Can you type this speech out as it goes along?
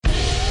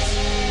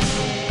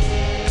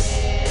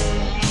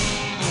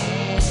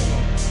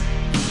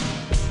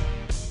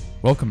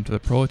Welcome to the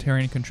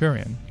Proletarian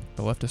Contrarian,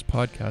 the leftist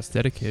podcast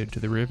dedicated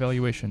to the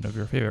reevaluation of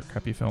your favorite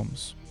crappy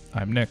films.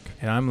 I'm Nick.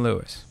 And I'm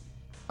Lewis.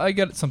 I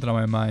got something on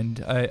my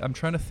mind. I'm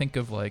trying to think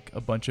of like a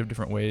bunch of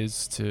different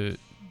ways to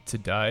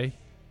die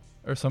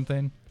or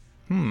something.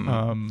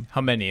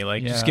 How many?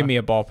 Just give me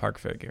a ballpark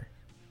figure.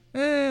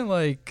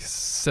 Like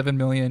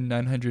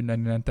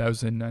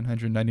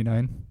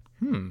 7,999,999.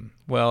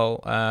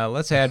 Well,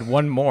 let's add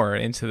one more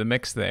into the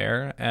mix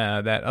there.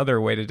 That other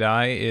way to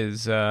die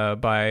is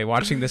by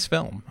watching this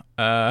film.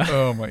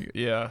 Oh my,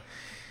 yeah.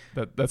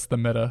 That's the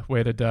meta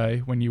way to die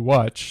when you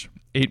watch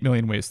 8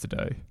 Million Ways to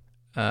Die.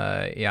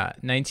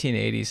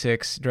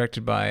 1986,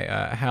 directed by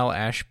Hal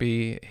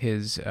Ashby,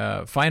 his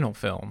final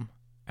film,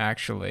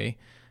 actually.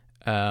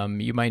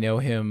 You might know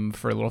him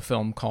for a little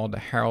film called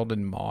Harold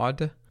and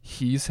Maude.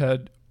 He's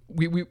had...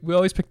 We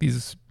always pick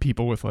these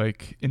people with,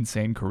 like,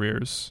 insane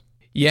careers.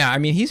 Yeah, I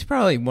mean, he's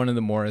probably one of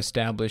the more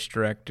established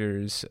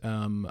directors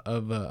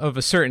of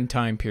a certain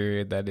time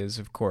period. That is,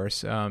 of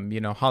course,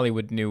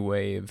 Hollywood New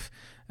Wave.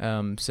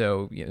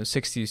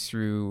 60s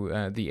through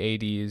the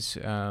 80s.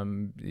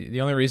 The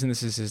only reason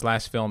this is his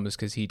last film is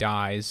because he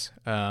dies.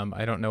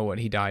 I don't know what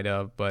he died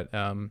of, but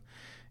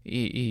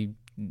he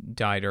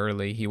died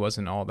early. He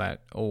wasn't all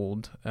that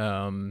old.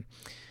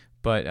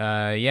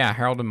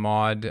 Harold and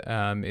Maude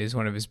is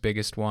one of his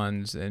biggest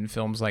ones, and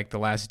films like The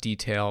Last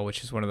Detail,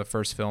 which is one of the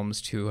first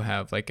films to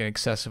have like an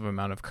excessive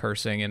amount of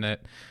cursing in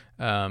it.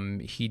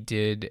 He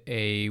did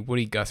a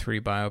Woody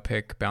Guthrie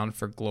biopic, Bound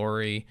for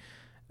Glory.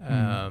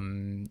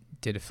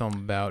 Did a film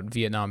about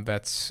Vietnam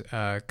vets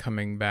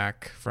coming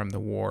back from the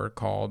war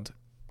called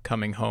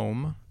Coming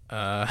Home.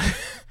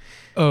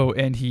 Oh,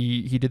 and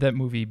he did that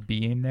movie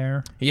Being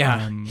There.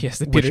 Yeah, yes,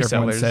 the which Peter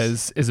everyone Sellers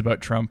says is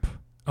about Trump.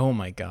 Oh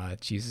my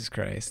God, Jesus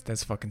Christ,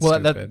 that's fucking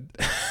stupid.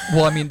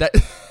 That.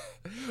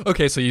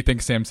 Okay, so you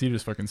think Sam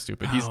Cedar's fucking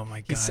stupid? Oh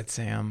my God,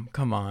 Sam,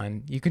 come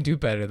on, you can do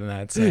better than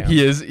that, Sam.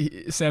 He is.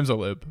 Sam's a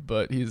lib,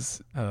 but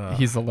he's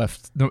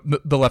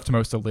the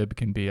leftmost a lib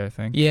can be, I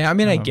think. Yeah, I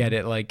mean, I get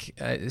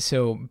it.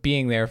 So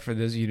Being There, for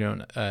those of you who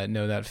don't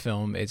know that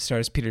film, it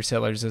stars Peter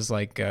Sellers as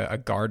like a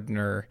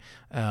gardener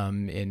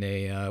in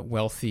a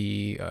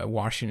wealthy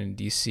Washington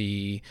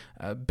D.C.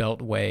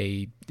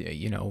 Beltway,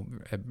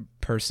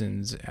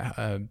 person's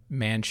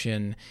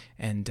mansion,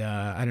 and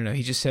I don't know.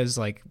 He just says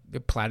like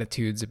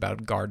platitudes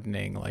about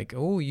gardening, like,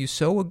 "Oh, you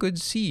sow a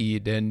good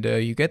seed and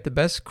you get the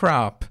best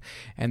crop,"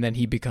 and then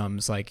he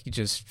becomes like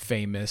just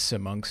famous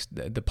amongst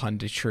the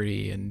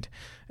punditry and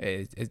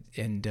I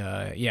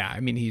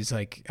mean, he's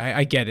like,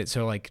 I get it.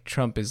 So like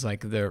Trump is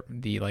like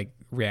the like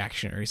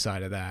reactionary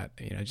side of that,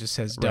 just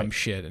says dumb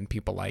shit and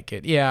people like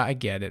it. Yeah, I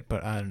get it,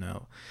 but I don't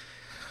know.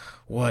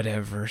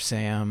 Whatever,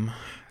 Sam.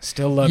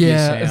 Still love you,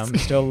 Sam.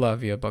 Still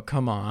love you, but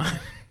come on.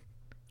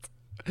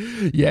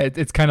 Yeah,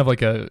 it's kind of like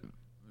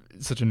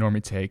such a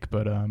normie take,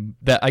 but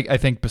that I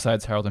think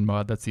besides Harold and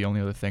Maude, that's the only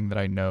other thing that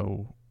I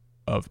know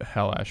of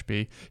Hal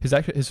Ashby.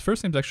 His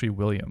first name's actually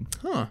William.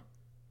 Huh.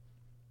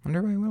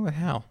 Wonder why he went with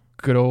Hal.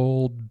 Good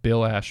old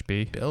Bill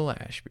Ashby. Bill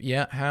Ashby.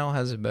 Yeah, Hal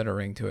has a better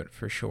ring to it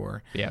for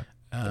sure. Yeah.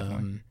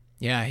 I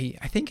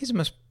think his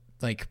most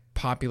like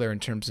popular in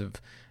terms of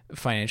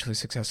financially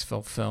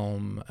successful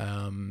film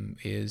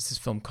is this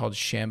film called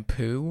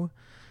Shampoo,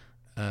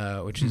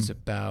 which is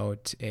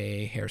about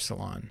a hair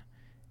salon,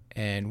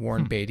 and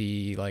Warren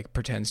Beatty like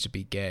pretends to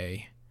be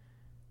gay.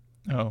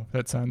 Oh,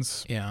 that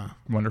sounds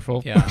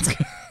wonderful. Yeah,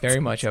 very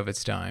much of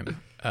its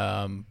time.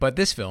 But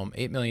this film,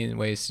 8 Million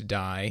Ways to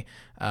Die,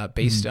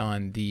 based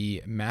on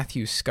the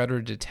Matthew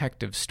Scudder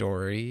detective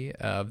story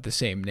of the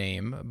same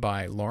name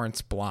by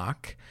Lawrence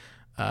Block.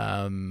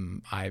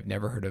 I've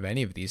never heard of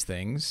any of these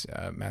things.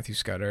 Matthew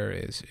Scudder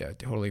is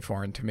totally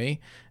foreign to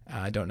me.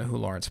 I don't know who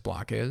Lawrence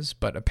Block is,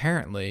 but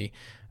apparently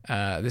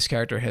this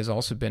character has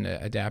also been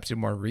adapted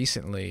more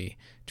recently,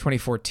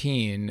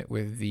 2014,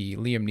 with the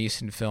Liam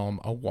Neeson film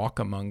A Walk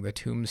Among the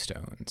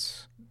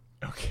Tombstones.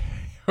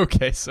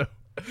 Okay, so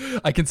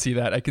I can see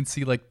that. I can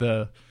see like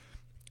the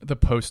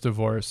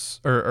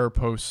post-divorce or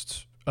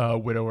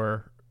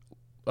post-widower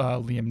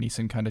Liam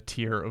Neeson kind of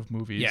tier of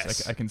movies.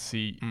 Yes. I can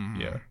see.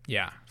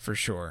 Yeah, for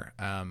sure.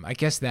 I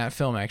guess that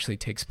film actually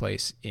takes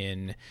place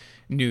in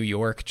New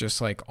York, just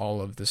like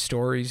all of the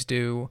stories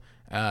do.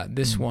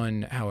 This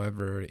one,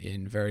 however,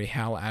 in very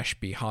Hal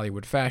Ashby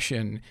Hollywood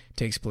fashion,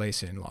 takes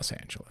place in Los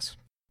Angeles.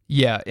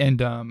 Yeah,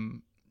 and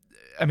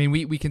I mean,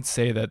 we can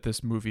say that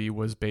this movie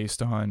was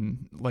based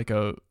on like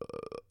a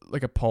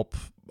pulp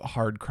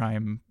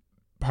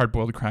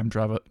hard-boiled crime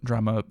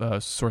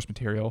drama source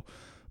material,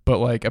 but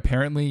like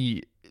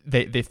apparently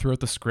they threw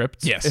out the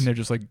script, and they're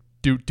just like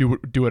do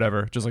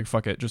whatever, just like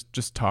fuck it,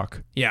 just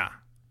talk. Yeah.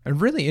 And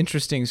really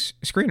interesting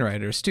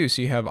screenwriters too.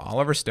 So you have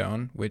Oliver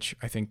Stone, which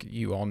I think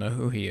you all know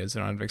who he is. I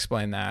don't have to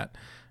explain that.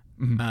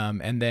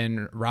 And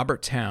then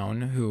Robert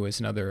Towne, who is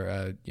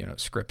another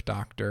script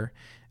doctor,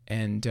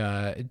 and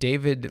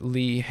David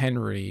Lee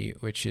Henry,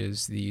 which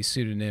is the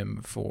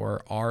pseudonym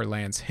for R.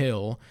 Lance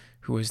Hill,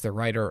 who was the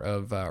writer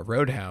of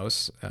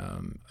Roadhouse,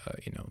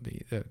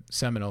 the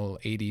seminal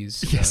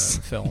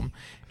 80s film,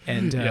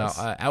 and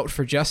Out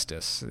for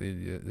Justice,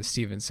 the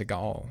Steven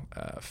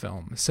Seagal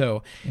film.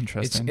 So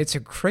Interesting. it's a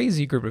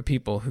crazy group of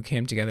people who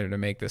came together to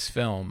make this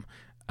film.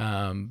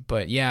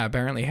 But yeah,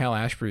 apparently Hal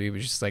Ashby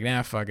was just like,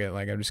 nah, fuck it.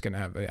 Like, I'm just going to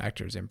have the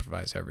actors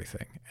improvise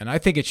everything. And I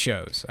think it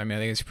shows. I mean,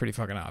 I think it's pretty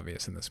fucking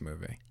obvious in this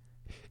movie.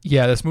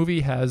 Yeah, this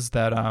movie has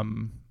that,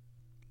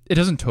 it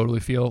doesn't totally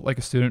feel like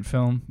a student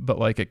film, but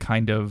like it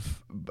kind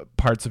of,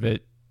 parts of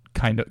it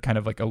kind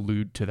of like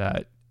allude to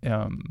that.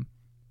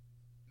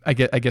 I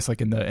guess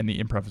like in the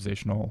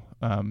improvisational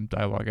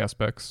dialogue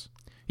aspects.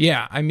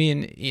 Yeah, I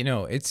mean,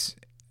 it's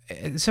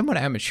somewhat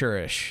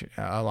amateurish,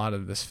 a lot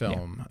of this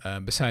film,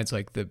 besides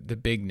like the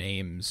big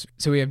names.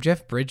 So we have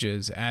Jeff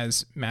Bridges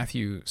as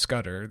Matthew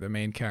Scudder, the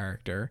main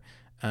character,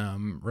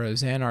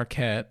 Rosanna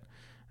Arquette,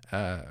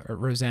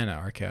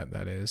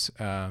 that is,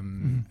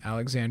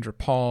 Alexandra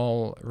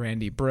Paul,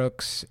 Randy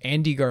Brooks,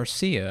 Andy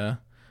Garcia.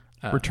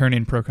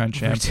 Returning Pro-Con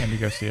champ, Andy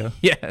Garcia.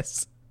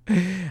 Yes.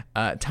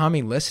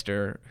 Tommy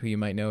Lister, who you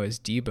might know as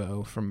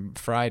Debo from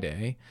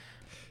Friday.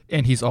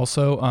 And he's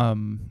also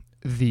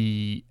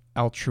the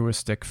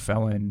altruistic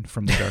felon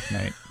from The Dark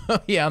Knight. Oh,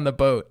 yeah, on the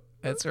boat.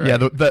 That's right. Yeah,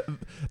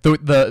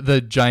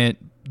 the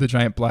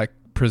giant black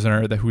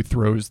prisoner who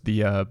throws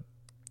the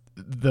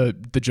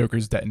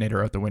Joker's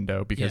detonator out the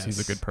window because he's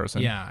a good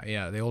person.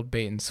 Yeah, the old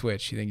bait and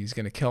switch. You think he's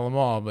going to kill them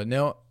all, but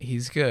no,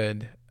 he's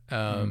good.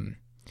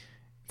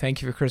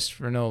 Thank you for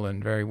Christopher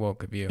Nolan. Very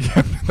woke of you.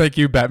 Thank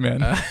you,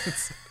 Batman.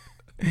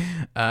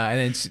 And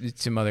then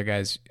some other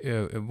guys.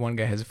 One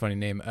guy has a funny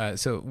name.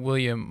 So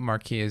William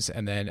Marquez,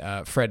 and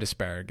then Fred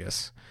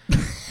Asparagus.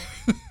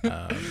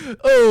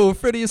 Oh,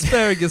 Freddy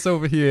Asparagus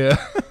over here.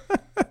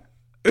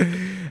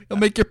 It'll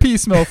make your pee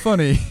smell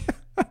funny.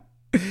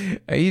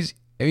 He's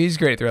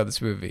great throughout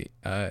this movie.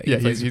 He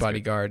plays he's a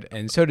bodyguard,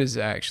 and so does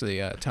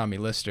actually Tommy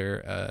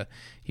Lister.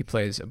 He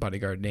plays a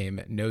bodyguard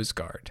named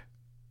Noseguard.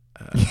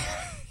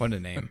 What a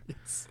name.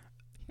 Yes.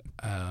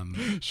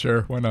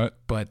 Sure, why not?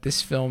 But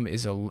this film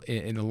is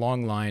in a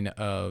long line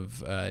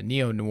of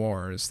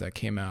neo-noirs that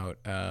came out.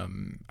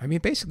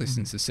 Basically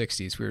since the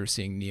 60s we were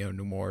seeing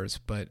neo-noirs,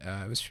 but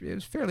it was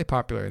fairly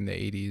popular in the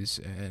 80s,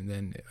 and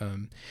then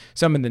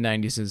some in the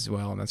 90s as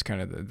well, and that's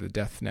kind of the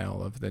death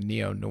knell of the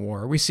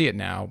neo-noir. We see it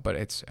now, but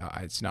it's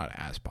not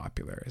as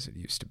popular as it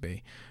used to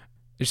be.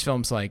 There's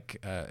films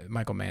like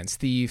Michael Mann's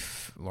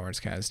Thief, Lawrence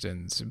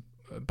Kasdan's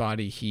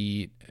Body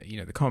Heat,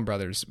 the Coen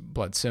Brothers'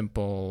 Blood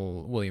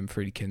Simple, William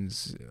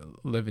Friedkin's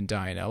Live and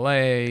Die in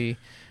L.A.,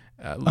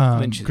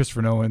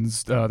 Christopher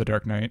Nolan's The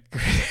Dark Knight.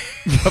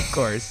 Of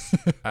course.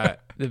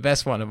 The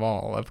best one of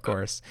all, of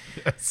course.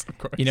 Yes, of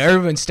course.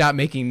 Everyone stopped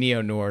making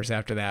neo-noirs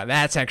after that.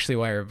 That's actually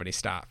why everybody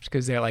stopped,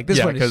 because they're like,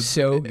 this one is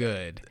so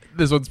good.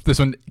 This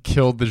one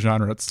killed the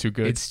genre. It's too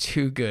good. It's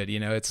too good.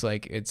 It's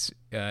like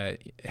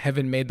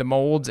heaven made the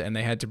molds, and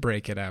they had to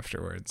break it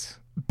afterwards.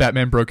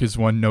 Batman broke his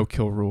one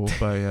no-kill rule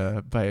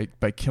by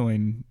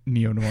killing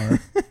neo-noir.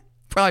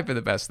 Probably for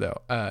the best,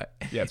 though.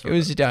 It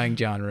was a dying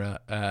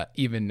genre,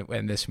 even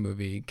when this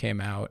movie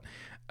came out.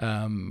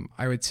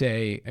 I would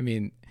say,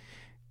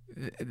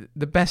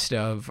 the best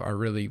of are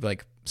really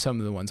like some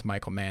of the ones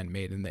Michael Mann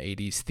made in the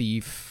 80s.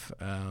 Thief,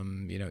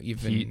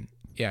 even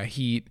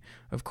Heat,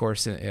 of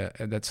course.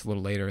 That's a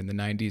little later in the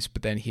 90s.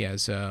 But then he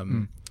has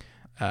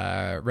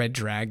Red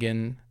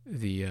Dragon,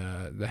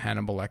 the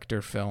Hannibal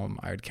Lecter film.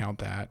 I would count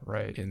that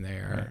in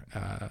there.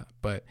 Right.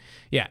 But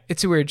yeah,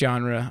 it's a weird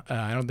genre.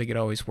 I don't think it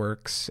always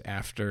works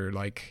after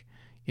the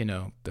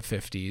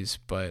 50s,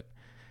 but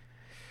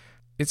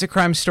it's a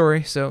crime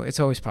story, so it's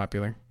always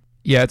popular.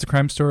 Yeah, it's a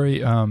crime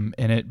story, and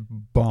it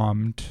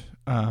bombed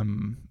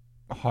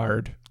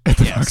hard at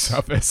the box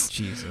office.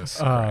 Jesus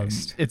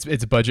Christ.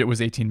 Its budget was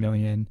 $18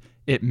 million.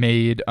 It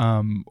made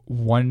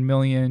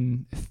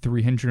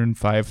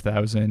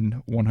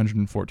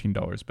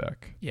 $1,305,114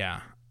 back. Yeah.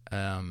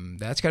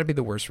 That's got to be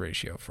the worst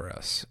ratio for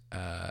us.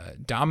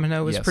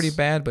 Domino was pretty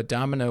bad, but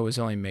Domino was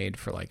only made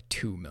for like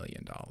 $2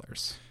 million.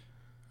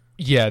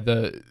 Yeah,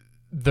 the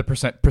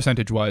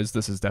percentage-wise,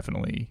 this is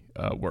definitely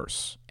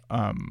worse.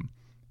 And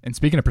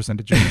speaking of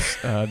percentages,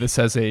 this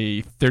has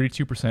a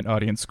 32%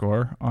 audience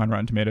score on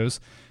Rotten Tomatoes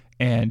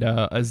and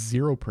a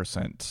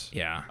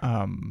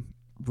 0%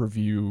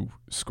 review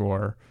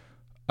score.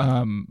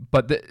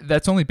 But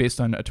that's only based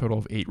on a total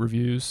of 8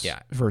 reviews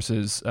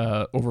versus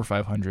over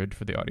 500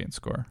 for the audience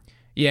score.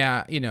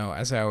 Yeah,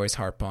 as I always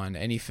harp on,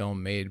 any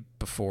film made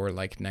before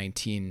like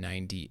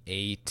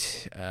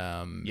 1998,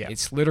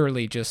 it's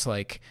literally just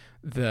like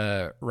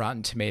the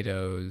Rotten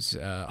Tomatoes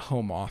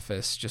home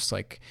office, just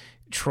like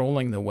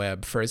trolling the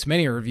web for as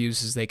many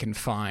reviews as they can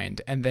find,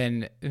 and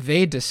then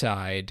they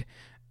decide.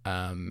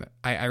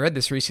 I read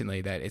this recently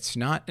that it's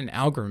not an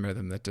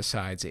algorithm that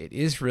decides. It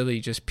is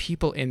really just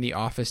people in the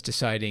office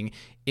deciding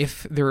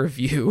if the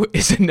review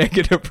is a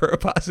negative or a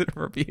positive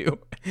review,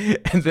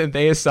 and then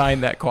they assign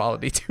that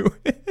quality to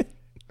it.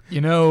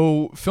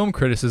 Film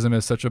criticism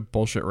is such a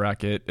bullshit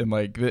racket, and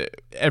like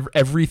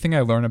everything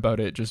I learn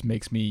about it just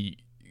makes me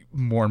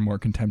more and more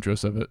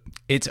contemptuous of it.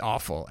 It's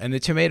awful. And the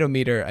tomato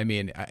meter, I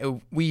mean,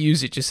 we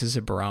use it just as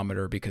a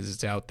barometer because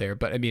it's out there.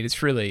 But I mean,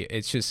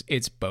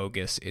 it's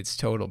bogus. It's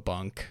total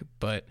bunk.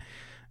 But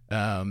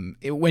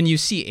when you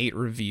see 8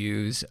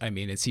 reviews, I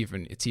mean, it's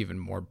even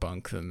more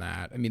bunk than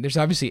that. I mean, there's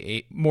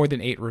obviously more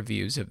than 8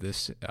 reviews of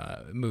this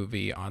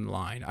movie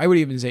online. I would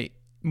even say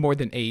more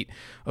than 8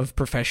 of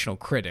professional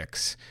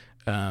critics,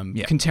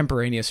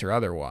 contemporaneous or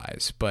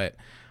otherwise. But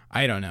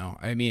I don't know.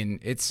 I mean,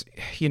 it's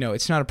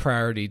not a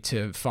priority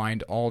to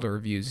find all the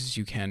reviews as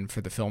you can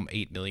for the film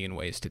 8 Million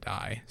Ways to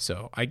Die.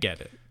 So I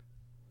get it.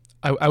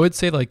 I would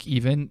say like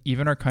even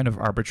our kind of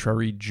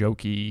arbitrary,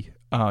 jokey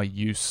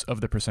use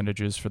of the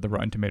percentages for the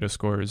Rotten Tomato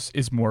scores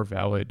is more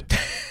valid.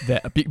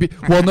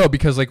 Well, no,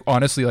 because like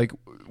honestly, like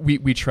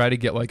we try to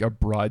get like a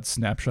broad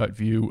snapshot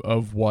view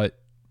of what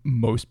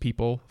most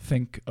people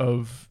think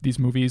of these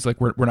movies.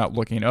 Like we're not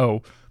looking,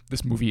 oh,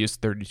 this movie is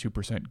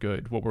 32%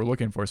 good. What we're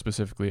looking for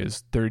specifically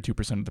is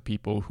 32% of the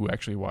people who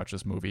actually watch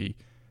this movie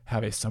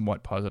have a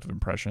somewhat positive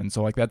impression.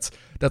 So like that's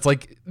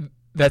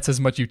as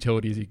much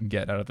utility as you can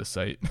get out of the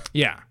site.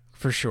 Yeah,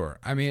 for sure.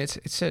 I mean,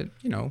 it's a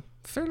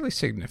fairly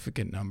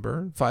significant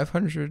number.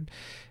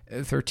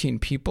 513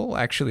 people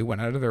actually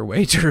went out of their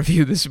way to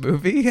review this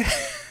movie.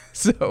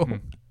 So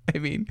I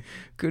mean,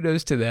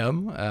 kudos to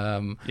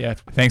them. Yeah,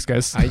 thanks,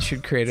 guys. I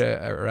should create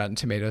a Rotten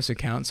Tomatoes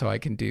account so I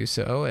can do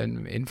so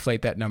and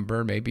inflate that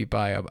number maybe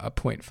by a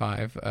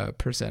 0.5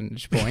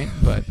 percentage point.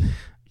 But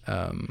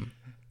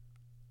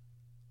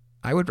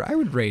I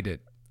would rate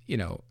it.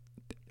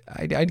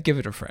 I'd give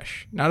it a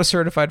fresh, not a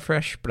certified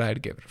fresh, but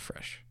I'd give it a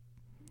fresh.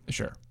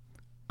 Sure.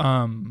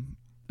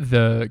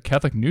 The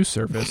Catholic News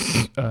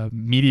Service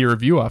media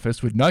review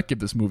office would not give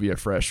this movie a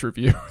fresh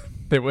review.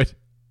 They would.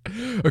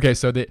 Okay,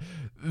 so the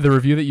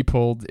review that you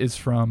pulled is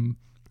from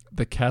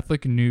the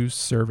Catholic News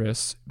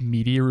Service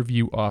Media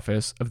Review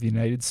Office of the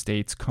United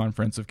States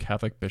Conference of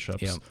Catholic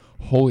Bishops. Yep.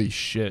 Holy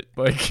shit.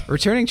 Like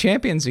returning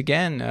champions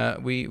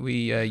again. We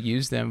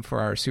used them for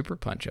our Super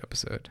Punch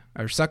episode.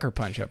 Our Sucker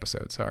Punch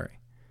episode, sorry.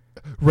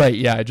 Right,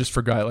 yeah, I just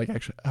forgot like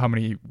actually how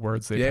many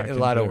words they packed a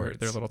lot of words.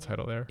 Their little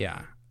title there.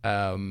 Yeah.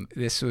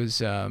 This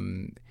was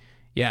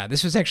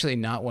actually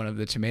not one of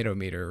the Tomato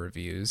Meter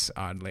reviews,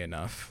 oddly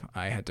enough.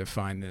 I had to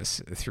find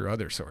this through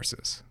other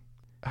sources.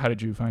 How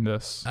did you find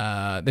this?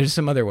 There's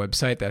some other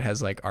website that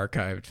has like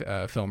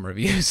archived film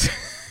reviews.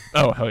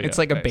 Oh, hell yeah. It's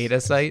like a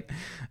beta site.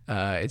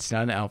 It's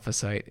not an alpha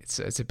site.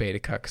 It's a beta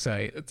cuck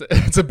site.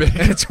 It's a beta.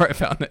 That's where I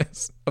found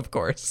this, of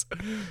course.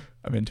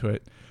 I'm into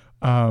it.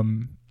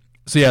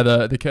 So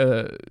yeah,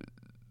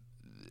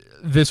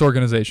 this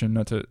organization,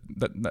 I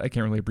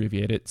can't really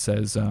abbreviate it,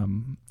 says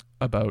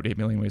about 8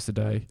 Million Ways to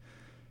Die.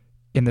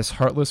 In this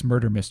heartless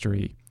murder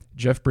mystery,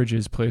 Jeff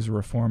Bridges plays a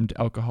reformed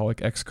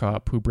alcoholic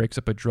ex-cop who breaks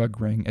up a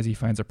drug ring as he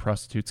finds a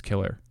prostitute's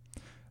killer.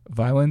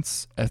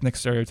 Violence, ethnic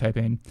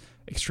stereotyping,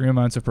 extreme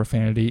amounts of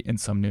profanity, and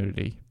some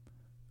nudity.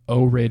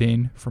 O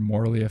rating for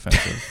morally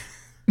offensive.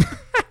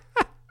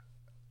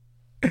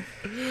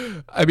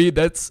 I mean,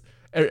 that's...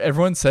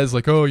 Everyone says,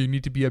 like, oh, you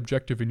need to be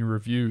objective in your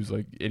reviews.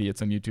 Like,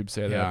 idiots on YouTube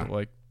say that. But,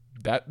 like,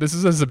 this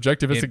is as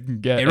objective as it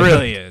can get. It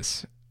really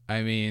is.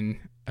 I mean...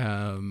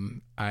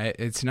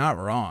 it's not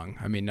wrong.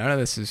 I mean, none of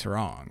this is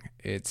wrong.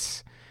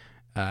 It's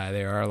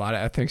there are a lot of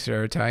ethnic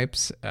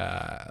stereotypes,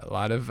 a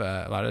lot of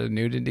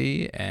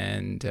nudity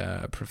and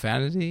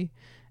profanity,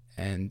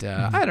 and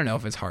I don't know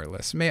if it's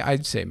heartless.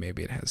 I'd say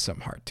maybe it has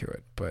some heart to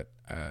it, but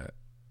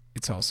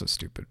it's also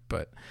stupid.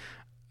 But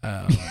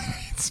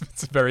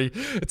it's a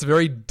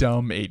very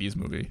dumb 80s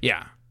movie.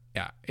 Yeah.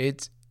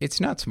 It's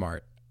not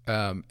smart.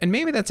 And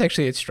maybe that's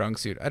actually its strong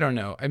suit. I don't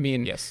know. I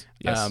mean, yes.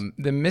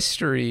 The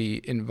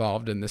mystery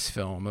involved in this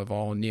film of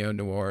all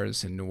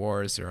neo-noirs and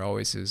noirs, there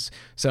always is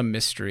some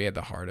mystery at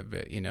the heart of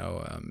it,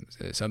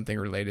 something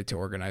related to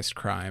organized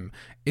crime.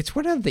 It's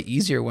one of the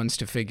easier ones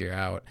to figure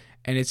out.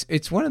 And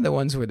it's one of the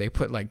ones where they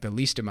put like the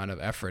least amount of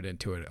effort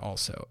into it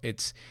also.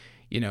 It's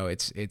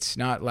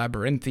not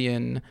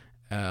labyrinthian.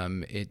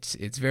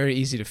 It's very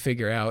easy to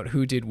figure out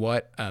who did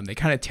what. They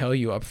kind of tell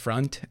you up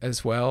front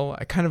as well.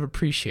 I kind of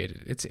appreciate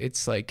it.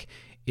 It's like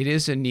it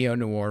is a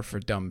neo-noir for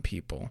dumb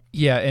people.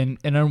 Yeah, and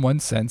in one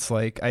sense,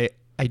 like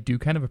I do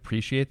kind of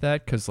appreciate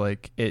that because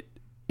like it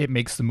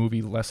makes the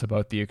movie less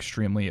about the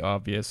extremely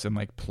obvious and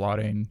like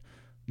plotting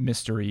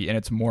mystery, and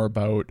it's more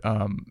about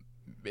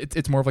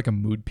it's more of like a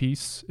mood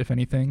piece, if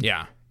anything.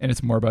 Yeah, and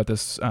it's more about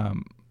this.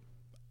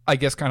 I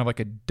guess kind of like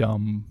a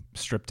dumb,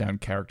 stripped-down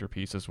character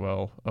piece as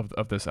well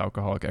of this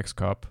alcoholic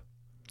ex-cop.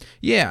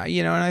 Yeah,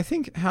 and I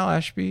think Hal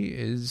Ashby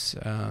is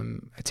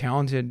a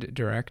talented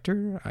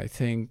director. I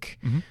think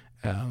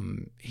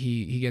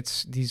he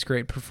gets these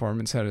great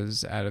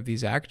performances out of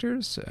these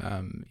actors.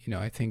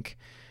 I think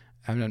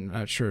I'm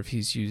not sure if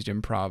he's used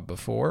improv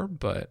before,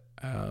 but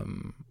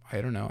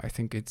I don't know. I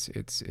think it's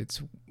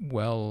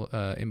well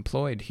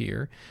employed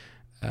here.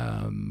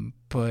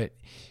 But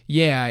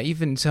yeah,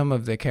 even some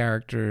of the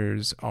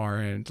characters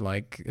aren't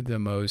like the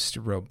most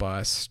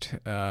robust,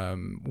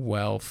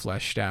 well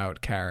fleshed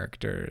out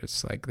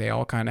characters. Like they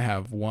all kind of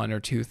have one or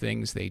two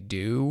things they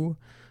do.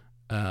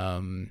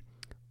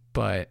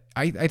 But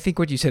I think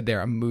what you said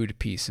there, a mood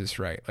piece, is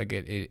right. Like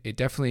it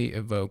definitely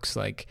evokes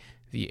like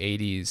the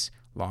 80s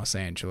Los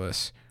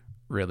Angeles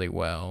really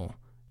well.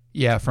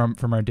 Yeah, from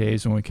our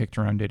days when we kicked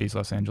around 80s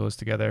Los Angeles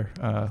together,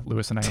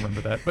 Lewis and I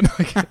remember that. But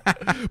like,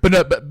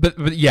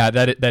 but yeah,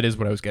 that is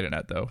what I was getting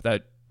at though.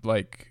 That,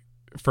 like,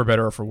 for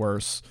better or for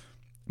worse,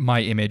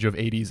 my image of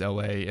 80s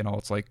LA and all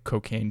its like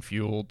cocaine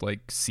fueled,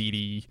 like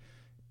seedy,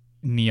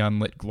 neon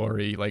lit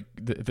glory, like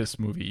this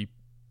movie,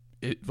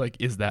 it like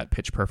is that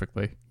pitch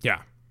perfectly.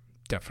 Yeah,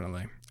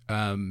 definitely.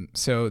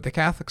 So the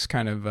Catholics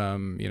kind of,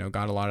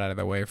 got a lot out of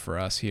the way for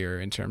us here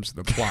in terms of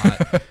the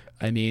plot.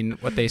 I mean,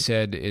 what they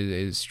said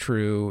is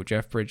true.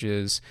 Jeff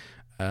Bridges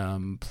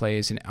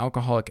plays an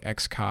alcoholic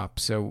ex-cop.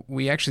 So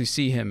we actually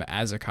see him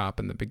as a cop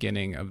in the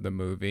beginning of the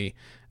movie.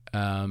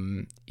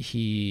 Matthew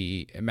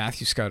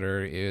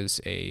Scudder is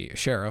a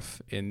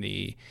sheriff in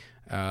the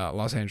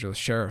Los Angeles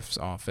Sheriff's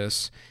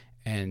Office,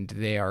 and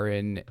they are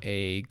in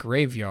a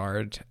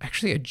graveyard,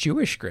 actually a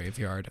Jewish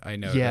graveyard, I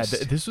noticed.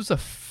 Yeah, this was a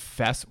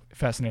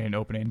fascinating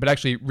opening. But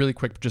actually, really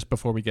quick, just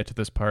before we get to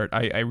this part,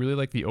 I really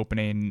like the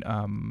opening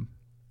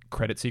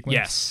credit sequence.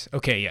 Yes.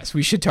 Okay, yes.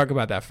 We should talk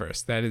about that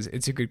first.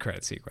 It's a good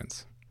credit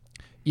sequence.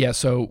 Yeah,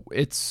 so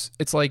it's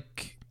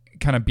like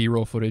kind of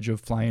B-roll footage of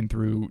flying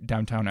through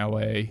downtown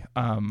LA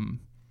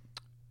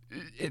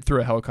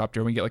through a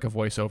helicopter. We get like a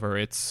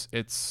voiceover.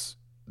 It's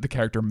the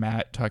character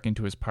Matt talking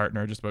to his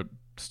partner just about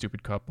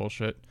stupid cop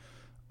bullshit.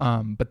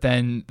 But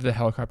then the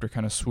helicopter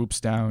kind of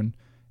swoops down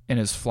and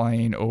is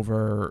flying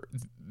over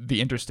the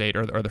interstate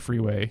or the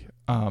freeway.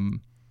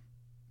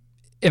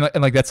 And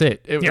like that's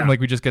it. And like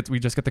we just get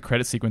the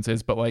credit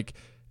sequences, but like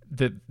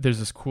there's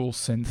this cool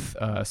synth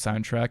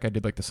soundtrack. I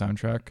did like the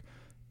soundtrack,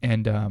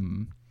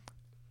 and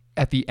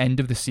at the end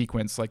of the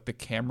sequence, like the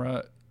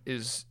camera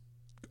is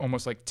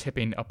almost like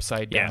tipping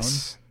upside down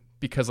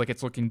because like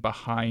it's looking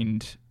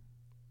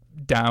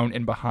down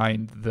and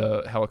behind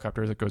the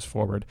helicopter as it goes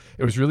forward.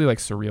 It was really like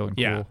surreal and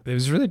cool. Yeah, it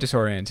was really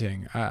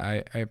disorienting.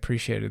 I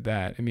appreciated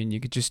that. I mean, you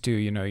could just do,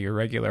 your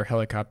regular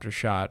helicopter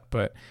shot,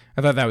 but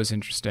I thought that was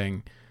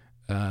interesting.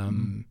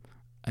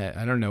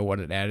 I don't know what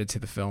it added to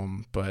the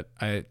film, but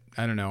I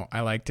don't know.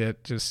 I liked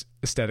it just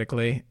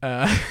aesthetically.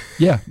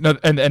 Yeah, no,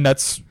 and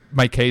that's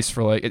my case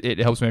for like it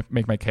helps me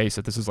make my case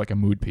that this is like a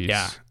mood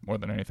piece more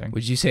than anything.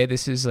 Would you say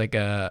this is like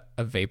a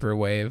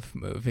vaporwave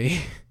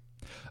movie?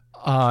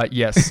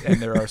 Yes, and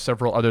there are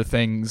several other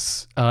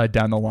things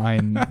down the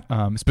line,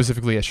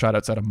 specifically a shot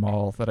outside a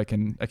mall that I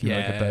can look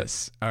at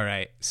that. All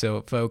right,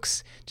 so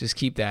folks, just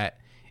keep that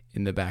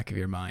in the back of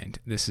your mind.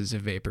 This is a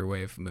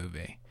vaporwave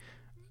movie.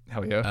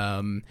 Hell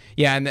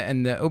yeah.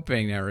 And the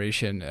opening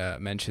narration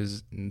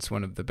mentions it's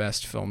one of the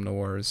best film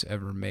noirs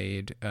ever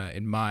made,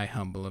 in my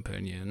humble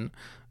opinion.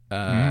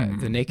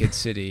 The Naked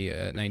City,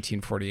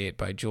 1948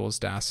 by Jules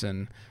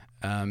Dassin.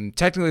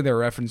 Technically, they're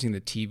referencing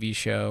the TV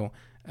show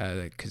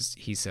because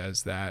he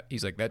says that.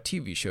 He's like, that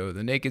TV show,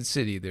 The Naked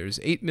City, there's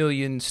 8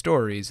 million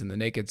stories in The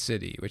Naked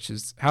City, which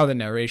is how the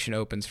narration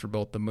opens for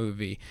both the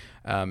movie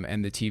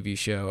and the TV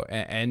show.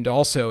 And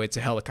also, it's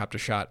a helicopter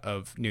shot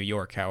of New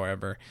York,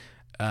 however.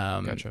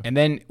 Gotcha. And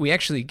then we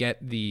actually get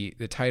the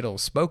title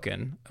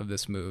spoken of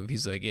this movie.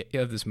 He's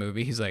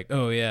like,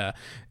 oh yeah,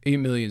 8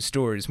 million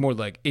stories, more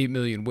like 8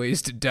 million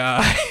ways to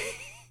die.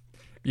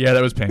 Yeah,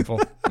 that was painful.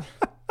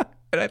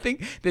 And I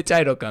think the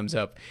title comes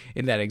up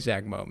in that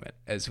exact moment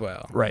as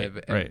well. Right.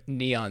 A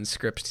neon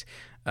script,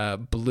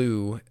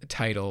 blue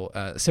title,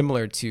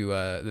 similar to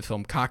the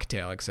film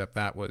Cocktail, except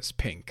that was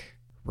pink.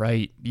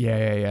 Right.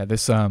 Yeah.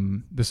 This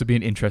would be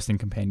an interesting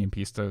companion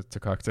piece to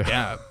Cocktail.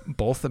 Yeah,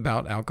 both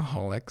about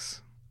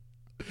alcoholics.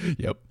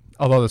 Yep.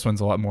 Although this one's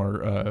a lot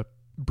more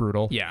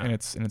brutal in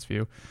its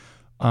view.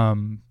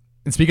 And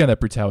speaking of that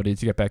brutality,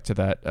 to get back to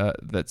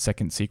that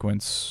second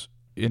sequence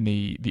in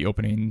the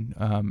opening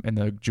in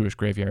the Jewish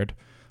graveyard,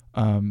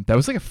 that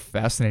was like a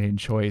fascinating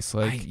choice.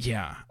 Like,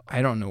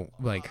 I don't know.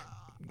 Like,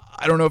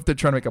 I don't know if they're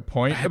trying to make a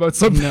point about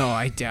something. No,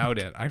 I doubt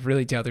it. I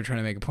really doubt they're trying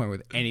to make a point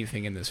with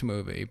anything in this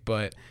movie.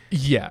 But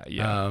yeah.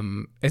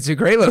 It's a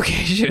great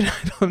location.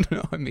 I don't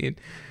know. I mean,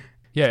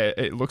 yeah,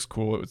 it looks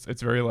cool.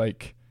 It's very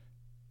like,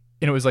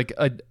 and it was like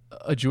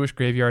a Jewish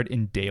graveyard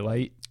in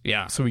daylight.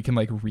 Yeah. So we can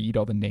like read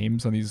all the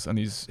names on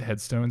these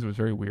headstones. It was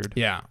very weird.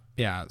 Yeah.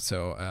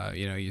 So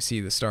you see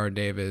the Star of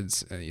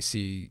Davids, and you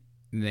see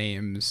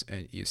names,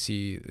 and you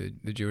see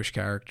the Jewish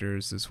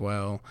characters as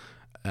well.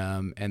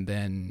 And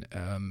then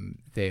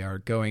they are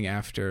going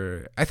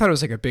after, I thought it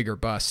was like a bigger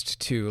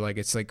bust too. Like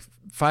it's like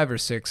 5 or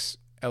 6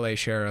 LA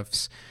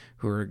sheriffs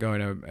who are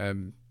going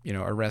to,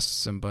 arrest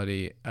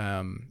somebody.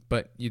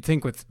 But you'd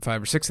think with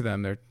 5 or 6 of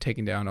them, they're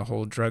taking down a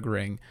whole drug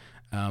ring.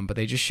 But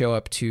they just show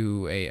up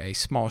to a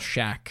small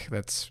shack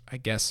that's, I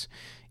guess,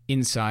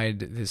 inside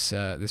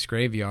this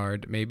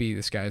graveyard. Maybe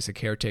this guy's a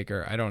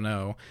caretaker. I don't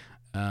know.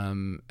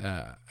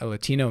 A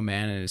Latino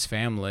man and his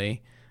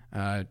family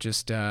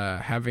just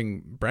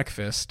having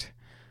breakfast.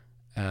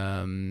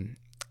 And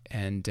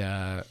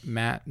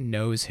Matt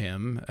knows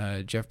him.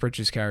 Jeff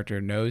Bridges'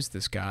 character knows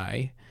this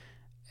guy.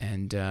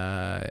 And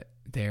they're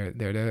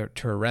there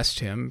to arrest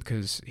him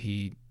because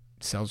he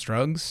sells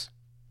drugs.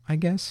 I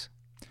guess.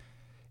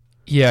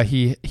 Yeah,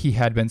 he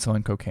had been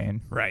selling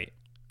cocaine. Right.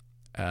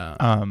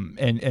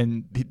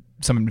 And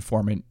some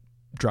informant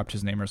dropped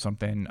his name or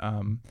something.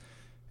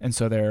 And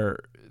so they're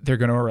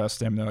going to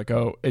arrest him. They're like,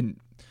 oh, and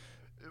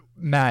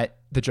Matt,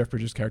 the Jeff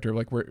Bridges character,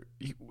 like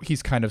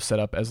he's kind of set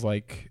up as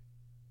like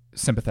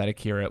sympathetic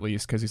here at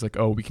least, because he's like,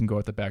 oh, we can go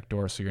out the back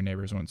door so your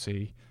neighbors won't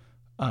see.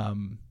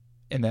 And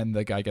then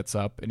the guy gets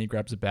up and he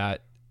grabs a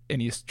bat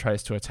and he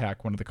tries to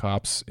attack one of the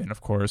cops, and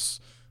of course,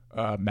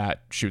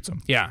 Matt shoots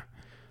him. Yeah.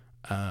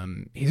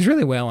 He's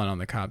really wailing on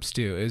the cops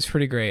too. It was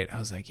pretty great. I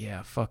was like,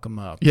 yeah, fuck him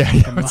up. Yeah,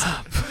 fuck him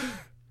up.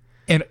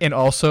 And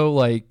also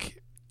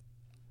like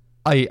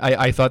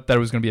I thought that it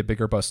was going to be a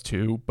bigger bust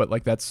too, but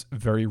like that's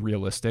very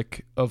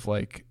realistic of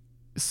like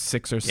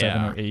 6 or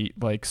 7 or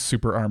 8 like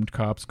super armed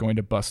cops going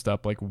to bust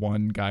up like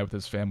one guy with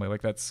his family.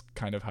 Like that's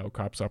kind of how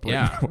cops operate.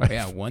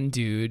 Yeah, one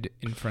dude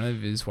in front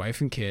of his wife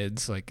and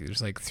kids. Like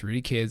there's like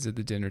 3 kids at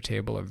the dinner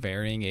table of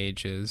varying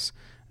ages.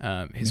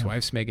 His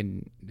wife's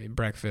making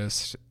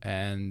breakfast,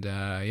 and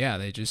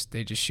they just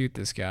shoot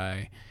this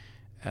guy,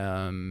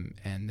 and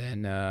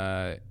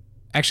then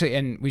actually,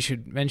 and we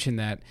should mention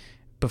that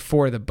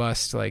before the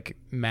bust, like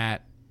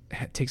Matt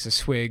takes a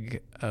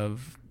swig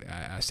of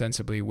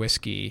ostensibly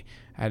whiskey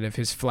out of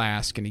his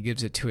flask, and he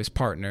gives it to his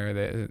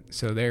partner.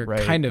 So they're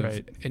kind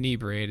of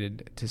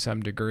inebriated to some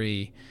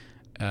degree,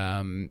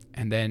 and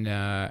then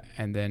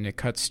it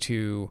cuts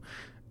to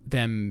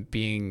them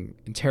being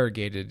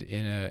interrogated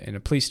in a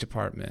police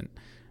department.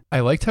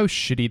 I liked how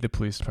shitty the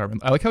police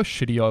department. I like how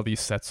shitty all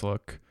these sets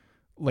look.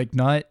 Like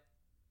not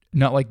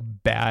like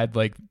bad,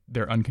 like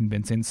they're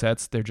unconvincing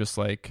sets. They're just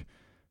like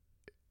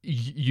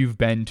you've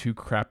been to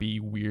crappy,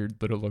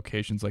 weird little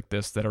locations like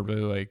this that are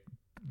really like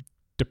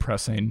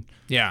depressing.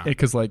 Yeah,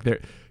 because like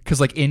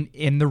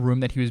in the room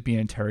that he was being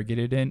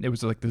interrogated in, it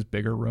was like this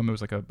bigger room. It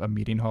was like a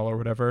meeting hall or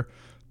whatever.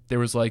 There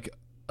was like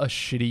a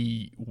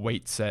shitty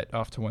weight set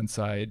off to one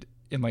side,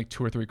 and like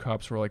 2 or 3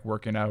 cops were like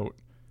working out,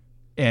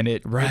 and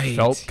it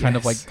felt kind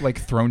of like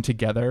thrown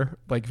together,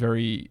 like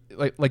very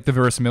like the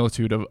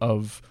verisimilitude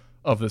of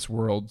this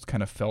world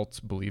kind of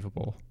felt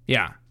believable.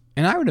 Yeah.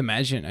 And I would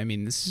imagine, I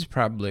mean, this is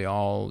probably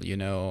all,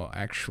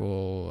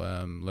 actual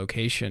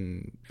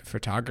location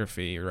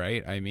photography,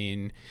 right? I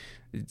mean,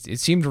 it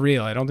seemed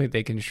real. I don't think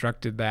they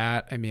constructed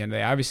that. I mean,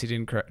 they obviously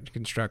didn't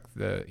construct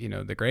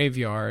the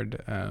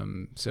graveyard.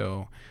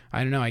 So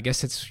I don't know. I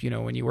guess it's,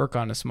 when you work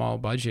on a small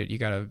budget, you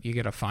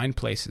gotta find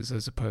places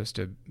as opposed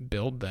to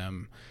build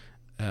them.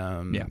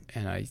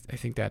 And I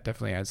think that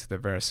definitely adds to the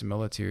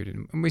verisimilitude.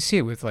 And we see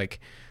it with like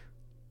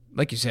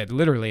you said,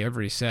 literally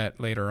every set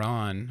later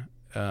on.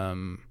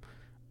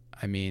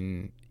 I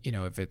mean,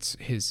 if it's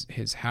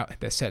his house,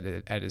 the set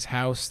at his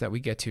house that we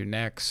get to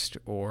next,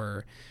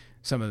 or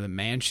some of the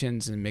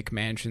mansions and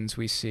McMansions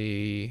we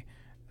see,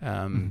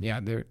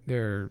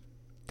 they're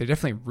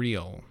definitely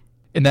real.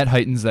 And that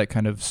heightens that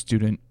kind of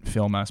student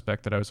film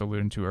aspect that I was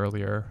alluding to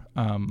earlier.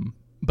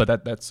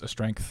 But that's a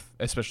strength,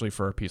 especially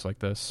for a piece like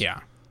this. Yeah.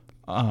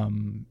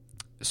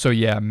 So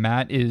yeah,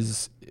 Matt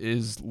is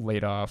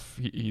laid off.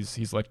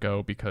 He's let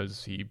go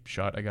because he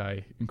shot a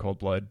guy in cold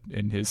blood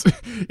in his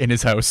in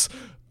his house.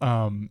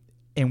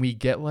 And we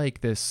get like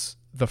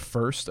the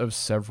first of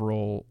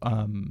several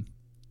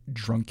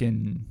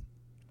drunken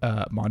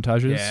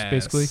montages,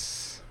 basically.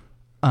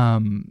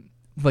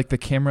 Like the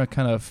camera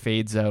kind of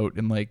fades out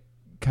and like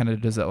kind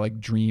of does that like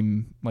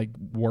dream, like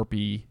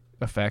warpy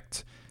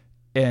effect,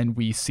 and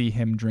we see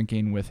him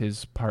drinking with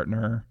his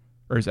partner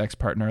or his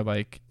ex-partner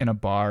like in a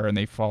bar, and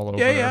they fall over.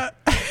 Yeah.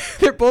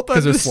 They're both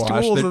on the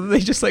stools and they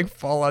just like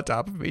fall on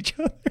top of each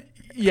other.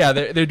 Yeah,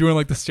 they're doing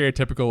like the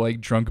stereotypical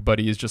like drunk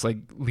buddies, just like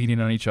leaning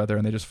on each other,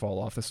 and they just fall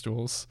off the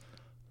stools.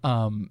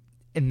 And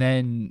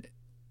then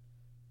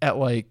at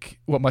like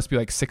what must be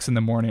like 6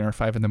 a.m. or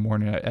 5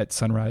 a.m. at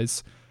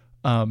sunrise,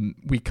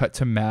 we cut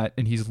to Matt,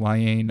 and he's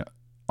lying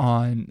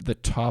on the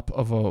top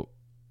of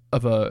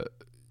a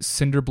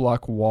cinder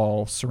block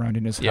wall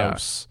surrounding his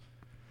house.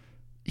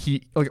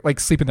 He like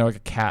sleeping there like a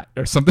cat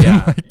or something.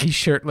 Yeah, like. He's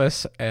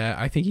shirtless.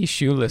 I think he's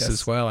shoeless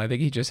as well. I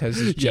think he just has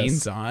his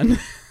jeans on.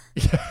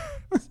 Yeah.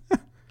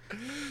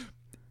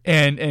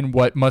 And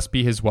what must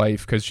be his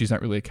wife, because she's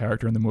not really a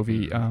character in the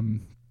movie.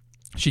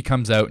 She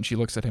comes out and she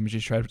looks at him and she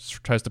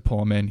tries to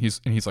pull him in.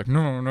 He's like,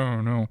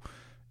 no.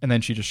 And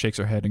then she just shakes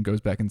her head and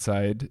goes back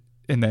inside.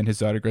 And then his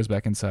daughter goes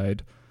back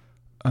inside.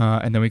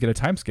 And then we get a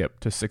time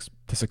skip to 6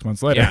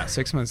 months later. Yeah,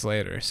 6 months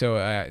later.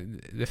 So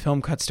the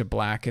film cuts to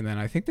black, and then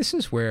I think this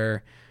is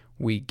where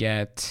we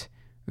get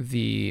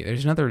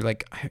there's another,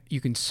 like, you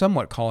can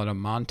somewhat call it a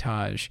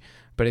montage,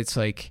 but it's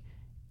like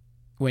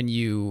when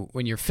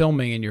you're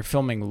filming and you're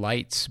filming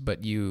lights,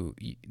 but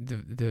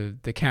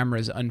the camera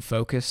is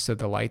unfocused, so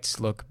the lights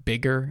look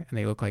bigger and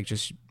they look like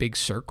just big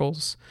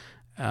circles.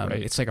 Right.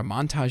 It's like a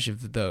montage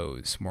of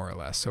those, more or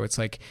less. So it's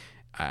like,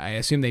 I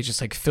assume they just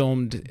like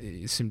filmed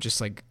some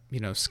just like,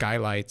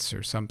 skylights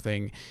or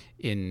something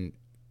in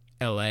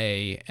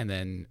LA, and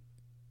then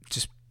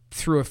just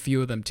threw a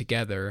few of them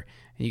together,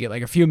 and you get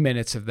like a few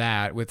minutes of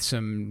that with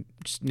some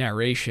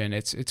narration.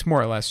 It's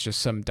more or less just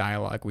some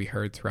dialogue we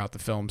heard throughout the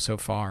film so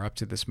far up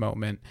to this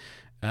moment.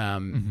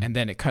 And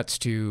then it cuts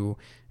to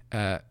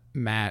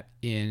Matt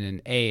in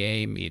an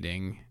AA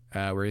meeting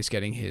where he's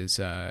getting his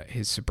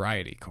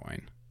sobriety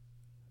coin.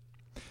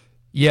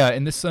 Yeah,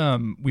 and this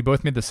we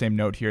both made the same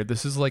note here.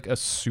 This is like a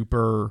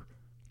super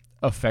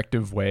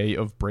effective way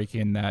of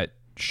breaking that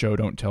show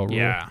don't tell rule.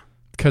 Yeah,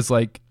 because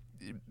like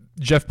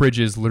Jeff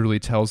Bridges literally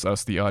tells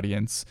us, the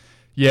audience,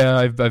 yeah,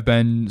 I've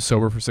been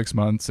sober for 6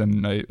 months,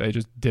 and I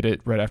just did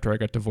it right after I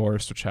got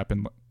divorced, which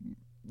happened.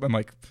 I'm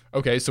like,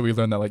 okay, so we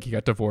learned that like he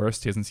got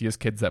divorced, he doesn't see his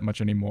kids that much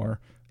anymore,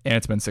 and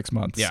it's been 6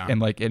 months. Yeah,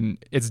 and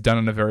it's done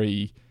in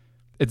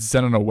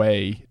a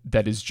way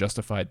that is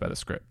justified by the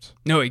script.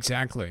 No,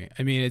 exactly.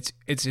 I mean,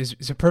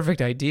 it's a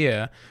perfect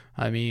idea.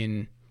 I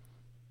mean,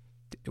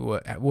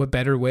 what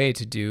better way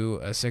to do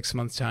a 6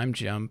 month time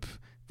jump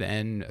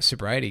than a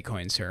sobriety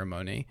coin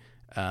ceremony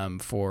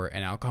for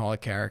an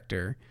alcoholic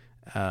character?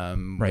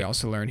 Right. We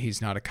also learn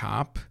he's not a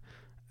cop.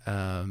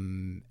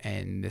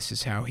 And this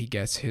is how he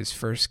gets his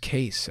first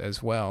case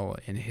as well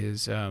in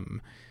his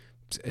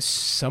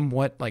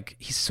somewhat, like,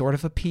 he's sort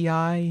of a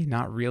PI,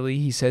 not really.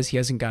 He says he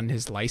hasn't gotten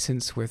his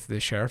license with the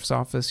sheriff's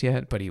office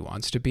yet, but he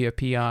wants to be a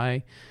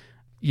PI.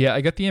 Yeah, I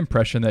get the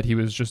impression that he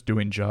was just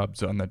doing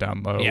jobs on the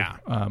down low. Yeah.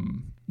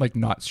 Like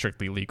not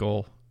strictly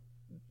legal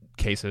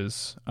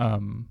cases.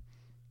 And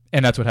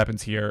that's what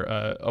happens here.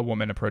 A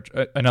woman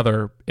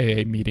another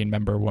AA meeting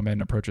member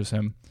woman approaches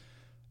him,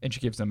 and she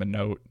gives him a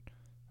note.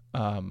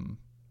 And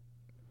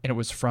it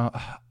was from,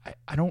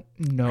 I don't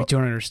know. I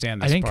don't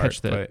understand this I didn't part,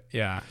 catch that. But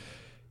yeah.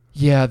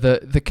 Yeah,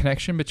 the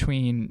connection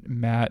between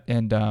Matt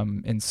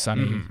and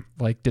Sonny,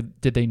 like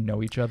did they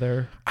know each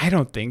other? I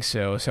don't think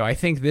so. So I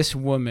think this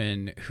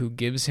woman who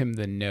gives him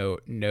the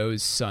note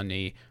knows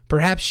Sonny.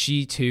 Perhaps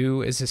she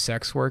too is a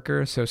sex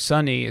worker. So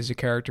Sonny is a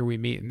character we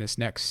meet in this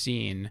next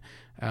scene.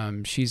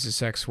 She's a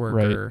sex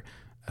worker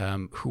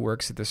who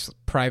works at this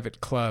private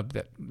club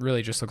that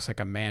really just looks like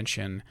a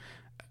mansion.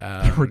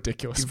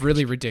 Ridiculous.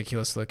 Really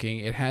ridiculous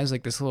looking. It has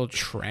like this little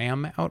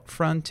tram out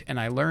front, and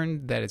I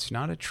learned that it's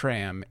not a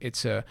tram,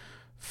 it's a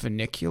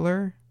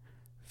funicular.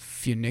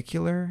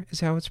 Funicular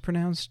is how it's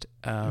pronounced.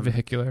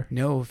 Vehicular?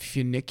 No,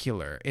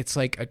 funicular. It's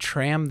like a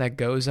tram that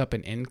goes up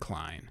an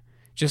incline,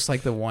 just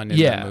like the one in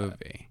the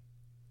movie.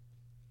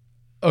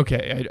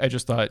 Okay, I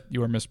just thought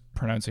you were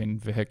mispronouncing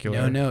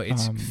vehicular. No,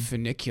 it's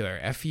funicular.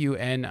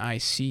 F-U-N-I-C-U-L-A-R.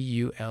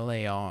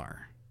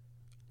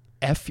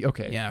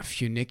 Okay. Yeah,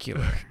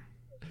 funicular.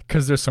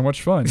 Because they're so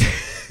much fun.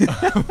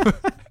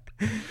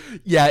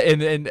 Yeah,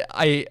 and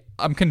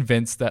I'm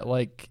convinced that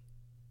like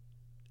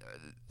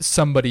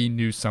somebody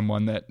knew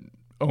someone that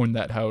owned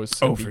that house.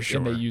 For sure.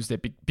 And they used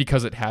it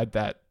because it had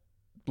that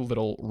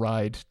little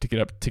ride to get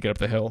up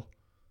the hill.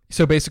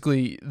 So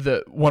basically,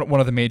 one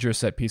of the major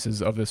set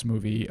pieces of this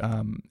movie,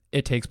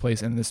 it takes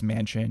place in this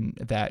mansion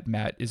that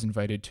Matt is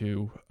invited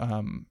to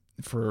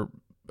for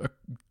a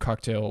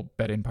cocktail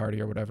bed-in party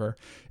or whatever.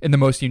 And the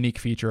most unique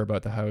feature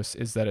about the house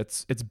is that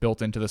it's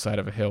built into the side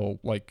of a hill,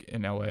 like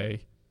in LA.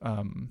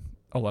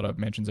 A lot of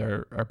mansions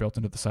are built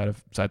into the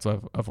sides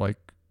of like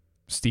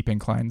steep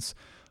inclines.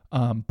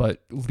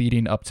 But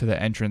leading up to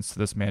the entrance to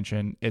this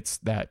mansion, it's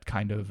that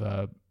kind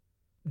of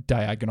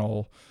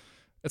diagonal.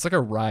 It's like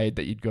a ride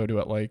that you'd go to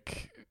at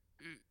like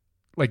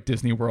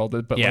Disney World,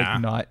 but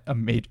like not a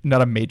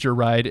major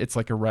ride. It's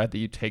like a ride that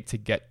you take to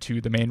get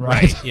to the main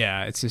ride. Right.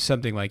 Yeah, it's just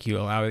something like you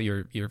allow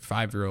your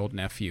 5-year-old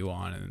nephew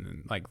on,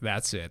 and like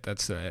that's it.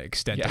 That's the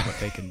extent of what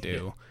they can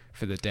do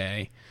for the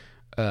day.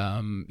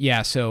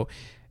 So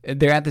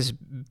they're at this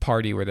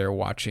party where they're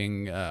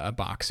watching a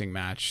boxing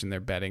match and they're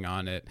betting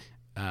on it.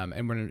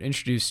 And we're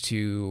introduced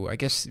to, I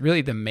guess,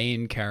 really the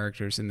main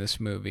characters in this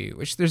movie,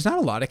 which there's not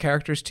a lot of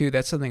characters to.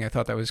 That's something I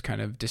thought that was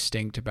kind of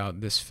distinct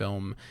about this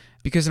film,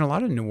 because in a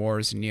lot of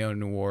noirs and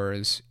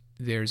neo-noirs,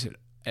 there's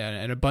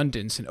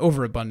an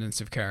overabundance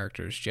of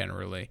characters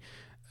generally.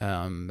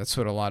 That's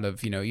what a lot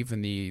of,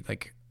 even the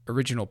like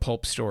original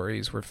pulp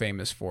stories were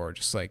famous for.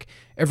 Just like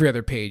every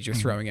other page, you're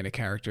throwing in a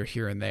character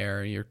here and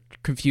there, and you're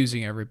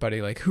confusing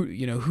everybody. Like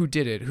who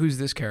did it? Who's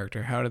this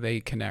character? How do they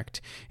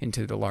connect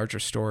into the larger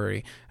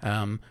story?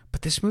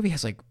 But this movie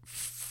has like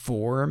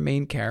 4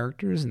 main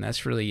characters, and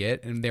that's really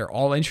it. And they're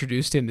all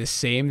introduced in the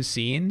same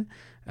scene.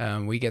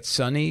 We get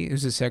Sonny,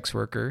 who's a sex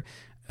worker.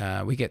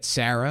 We get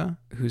Sarah,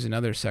 who's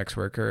another sex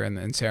worker,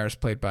 and Sarah's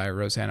played by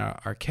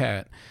Rosanna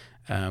Arquette.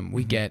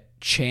 We get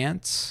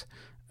Chance,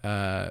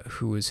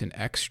 who is an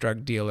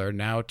ex-drug dealer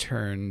now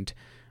turned,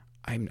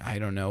 I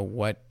don't know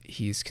what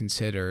he's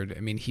considered.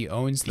 I mean, he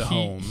owns the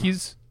home.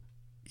 He's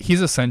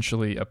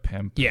essentially a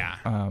pimp. Yeah.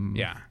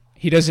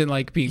 He doesn't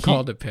like being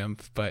called a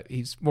pimp, but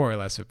he's more or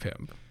less a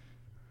pimp.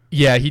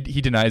 Yeah, he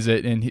denies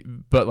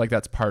it, but like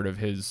that's part of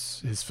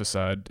his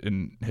facade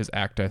in his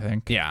act, I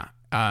think. Yeah.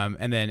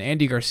 And then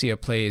Andy Garcia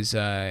plays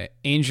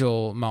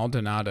Angel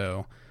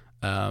Maldonado.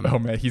 Oh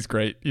man, he's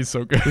great. He's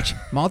so good. Which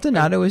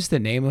Maldonado is the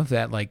name of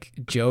that like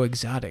Joe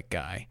Exotic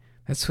guy.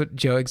 That's what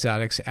Joe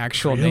Exotic's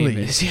actual name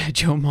is. Yeah,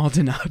 Joe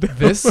Maldonado.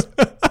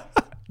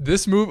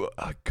 This movie,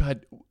 oh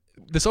God,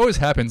 this always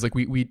happens. Like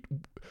we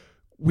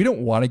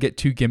don't want to get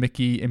too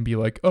gimmicky and be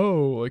like,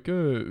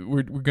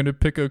 we're gonna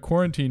pick a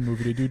quarantine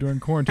movie to do during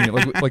quarantine.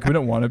 like we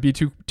don't want to be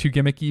too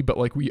gimmicky, but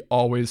like we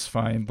always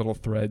find little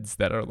threads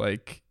that are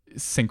like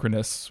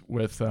synchronous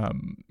with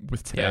today.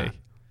 Yeah.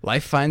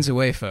 Life finds a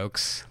way,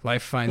 folks.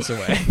 Life finds a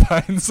way.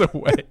 Finds a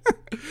way.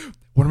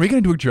 When are we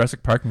gonna do a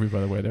Jurassic Park movie?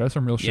 By the way, there are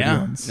some real shitty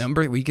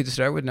ones. We could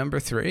start with number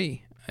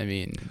 3. I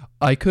mean,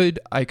 I could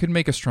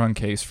make a strong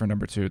case for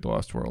number 2, The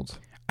Lost World.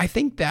 I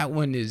think that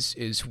one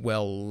is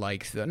well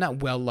liked, though.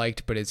 Not well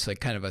liked, but it's like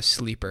kind of a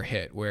sleeper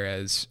hit.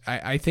 Whereas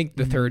I think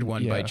the third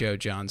one by Joe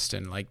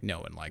Johnston, like no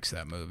one likes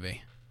that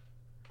movie.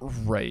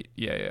 Right.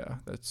 Yeah.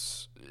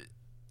 That's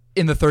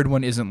in the third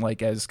one isn't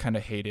like as kind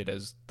of hated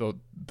as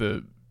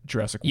the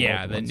Jurassic World.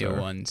 Yeah, the new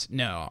ones.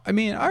 No, I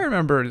mean I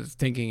remember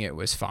thinking it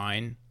was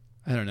fine.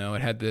 I don't know.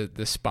 It had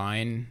the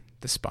spine,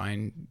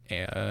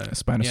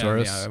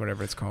 Spinosaurus, yeah,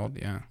 whatever it's called.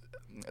 Yeah.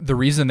 The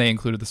reason they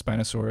included the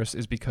Spinosaurus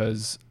is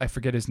because I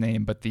forget his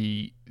name, but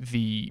the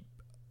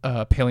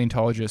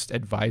paleontologist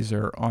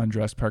advisor on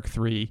Jurassic Park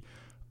 3,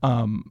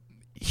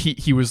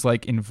 he was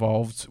like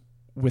involved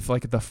with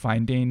like the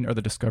finding or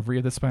the discovery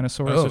of the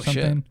Spinosaurus or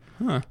something.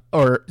 Shit. Huh.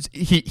 Or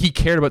he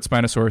cared about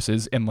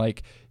Spinosauruses, and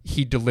like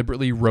he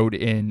deliberately wrote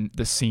in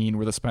the scene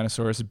where the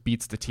Spinosaurus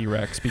beats the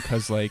T-Rex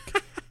because like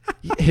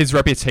his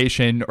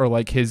reputation or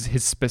like his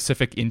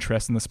specific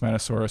interest in the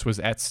Spinosaurus was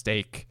at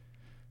stake.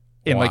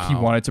 And like he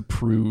wanted to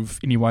prove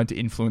and he wanted to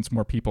influence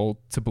more people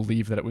to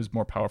believe that it was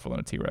more powerful than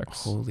a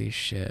T-Rex. Holy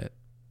shit.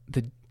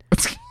 The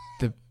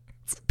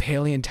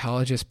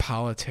paleontologist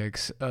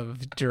politics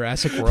of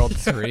Jurassic World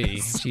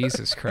 3.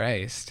 Jesus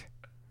Christ.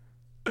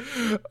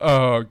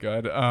 Oh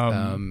God.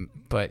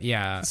 But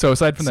yeah. So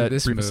aside from that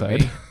this brief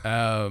movie, aside,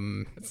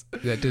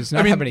 that does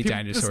not have any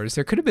dinosaurs.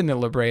 There could have been the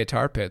La Brea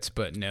tar pits,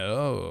 but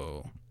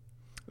no.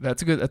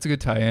 That's a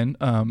good tie-in.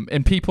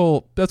 And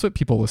people, that's what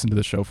people listen to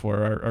the show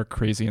for, are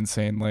crazy,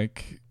 insane,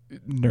 like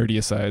nerdy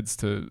asides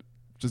to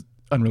just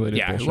unrelated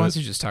bullshit. Yeah, who wants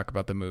to just talk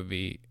about the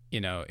movie,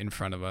 in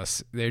front of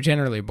us? They're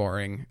generally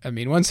boring. I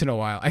mean, once in a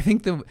while, I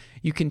think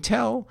you can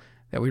tell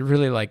that we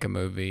really like a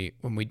movie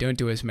when we don't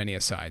do as many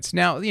asides.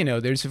 Now,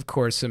 there's of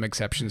course some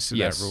exceptions to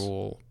that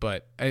rule,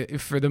 but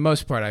for the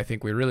most part, I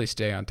think we really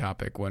stay on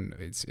topic when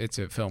it's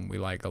a film we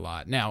like a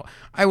lot. Now,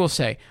 I will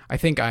say, I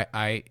think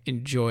I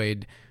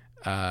enjoyed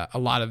a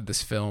lot of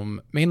this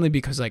film, mainly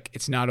because like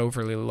it's not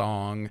overly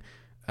long.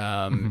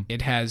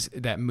 It has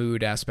that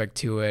mood aspect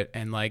to it,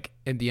 and like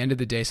at the end of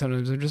the day,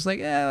 sometimes I'm just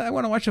like, I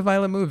want to watch a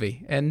violent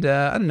movie, and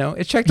I don't know,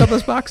 it checked all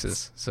those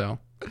boxes. So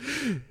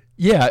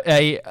yeah,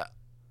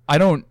 I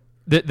don't.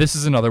 This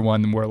is another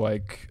one where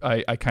like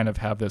I kind of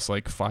have this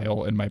like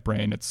file in my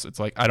brain. It's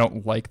like I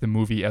don't like the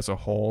movie as a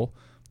whole,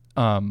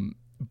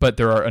 but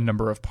there are a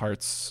number of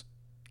parts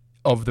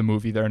of the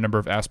movie, there are a number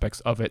of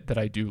aspects of it that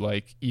I do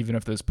like, even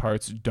if those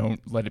parts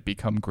don't let it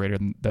become greater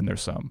than their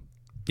sum.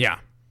 Yeah,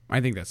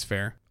 I think that's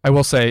fair. I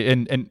will say,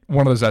 and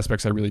one of those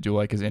aspects I really do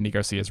like is Andy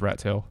Garcia's Rat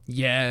Tail.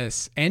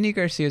 Yes, Andy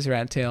Garcia's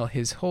Rat Tail,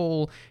 his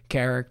whole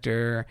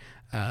character,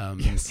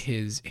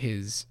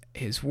 his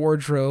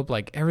wardrobe,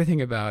 like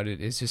everything about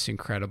it is just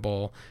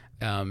incredible.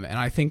 And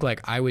I think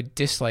like I would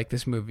dislike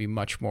this movie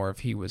much more if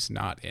he was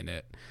not in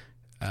it.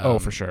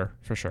 For sure.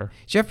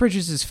 Jeff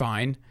Bridges is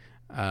fine.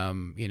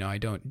 I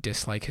don't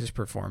dislike his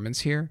performance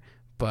here,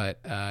 but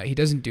he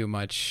doesn't do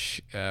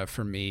much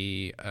for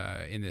me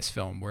in this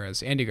film.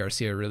 Whereas Andy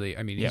Garcia really,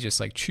 he just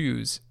like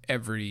chews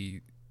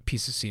every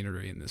piece of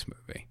scenery in this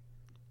movie.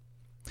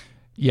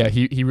 Yeah,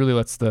 he really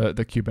lets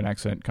the Cuban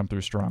accent come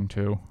through strong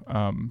too.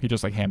 He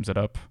just like hams it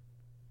up.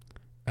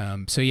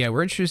 So yeah,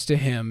 we're introduced to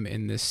him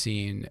in this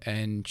scene,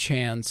 and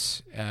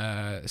Chance,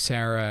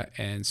 Sarah,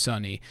 and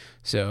Sonny.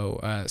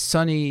 So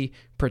Sonny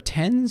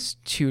pretends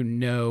to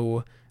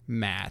know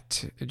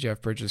Matt,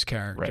 Jeff Bridges'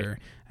 character.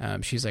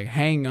 Right. She's like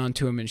hanging on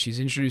to him, and she's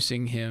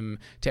introducing him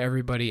to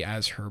everybody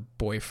as her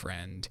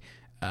boyfriend.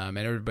 And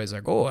everybody's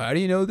like, "Oh, how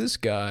do you know this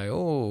guy?"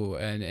 Oh,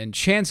 and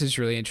Chance is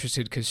really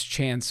interested because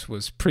Chance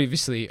was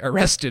previously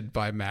arrested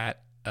by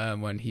Matt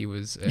when he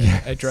was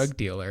a drug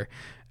dealer.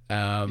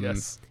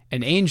 Yes.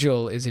 And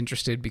Angel is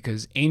interested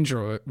because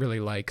Angel really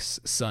likes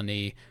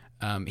Sonny.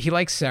 He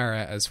likes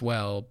Sarah as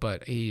well,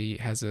 but he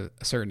has a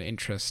certain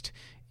interest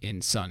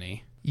in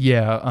Sonny.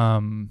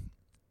 Yeah.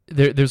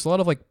 There's a lot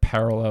of like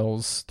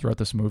parallels throughout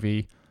this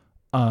movie.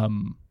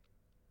 One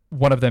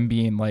of them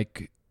being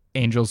like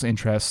Angel's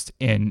interest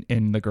in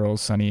the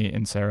girls Sonny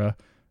and Sarah,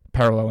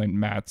 paralleling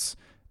Matt's.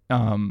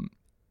 In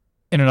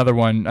another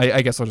one,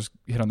 I guess I'll just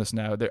hit on this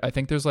now. I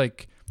think there's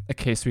like a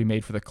case to be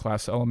made for the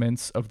class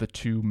elements of the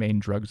two main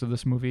drugs of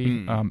this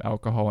movie,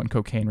 alcohol and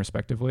cocaine,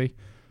 respectively.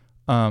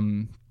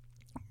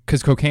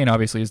 Because cocaine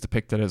obviously is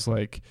depicted as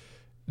like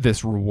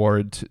this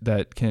reward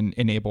that can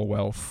enable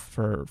wealth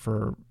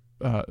for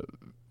a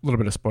little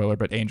bit of spoiler,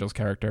 but Angel's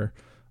character,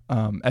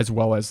 as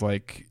well as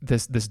like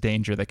this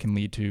danger that can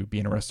lead to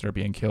being arrested or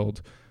being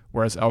killed.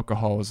 Whereas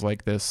alcohol is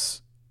like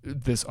this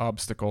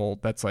obstacle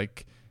that's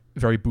like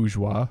very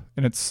bourgeois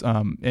in its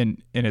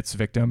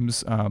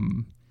victims.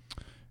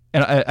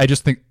 And I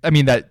just think, I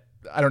mean, that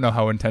I don't know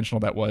how intentional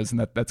that was,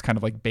 and that's kind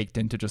of like baked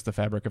into just the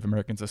fabric of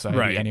American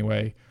society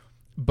anyway.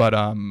 But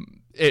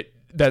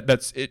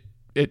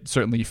it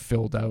certainly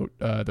filled out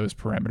those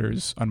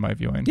parameters on my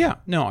viewing. Yeah,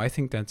 no, I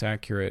think that's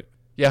accurate.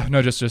 Yeah,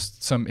 no,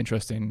 just some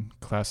interesting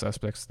class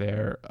aspects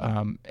there.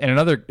 And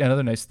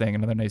another nice thing,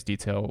 another nice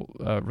detail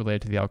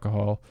related to the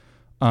alcohol.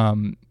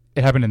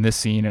 It happened in this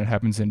scene, and it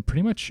happens in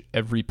pretty much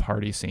every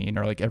party scene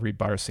or like every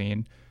bar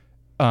scene.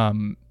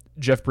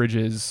 Jeff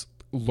Bridges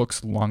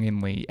looks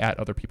longingly at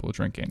other people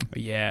drinking.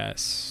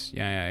 Yes.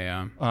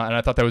 Yeah. And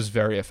I thought that was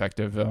very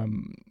effective.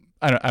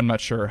 I'm not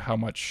sure how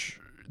much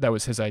that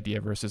was his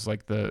idea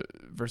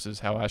versus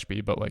Hal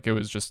Ashby, but like it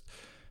was just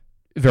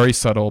very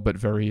subtle, but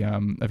very a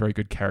very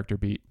good character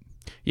beat.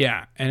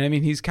 Yeah, and I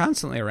mean he's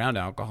constantly around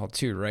alcohol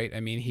too, right?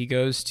 I mean he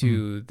goes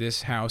to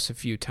this house a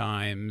few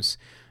times.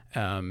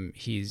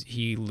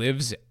 He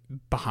lives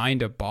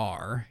behind a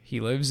bar. He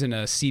lives in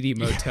a seedy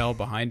motel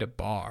behind a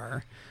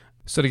bar.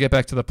 So to get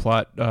back to the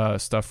plot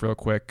stuff real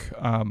quick,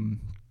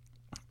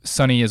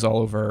 Sunny is all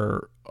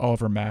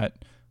over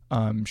Matt.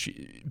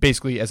 She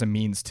basically as a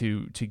means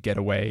to get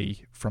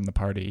away from the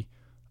party.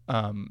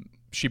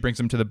 She brings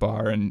him to the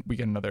bar, and we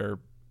get another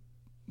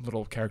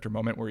little character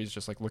moment where he's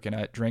just like looking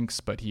at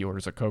drinks, but he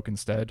orders a Coke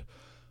instead.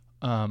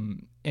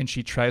 And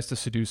she tries to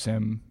seduce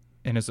him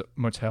in his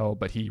motel,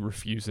 but he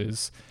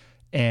refuses.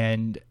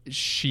 And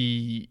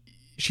she's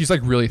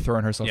like really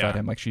throwing herself at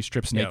him. Like she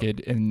strips naked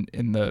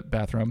in the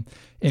bathroom,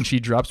 and she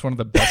drops one of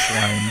the best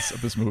lines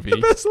of this movie.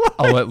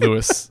 I'll let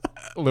Lewis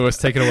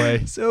take it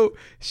away. So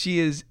she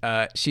is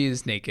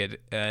naked.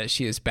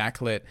 She is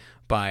backlit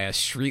by a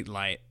street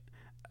light.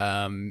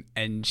 And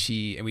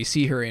we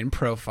see her in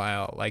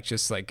profile, like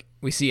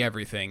we see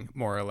everything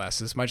more or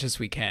less as much as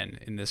we can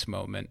in this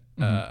moment,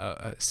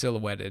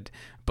 silhouetted,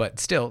 but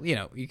still,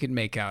 you can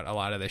make out a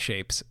lot of the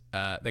shapes,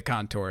 the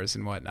contours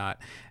and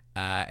whatnot.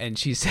 And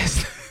she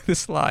says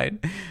this line,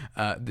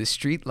 the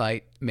street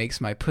light makes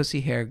my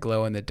pussy hair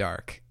glow in the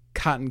dark.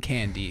 Cotton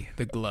candy,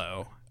 the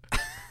glow.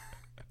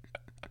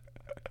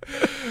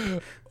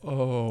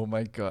 Oh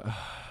my God.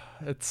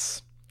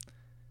 That's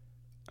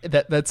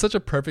such a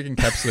perfect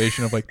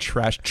encapsulation of like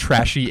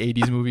trashy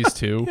 80s movies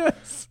too.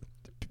 Yes.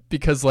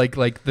 Because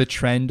like the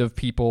trend of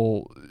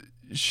people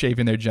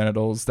shaving their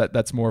genitals,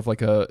 that's more of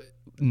like a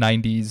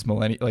 90s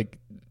millennial like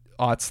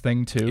aughts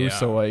thing too. Yeah.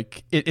 So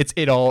like it's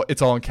all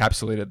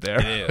encapsulated there.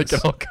 It is. Like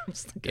it all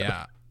comes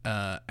together.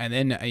 Yeah. And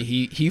then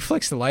he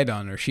flicks the light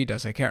on, or she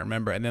does, I can't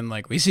remember, and then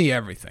like we see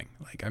everything.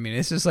 Like I mean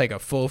this is like a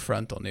full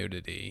frontal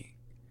nudity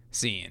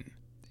scene.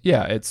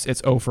 Yeah,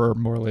 it's over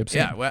morally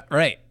obscene. Yeah, well,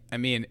 right. I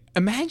mean,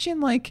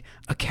 imagine like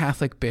a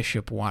Catholic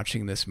bishop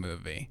watching this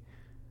movie.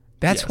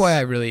 That's why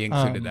I really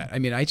included that. I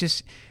mean,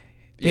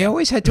 they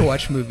always had to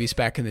watch movies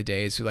back in the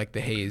days like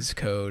the Hays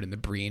Code and the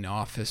Breen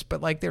Office,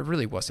 but like there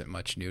really wasn't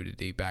much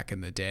nudity back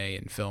in the day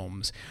in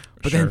films.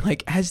 But then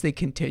like as they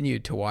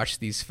continued to watch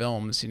these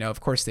films,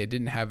 of course they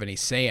didn't have any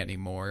say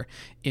anymore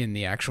in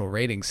the actual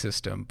rating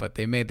system, but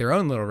they made their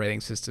own little rating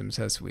systems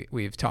as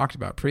we've talked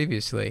about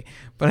previously.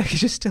 But I could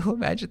just still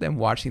imagine them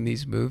watching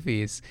these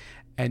movies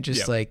and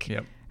just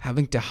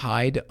having to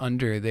hide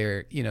under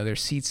their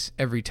seats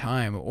every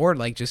time, or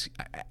like just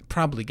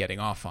probably getting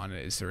off on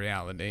it is the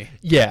reality.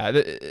 Yeah,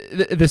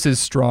 this is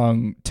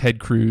strong Ted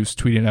Cruz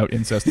tweeting out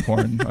incest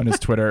porn on his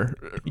Twitter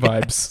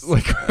vibes.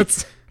 Like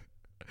that's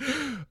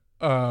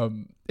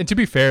and to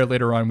be fair,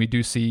 later on we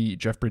do see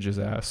Jeff Bridges'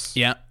 ass.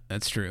 Yeah,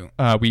 that's true.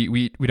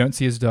 We don't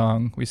see his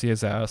dong, we see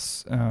his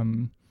ass.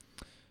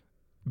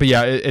 But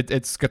yeah,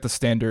 it's got the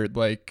standard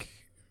like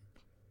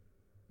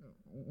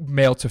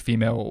male to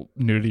female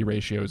nudity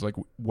ratio is like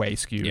way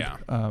skewed. Yeah.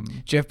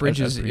 Jeff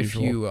Bridges, as if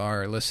you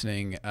are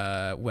listening,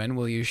 when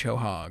will you show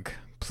hog?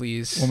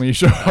 Please when will you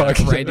show hog?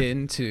 Write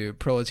in to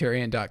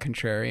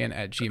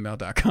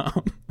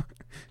proletarian.contrarian@gmail.com.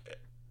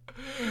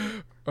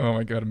 Oh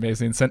my God,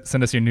 amazing.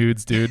 Send us your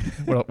nudes, dude.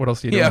 What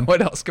else are you doing? Yeah,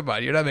 what else? Come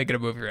on, you're not making a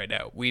movie right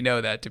now. We know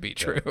that to be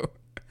true.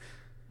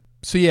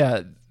 So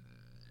yeah,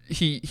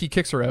 he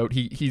kicks her out.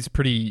 He's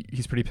pretty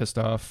pissed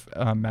off,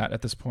 Matt,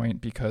 at this point,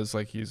 because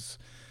like he was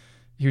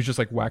just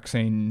like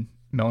waxing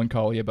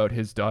melancholy about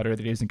his daughter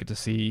that he doesn't get to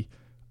see.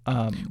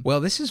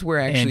 Well, this is where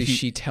actually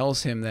she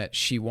tells him that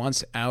she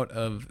wants out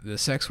of the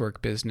sex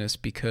work business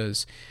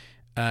because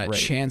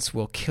Chance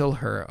will kill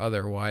her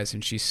otherwise,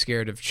 and she's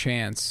scared of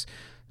Chance.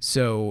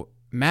 So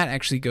Matt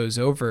actually goes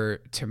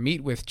over to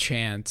meet with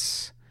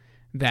Chance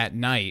that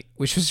night,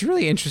 which was a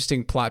really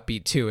interesting plot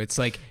beat too. It's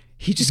like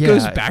he just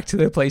goes back to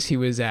the place he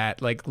was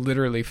at like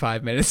literally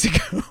 5 minutes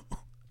ago.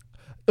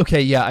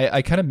 Okay, yeah,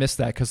 I kind of missed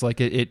that because like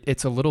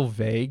it's a little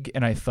vague,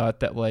 and I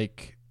thought that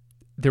like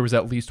there was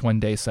at least one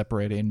day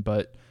separating,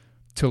 but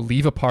to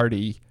leave a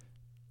party,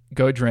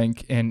 go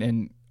drink,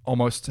 and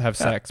almost have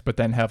sex, but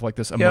then have like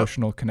this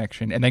emotional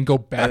connection, and then go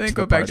back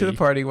to the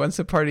party once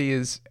the party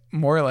is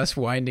more or less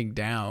winding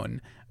down.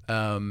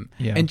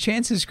 And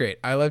Chance is great.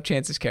 I love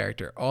Chance's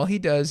character. All he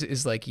does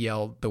is like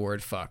yell the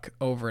word fuck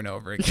over and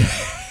over again.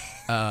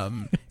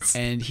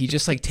 And he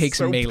just like takes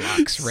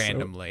Maalox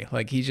randomly.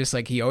 Like he just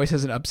like he always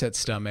has an upset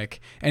stomach.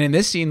 And in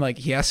this scene, like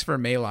he asks for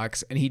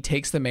Maalox, and he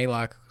takes the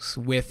Maalox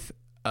with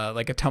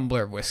like a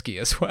tumbler of whiskey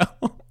as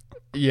well.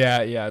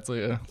 Yeah, it's like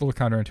a little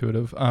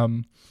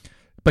counterintuitive.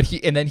 But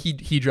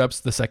he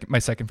drops my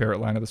second favorite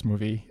line of this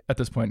movie at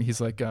this point. He's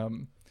like,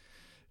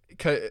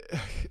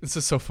 this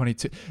is so funny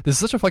too. This is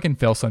such a fucking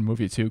fail son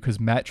movie too, because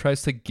Matt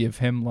tries to give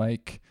him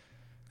like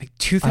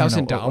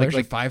 $2,000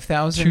 or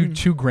 $5,000,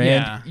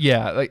 $2,000.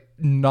 Yeah, like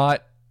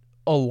not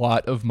a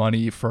lot of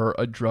money for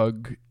a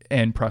drug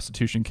and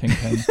prostitution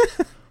kingpin.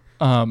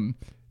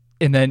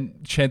 And then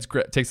Chance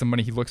takes the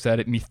money, he looks at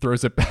it, and he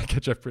throws it back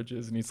at Jeff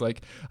Bridges, and he's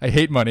like, I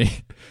hate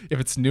money.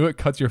 If it's new, it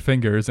cuts your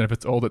fingers, and if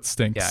it's old, it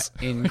stinks.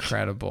 Yeah,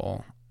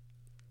 incredible.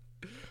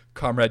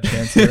 Comrade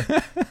Chance here.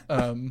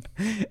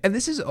 And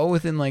this is all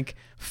within like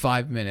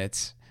 5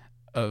 minutes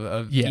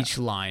of each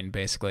line,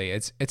 basically.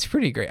 It's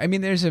pretty great. I mean,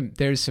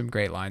 there's some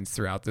great lines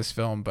throughout this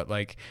film, but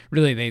like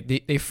really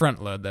they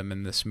front load them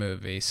in this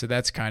movie, so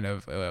that's kind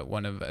of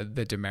one of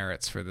the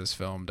demerits for this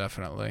film,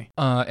 definitely.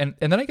 And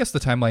then I guess the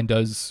timeline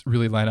does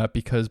really line up,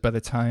 because by the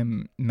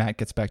time Matt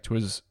gets back to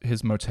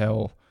his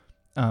motel,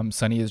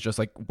 Sunny is just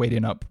like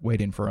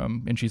waiting for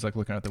him, and she's like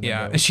looking out the window.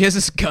 Yeah, and she has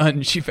this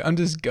gun. She found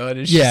his gun,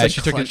 and she's like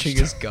clutching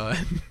his gun.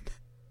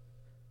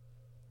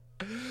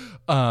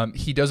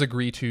 He does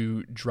agree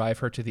to drive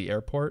her to the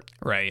airport.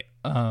 Right.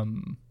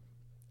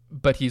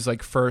 But he's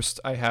like,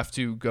 first I have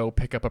to go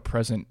pick up a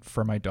present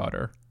for my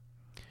daughter.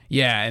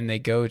 Yeah, and they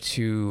go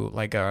to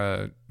like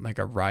a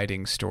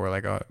riding store,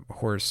 like a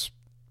horse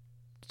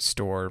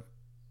store,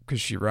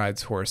 because she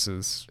rides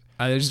horses.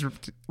 There's a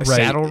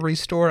saddlery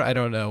store. I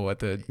don't know what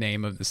the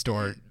name of the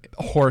store.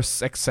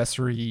 Horse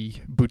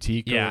accessory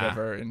boutique or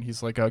whatever. And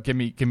he's like, give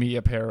me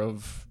a pair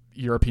of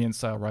European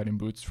style riding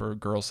boots for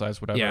girl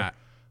size, whatever. Yeah.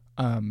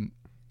 And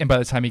by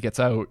the time he gets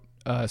out,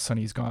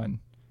 Sunny's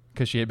gone,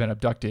 because she had been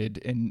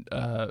abducted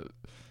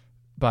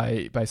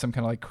by some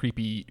kind of like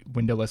creepy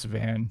windowless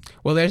van.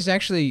 Well,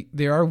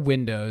 there are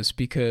windows,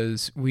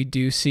 because we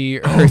do see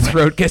her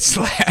throat get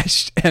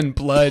slashed and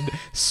blood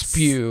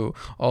spew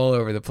all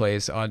over the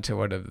place onto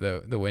one of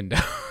the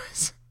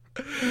windows.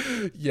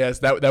 Yes,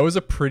 that was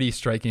a pretty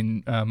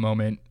striking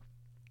moment.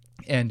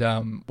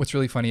 And what's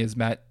really funny is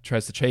Matt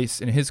tries to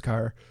chase in his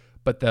car,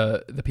 but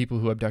the people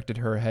who abducted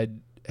her had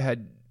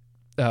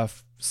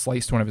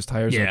sliced one of his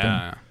tires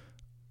open.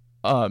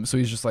 So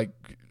he's just like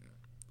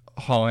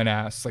hauling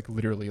ass, like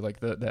literally, like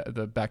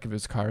the back of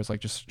his car is like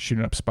just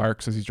shooting up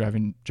sparks as he's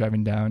driving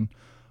down.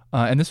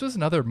 And this was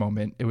another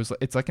moment.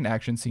 It's like an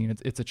action scene.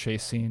 It's a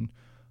chase scene,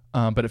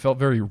 but it felt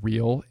very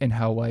real in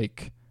how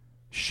like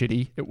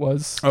shitty it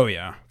was. Oh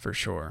yeah, for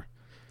sure.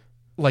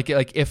 Like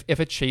if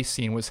a chase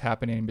scene was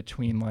happening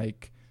between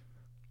like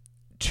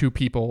two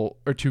people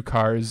or two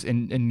cars,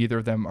 and neither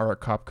of them are a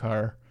cop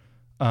car,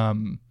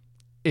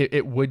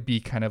 it would be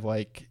kind of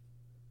like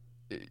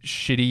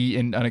shitty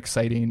and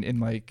unexciting,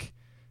 and like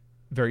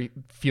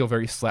feel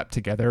very slapped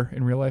together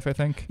in real life, I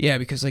think. Yeah,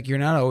 because like you're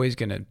not always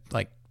gonna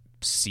like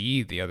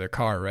see the other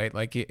car, right?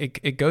 Like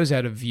it goes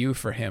out of view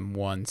for him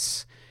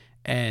once,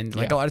 and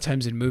like a lot of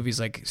times in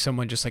movies, like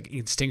someone just like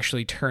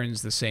instinctually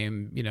turns the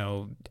same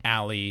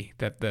alley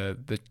that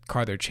the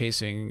car they're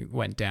chasing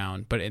went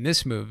down. But in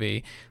this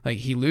movie, like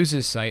he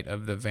loses sight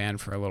of the van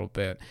for a little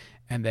bit,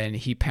 and then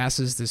he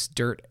passes this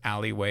dirt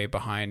alleyway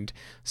behind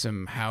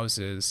some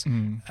houses,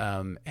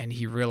 and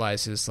he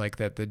realizes like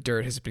that the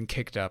dirt has been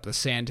kicked up, the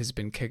sand has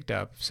been kicked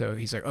up. So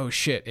he's like, oh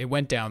shit, it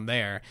went down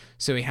there.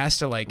 So he has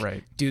to like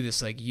do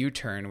this like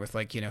U-turn with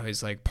like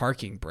his like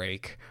parking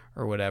brake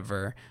or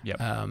whatever. Yep.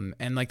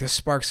 And like the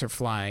sparks are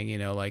flying.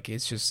 Like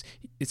it's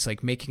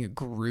like making a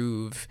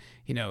groove,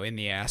 in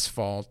the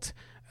asphalt.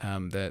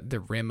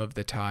 The rim of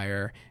the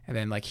tire, and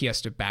then like he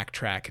has to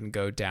backtrack and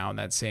go down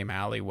that same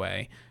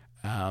alleyway.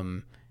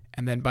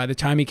 And then by the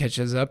time he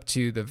catches up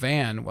to the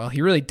van, well,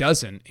 he really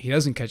doesn't. He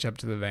doesn't catch up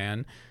to the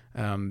van.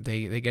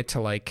 They get to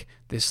like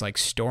this like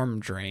storm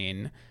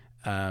drain,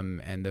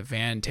 and the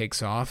van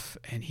takes off,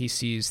 and he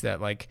sees that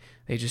like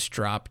they just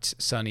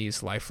dropped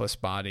Sunny's lifeless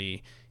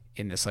body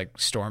in this like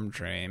storm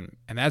drain,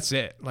 and that's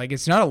it. Like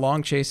it's not a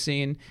long chase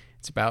scene.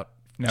 It's about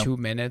 2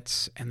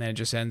 minutes, and then it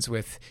just ends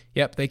with,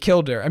 yep, they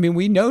killed her. I mean,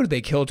 we know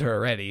they killed her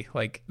already.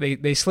 Like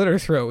they slit her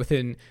throat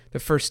within the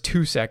first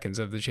 2 seconds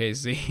of the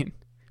chase scene.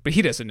 But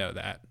he doesn't know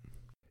that.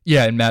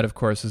 Yeah, and Matt, of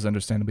course, is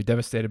understandably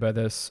devastated by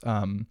this.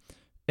 And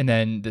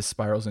then this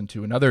spirals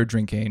into another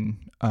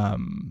drinking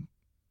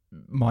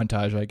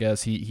montage, I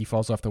guess. He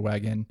falls off the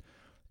wagon.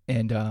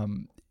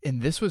 And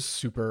this was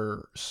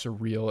super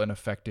surreal and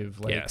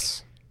effective. Like,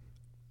 yes.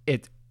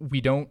 It's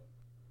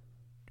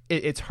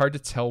hard to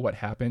tell what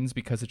happens,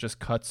 because it just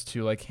cuts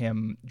to like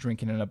him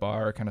drinking in a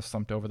bar, kind of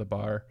slumped over the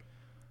bar.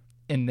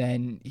 And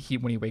then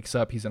when he wakes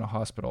up, he's in a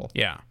hospital.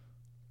 Yeah.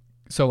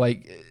 So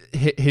like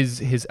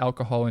his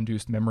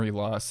alcohol-induced memory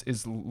loss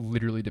is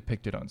literally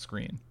depicted on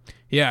screen.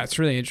 Yeah, it's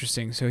really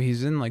interesting. So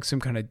he's in like some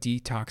kind of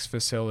detox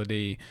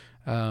facility.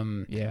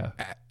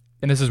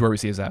 And this is where we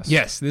see his ass.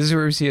 Yes, this is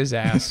where we see his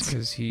ass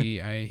because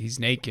he's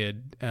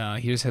naked.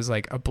 He just has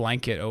like a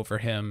blanket over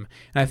him,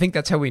 and I think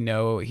that's how we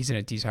know he's in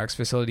a detox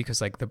facility because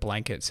like the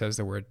blanket says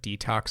the word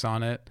detox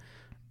on it.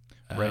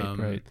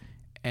 Right.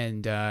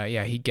 And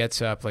he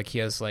gets up like he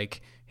has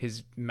like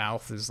his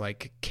mouth is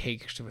like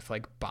caked with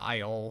like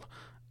bile.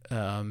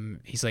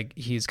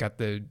 He's got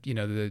the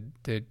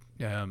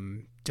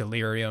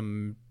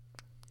delirium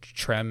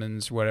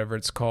tremens, whatever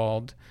it's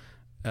called,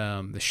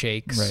 the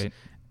shakes. Right.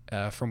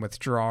 From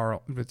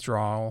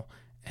withdrawal,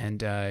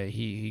 and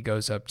he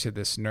goes up to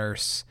this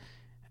nurse,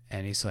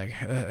 and he's like,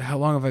 "How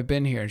long have I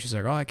been here?" And she's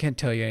like, "Oh, I can't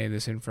tell you any of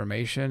this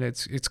information.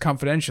 It's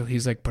confidential."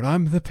 He's like, "But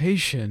I'm the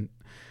patient."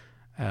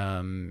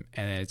 And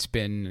it's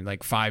been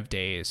like 5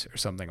 days or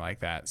something like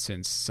that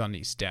since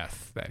Sonny's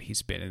death that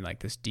he's been in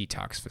like this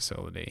detox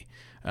facility,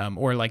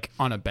 or like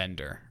on a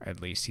bender. At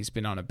least he's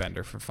been on a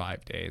bender for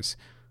 5 days.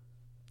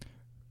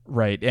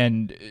 Right,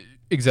 and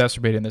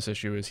exacerbating this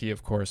issue is he,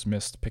 of course,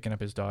 missed picking up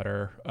his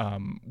daughter,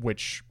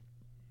 which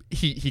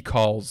he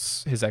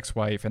calls his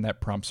ex-wife, and that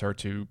prompts her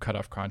to cut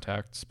off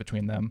contacts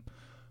between them.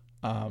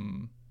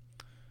 And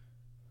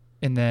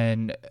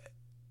then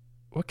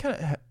what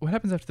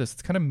happens after this?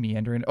 It's kind of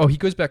meandering. Oh, he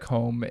goes back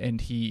home, and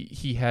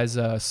he has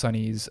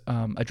Sonny's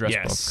address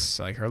book. Yes,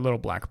 like her little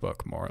black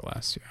book, more or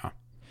less. Yeah.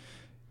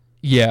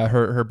 Yeah,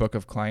 her book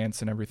of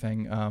clients and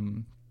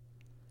everything.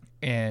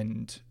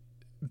 And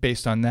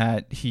based on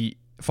that,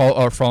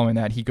 following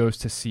that, he goes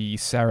to see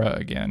Sarah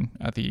again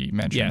at the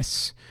mansion.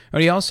 Yes,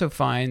 but he also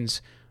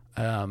finds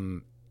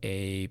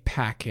a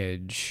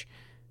package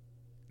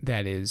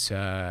that is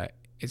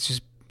it's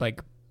just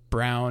like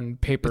brown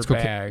paper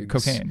bags.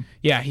 Cocaine.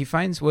 Yeah, he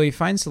finds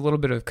a little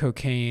bit of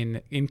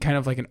cocaine in kind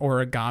of like an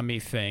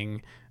origami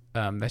thing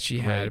that she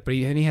had, Right. but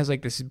he has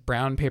like this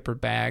brown paper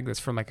bag that's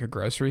from like a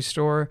grocery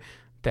store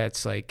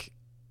that's like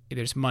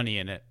there's money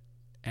in it,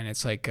 and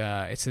it's like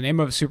it's the name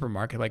of a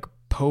supermarket, like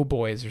Po'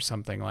 Boys or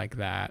something like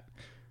that.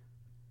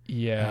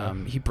 Yeah.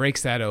 He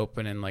breaks that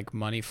open and like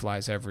money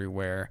flies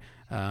everywhere.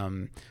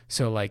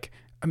 So like,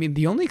 I mean,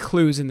 the only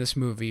clues in this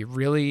movie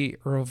really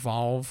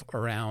revolve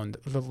around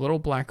the little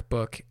black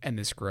book and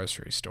this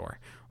grocery store.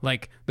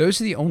 Like those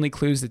are the only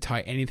clues that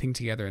tie anything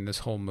together in this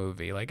whole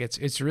movie. Like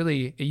it's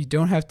really, you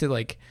don't have to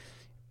like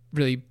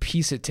really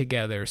piece it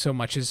together so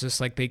much as just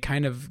like they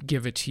kind of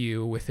give it to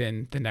you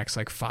within the next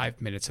like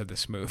 5 minutes of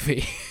this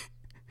movie.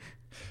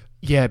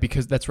 Yeah,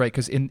 because that's right.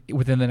 Because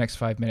within the next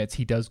 5 minutes,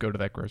 he does go to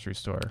that grocery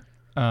store.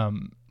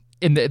 And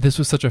this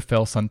was such a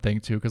Fail Son thing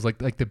too, because like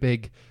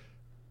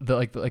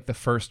the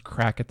first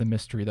crack at the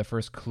mystery, the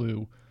first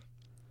clue,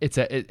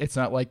 it's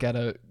not like at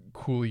a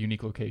cool,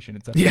 unique location.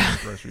 It's at the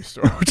grocery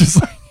store, which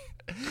is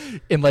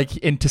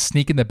like, and to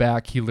sneak in the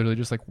back, he literally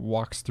just like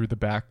walks through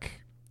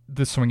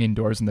the swinging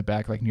doors in the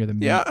back, like near the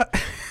meat. Yeah.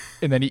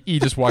 And then he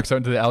just walks out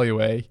into the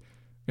alleyway.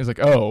 He's like,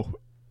 oh.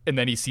 And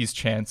then he sees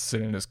Chance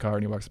sitting in his car,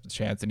 and he walks up to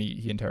Chance, and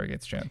he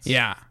interrogates Chance.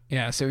 Yeah.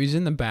 So he's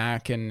in the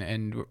back,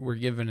 and we're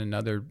given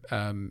another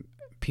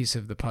piece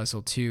of the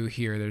puzzle too.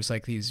 Here, there's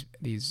like these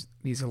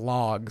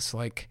logs.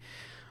 Like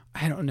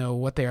I don't know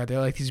what they are. They're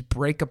like these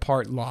break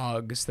apart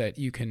logs that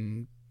you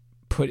can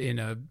put in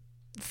a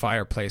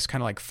fireplace,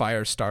 kind of like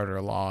fire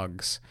starter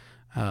logs,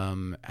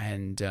 and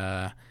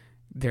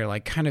they're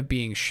like kind of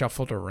being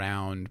shuffled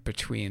around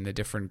between the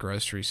different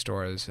grocery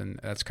stores, and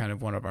that's kind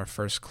of one of our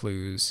first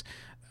clues.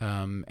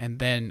 And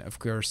then, of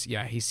course,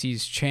 he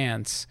sees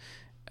Chance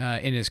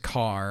in his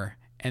car.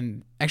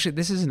 And actually,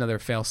 this is another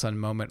Fail Son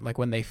moment, like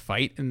when they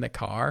fight in the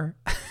car.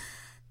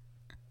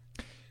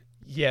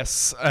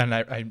 Yes, and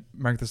I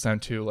marked this down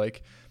too.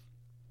 Like,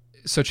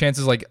 so Chance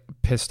is like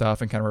pissed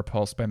off and kind of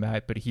repulsed by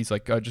Matt, but he's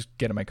like, "Oh, just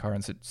get in my car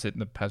and sit in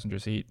the passenger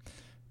seat."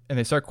 And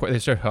they start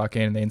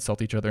talking and they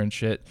insult each other and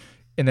shit.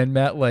 And then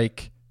Matt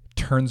like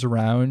turns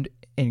around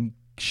and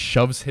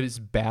shoves his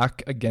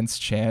back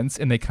against Chance,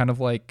 and they kind of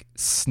like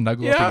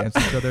snuggle up against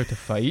each other to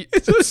fight.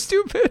 It's so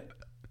stupid.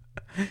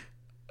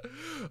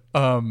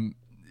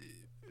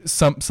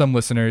 Some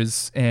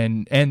listeners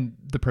and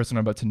the person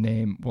I'm about to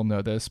name will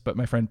know this, but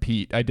my friend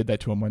Pete, I did that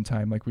to him one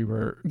time. Like we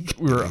were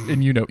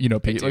and you know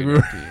Pete, like we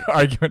were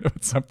arguing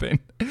about something,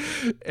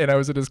 and I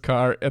was in his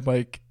car, and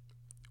like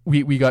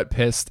we got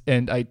pissed,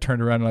 and I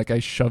turned around and like I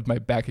shoved my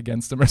back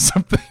against him or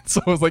something.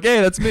 So I was like,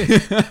 "Hey, that's me."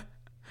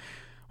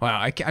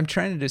 Wow, I'm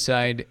trying to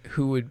decide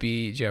who would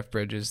be Jeff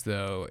Bridges,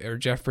 though, or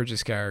Jeff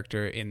Bridges'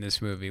 character in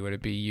this movie. Would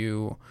it be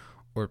you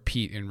or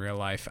Pete in real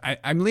life?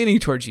 I'm leaning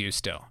towards you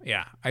still.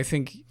 Yeah, I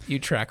think you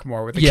track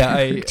more with the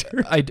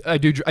character.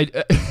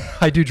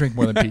 I do drink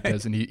more than Pete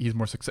does, and he's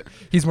more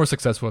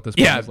successful at this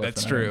point. Yeah,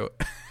 that's true.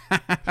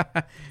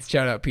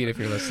 Shout out Pete if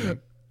you're listening.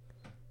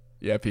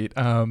 Yeah, Pete.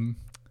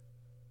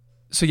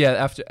 So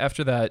yeah,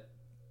 after that,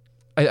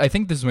 I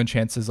think this is when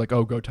Chance is like,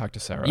 "Oh, go talk to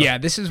Sarah." Yeah,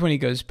 this is when he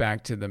goes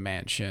back to the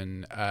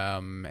mansion.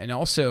 And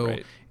also,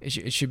 Right.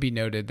 it should be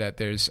noted that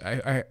there's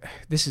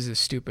this is a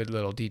stupid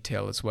little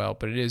detail as well,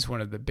 but it is one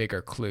of the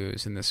bigger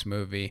clues in this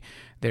movie.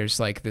 There's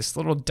like this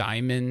little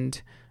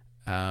diamond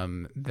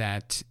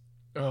that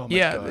Oh my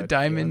Yeah, god. the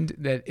diamond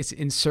that is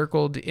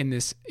encircled in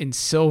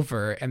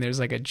silver, and there's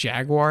like a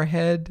jaguar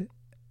head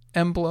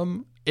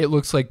emblem. It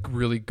looks like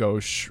really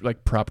gauche,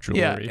 like prop jewelry.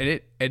 Yeah,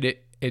 and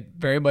it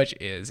very much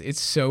is. It's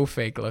so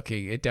fake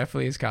looking. It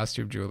definitely is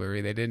costume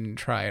jewelry. They didn't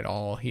try it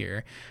all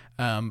here.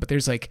 But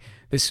there's like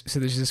this. So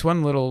there's this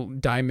one little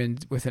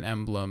diamond with an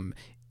emblem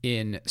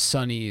in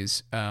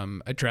Sonny's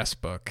address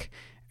book.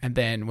 And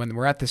then when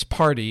we're at this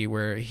party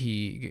where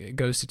he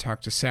goes to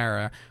talk to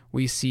Sarah,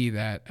 we see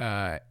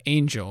that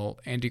Angel,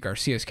 Andy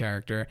Garcia's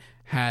character,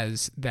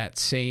 has that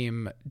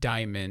same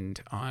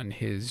diamond on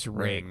his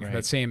ring, right.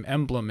 that same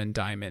emblem and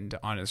diamond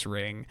on his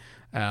ring.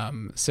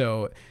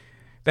 So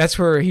that's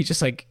where he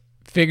just like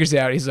figures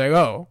out. He's like,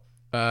 oh,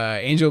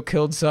 Angel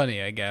killed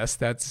Sonny, I guess.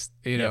 That's,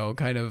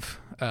 kind of,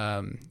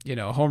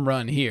 home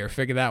run here.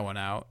 Figure that one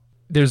out.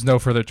 There's no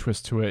further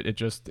twist to it.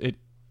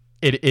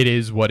 It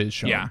is what is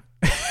shown. Yeah.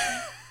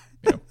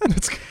 You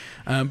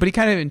know, but he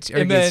kind of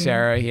interrogates then-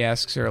 Sarah. He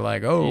asks her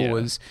like,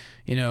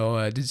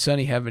 did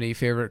Sonny have any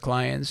favorite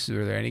clients?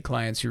 Were there any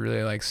clients who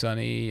really like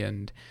Sonny?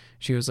 And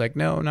she was like,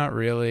 no, not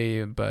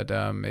really. But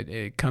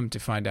it come to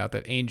find out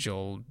that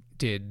Angel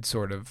did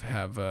sort of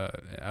have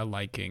a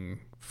liking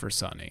for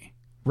Sonny.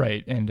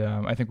 Right. And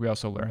I think we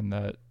also learned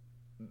that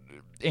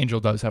Angel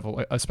does have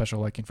a special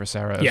liking for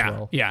Sarah as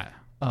well. Yeah.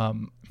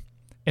 And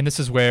this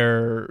is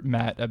where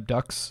Matt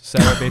abducts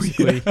Sarah,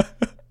 basically.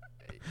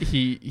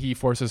 He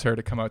forces her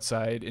to come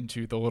outside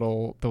into the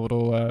little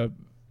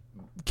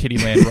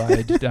Kittyland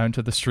ride down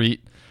to the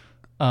street.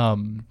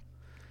 And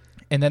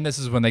then this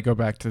is when they go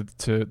back to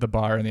the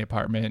bar in the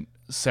apartment.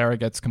 Sarah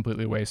gets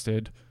completely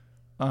wasted.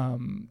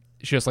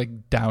 She just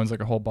like downs like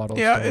a whole bottle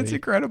of Philly. It's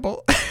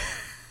incredible.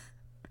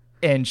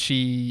 And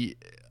she,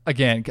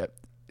 again,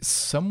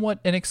 somewhat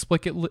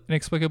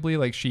inexplicably,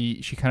 like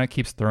she kind of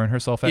keeps throwing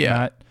herself at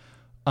Matt.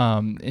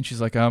 And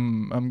she's like,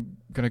 I'm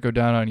gonna go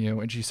down on you,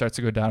 and she starts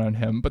to go down on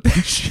him, but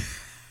then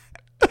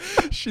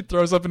she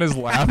throws up in his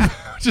lap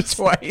just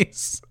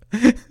Twice.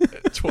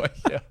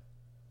 yeah.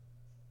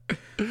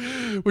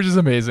 Which is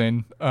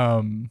amazing.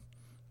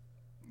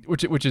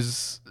 Which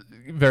is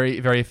very,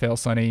 very fail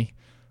Sonny.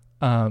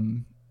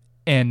 And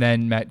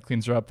then Matt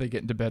cleans her up. They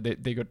get into bed.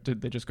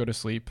 They just go to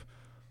sleep.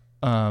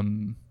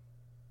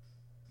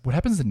 What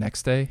happens the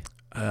next day?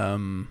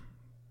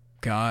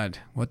 God,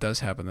 what does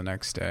happen the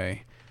next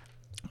day?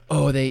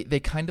 Oh, they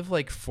kind of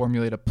like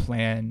formulate a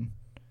plan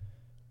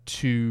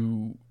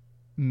to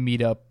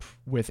meet up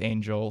with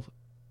Angel.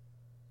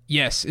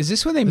 Yes. Is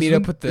this when they meet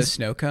up with the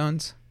snow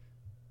cones?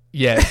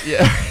 Yeah.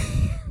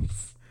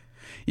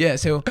 Yeah.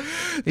 So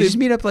they just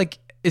meet up like.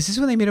 Is this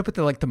when they meet up at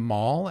the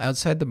mall,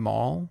 outside the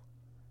mall?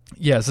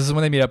 Yes, this is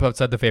when they meet up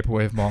outside the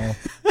Vaporwave Mall,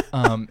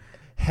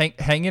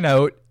 hanging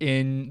out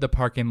in the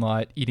parking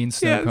lot, eating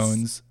snow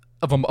cones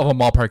of a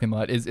mall parking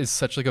lot is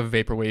such like a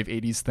Vaporwave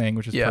 80s thing,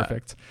 which is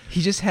perfect.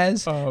 He just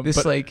has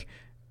this like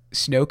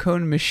snow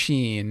cone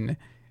machine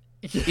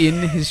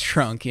in his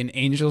trunk, in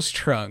Angel's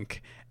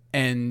trunk,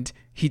 and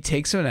he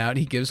takes one out.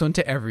 He gives one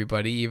to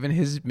everybody, even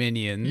his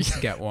minions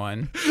get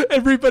one.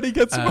 Everybody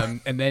gets one.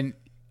 And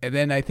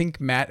then I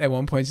think Matt at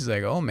one point is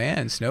like, "Oh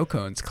man, snow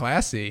cones,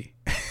 classy."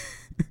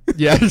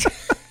 Yeah.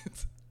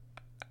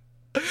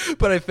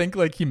 But I think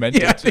like he meant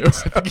it too. I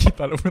think he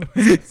thought it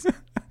was.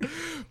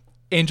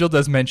 Angel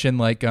does mention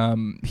like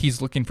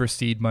he's looking for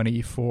seed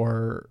money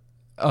for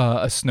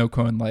a snow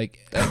cone like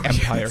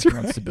empire he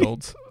wants to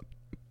build.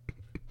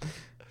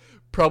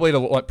 Probably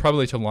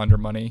to launder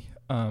money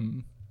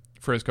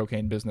for his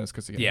cocaine business,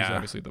 because he's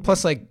obviously the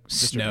plus like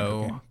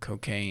snow,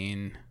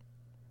 cocaine.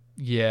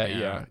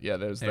 Yeah.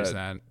 There's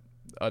that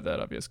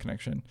obvious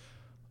connection.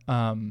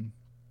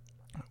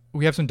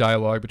 We have some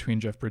dialogue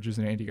between Jeff Bridges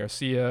and Andy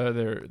Garcia.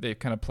 They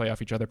kind of play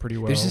off each other pretty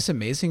well. There's this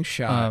amazing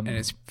shot, and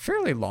it's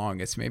fairly long.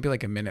 It's maybe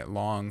like a minute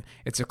long.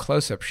 It's a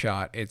close-up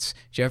shot. It's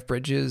Jeff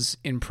Bridges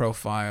in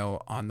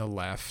profile on the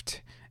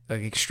left,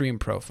 like extreme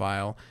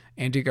profile.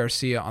 Andy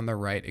Garcia on the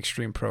right,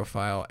 extreme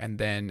profile. And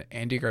then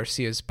Andy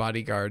Garcia's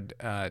bodyguard,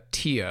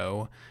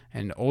 Tio,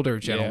 an older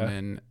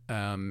gentleman,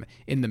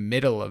 in the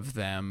middle of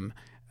them.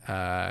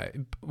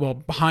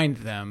 Behind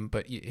them,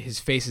 but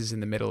his face is in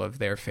the middle of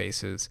their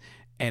faces.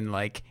 And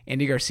like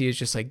Andy Garcia is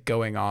just like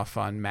going off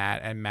on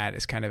Matt, and Matt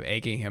is kind of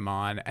egging him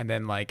on. And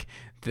then like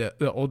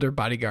the older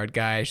bodyguard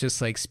guy is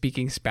just like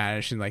speaking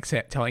Spanish and like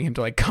telling him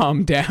to like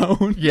calm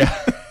down. Yeah.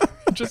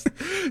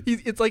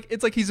 It's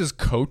like he's his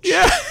coach.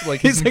 Yeah.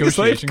 Like he's like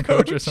negotiation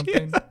coach or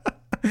something.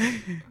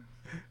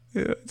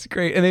 Yeah, it's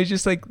great. And they're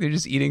just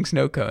eating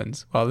snow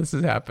cones while this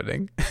is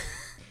happening.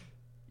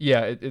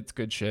 Yeah, it's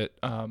good shit.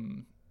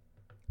 And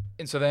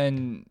so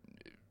then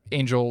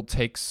Angel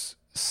takes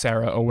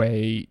Sarah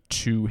away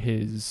to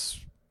he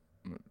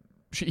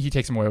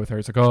takes him away with her.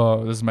 He's like,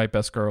 "Oh, this is my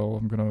best girl.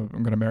 I'm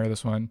gonna marry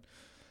this one."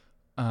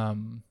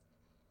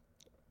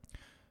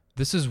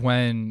 This is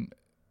when,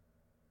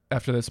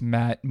 after this,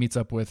 Matt meets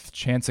up with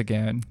Chance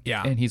again.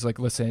 Yeah, and he's like,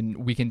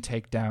 "Listen, we can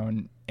take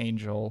down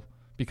Angel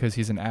because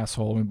he's an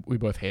asshole. And we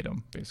both hate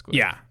him, basically."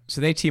 Yeah. So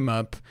they team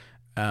up.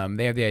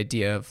 They have the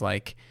idea of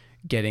like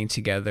getting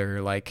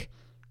together like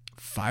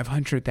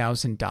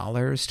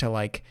 $500,000 to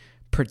like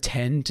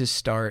pretend to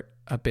start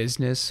a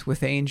business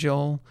with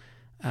Angel,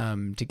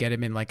 to get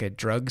him in like a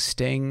drug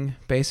sting,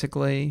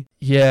 basically.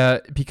 Yeah,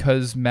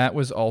 because Matt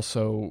was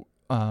also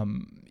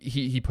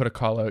he put a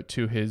call out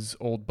to his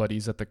old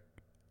buddies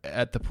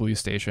at the police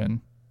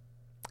station.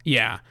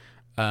 Yeah.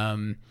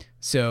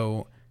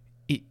 So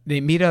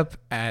they meet up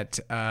at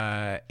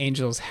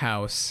Angel's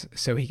house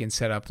so he can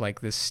set up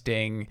like this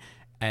sting.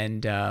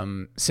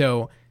 And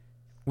so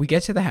we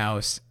get to the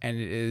house, and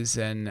it is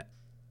an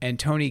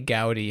Antoni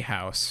Gaudi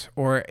house,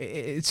 or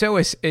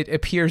it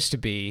appears to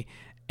be.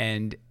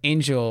 And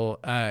Angel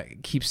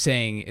keeps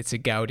saying it's a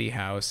Gaudi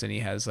house, and he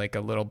has like a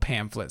little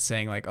pamphlet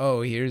saying like,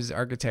 "Oh, here's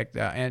architect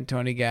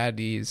Antoni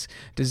Gaudi's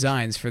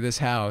designs for this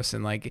house,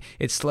 and like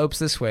it slopes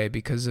this way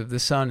because of the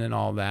sun and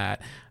all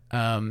that."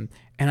 And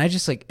I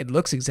just like, it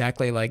looks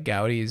exactly like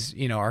Gaudi's,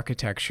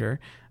 architecture.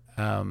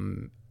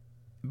 And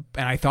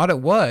I thought it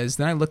was.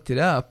 Then I looked it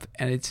up,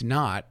 and it's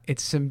not.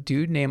 It's some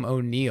dude named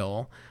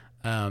O'Neill.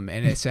 And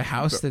it's a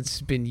house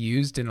that's been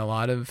used in a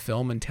lot of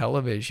film and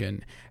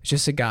television. It's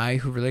just a guy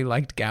who really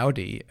liked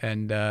Gaudi,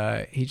 and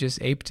he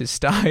just aped his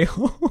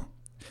style.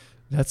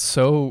 That's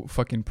so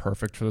fucking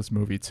perfect for this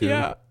movie too.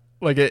 Yeah.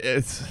 Like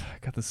it's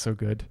God, that's so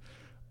good.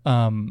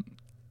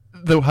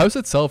 The house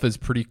itself is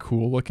pretty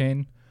cool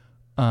looking.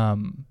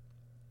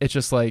 It's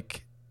just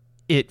like,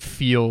 it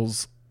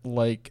feels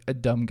like a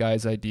dumb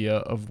guy's idea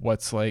of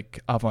what's like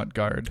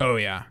avant-garde. Oh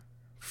yeah,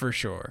 for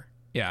sure.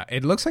 Yeah,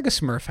 it looks like a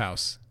Smurf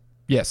house.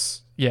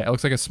 Yes. Yeah, it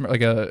looks like a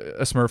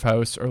Smurf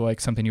house, or like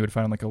something you would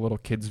find on like a little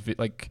kid's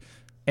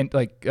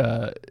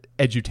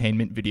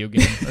edutainment video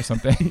game or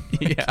something.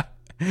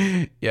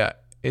 Yeah. Yeah,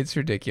 it's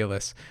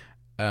ridiculous.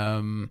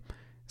 So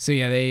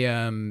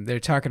yeah, they're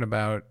talking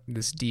about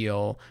this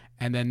deal,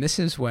 and then this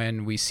is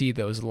when we see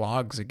those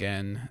logs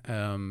again,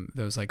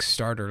 those like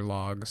starter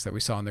logs that we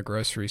saw in the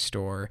grocery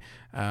store.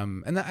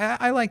 And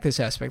I like this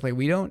aspect. Like,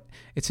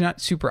 it's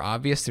not super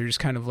obvious. They're just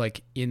kind of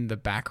like in the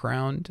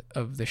background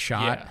of the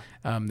shot.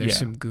 Yeah. There's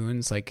some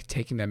goons like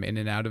taking them in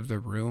and out of the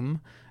room.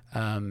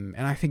 And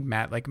I think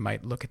Matt like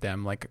might look at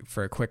them like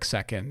for a quick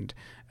second.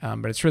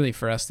 But it's really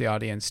for us, the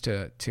audience,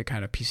 to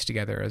kind of piece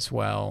together as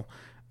well.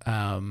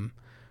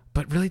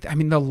 But really, I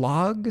mean, the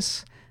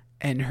logs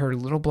and her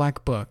little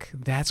black book,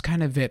 that's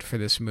kind of it for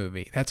this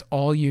movie. That's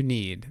all you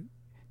need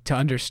to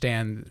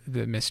understand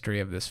the mystery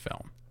of this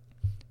film.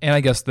 And I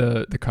guess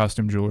the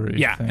costume jewelry.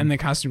 Yeah, thing. and the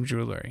costume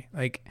jewelry.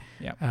 Like,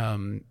 yeah.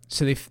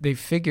 So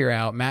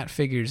Matt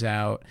figures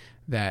out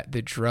that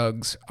the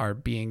drugs are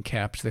being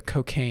kept, the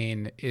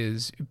cocaine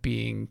is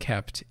being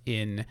kept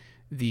in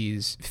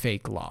these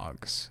fake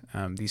logs,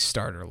 these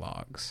starter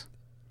logs.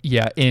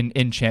 Yeah,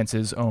 in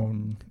Chance's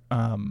own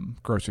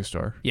grocery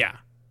store. Yeah,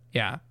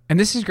 yeah. And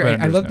this is great.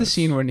 Right, I love the notes.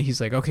 scene when he's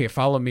like, "Okay,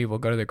 follow me. We'll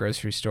go to the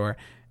grocery store."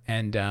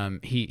 And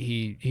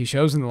he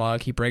shows him the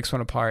log. He breaks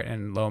one apart,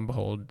 and lo and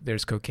behold,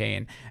 there's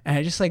cocaine. And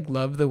I just like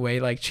love the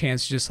way like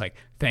Chance just like,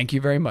 "Thank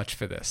you very much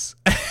for this."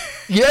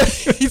 Yeah,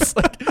 he's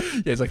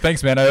like,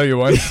 "Thanks, man. I owe you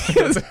one."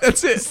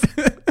 That's it.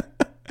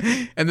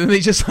 And then they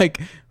just like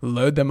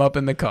load them up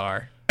in the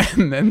car.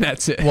 And then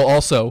that's it. Well,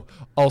 also,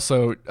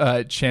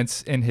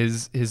 Chance and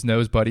his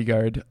nose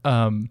bodyguard,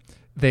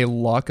 they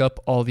lock up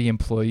all the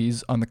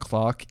employees on the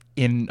clock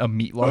in a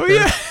meat locker. Oh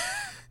yeah.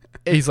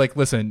 He's like,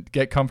 "Listen,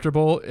 get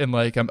comfortable, and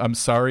like, I'm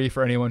sorry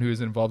for anyone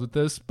who's involved with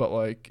this, but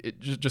like,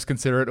 just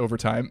consider it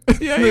overtime."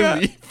 Yeah,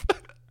 yeah.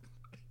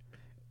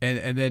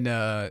 And then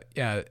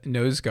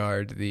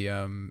Noseguard,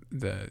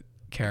 the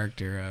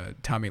character,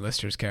 Tommy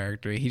Lister's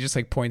character, he just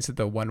like points at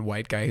the one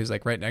white guy who's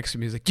like right next to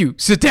me. He's like, "You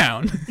sit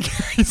down."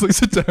 He's like,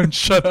 "Sit down,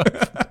 shut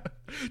up,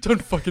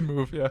 don't fucking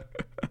move." Yeah.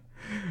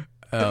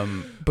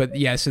 But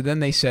yeah, so then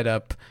they set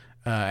up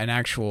an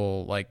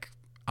actual like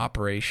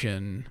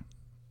operation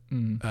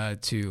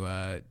to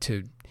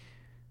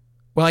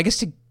I guess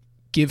to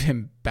give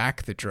him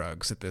back the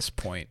drugs at this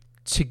point,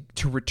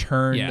 to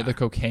return the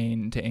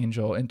cocaine to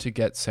Angel and to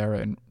get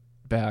Sarah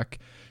back.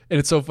 And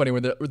it's so funny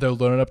when they're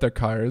loading up their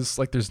cars,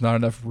 like there's not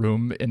enough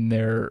room in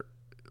their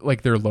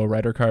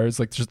lowrider cars,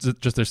 like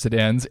just their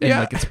sedans, and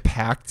like it's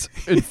packed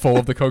and full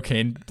of the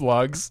cocaine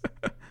logs.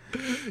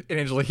 And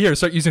Angel's like, "Here,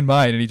 start using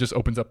mine," and he just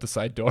opens up the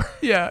side door.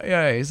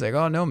 Yeah. He's like,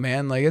 "Oh no,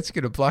 man! Like it's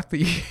gonna block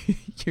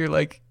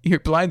your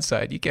blind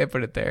side. You can't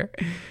put it there."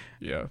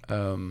 Yeah.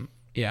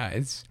 Yeah.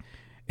 It's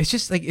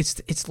just like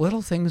it's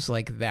little things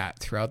like that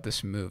throughout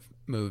this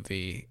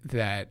movie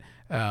that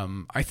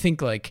I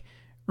think like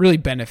really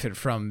benefit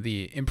from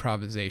the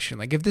improvisation.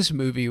 Like if this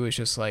movie was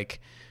just like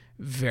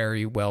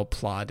very well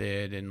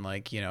plotted and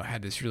like,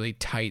 had this really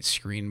tight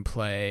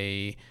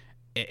screenplay,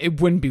 it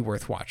wouldn't be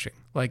worth watching.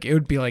 Like it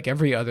would be like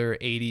every other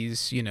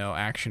 80s,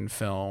 action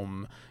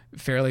film,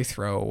 fairly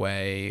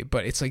throwaway,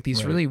 but it's like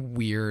these really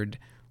weird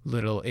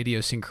little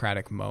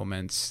idiosyncratic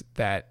moments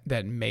that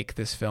make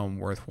this film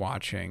worth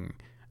watching,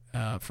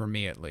 for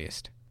me at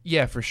least.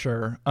 Yeah, for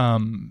sure.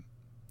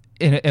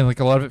 And like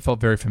a lot of it felt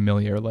very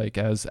familiar, like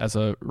as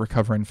a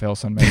recovering fail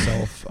son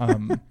myself.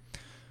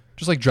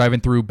 just like driving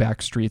through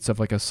back streets of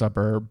like a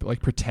suburb,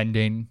 like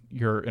pretending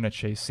you're in a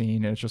chase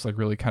scene, and it's just like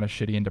really kind of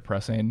shitty and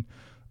depressing.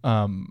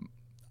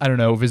 I don't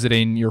know,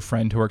 visiting your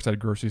friend who works at a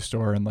grocery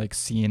store and like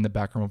seeing the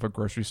back room of a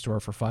grocery store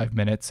for 5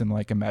 minutes and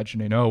like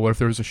imagining, oh, what if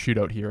there was a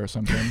shootout here or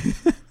something?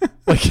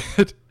 Like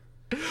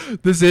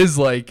this is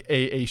like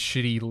a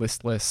shitty,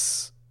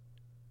 listless,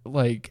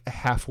 like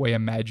halfway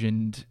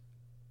imagined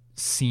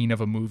scene of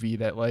a movie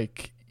that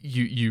like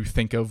you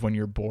think of when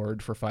you're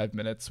bored for 5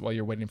 minutes while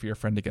you're waiting for your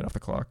friend to get off the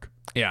clock.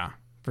 Yeah,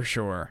 for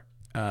sure.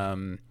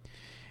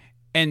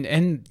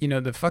 And you know,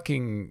 the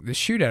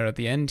shootout at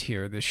the end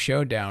here, the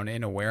showdown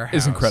in a warehouse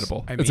is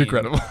incredible. It's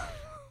incredible.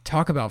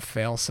 Talk about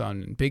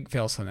big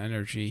fail son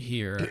energy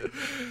here.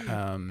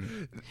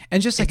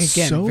 And just like, It's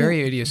again, so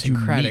very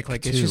idiosyncratic. unique,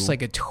 Like it's just too.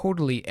 like a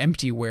totally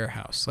empty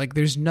warehouse. Like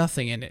there's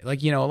nothing in it.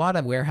 Like, you know, a lot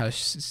of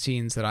warehouse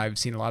scenes that I've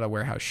seen, a lot of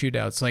warehouse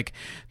shootouts, like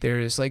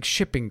there's like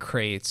shipping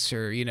crates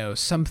or, you know,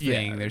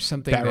 something. Yeah, There's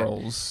something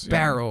barrels.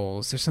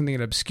 barrels. There's something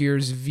that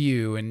obscures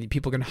view and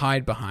people can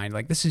hide behind.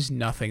 Like this is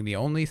nothing. The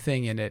only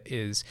thing in it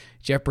is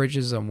Jeff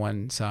Bridges on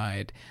one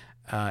side,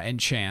 and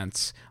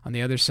Chance on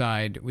the other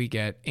side. We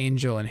get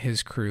Angel and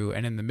his crew,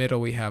 and in the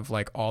middle we have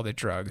like all the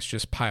drugs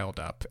just piled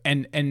up.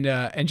 And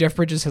Jeff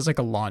Bridges has like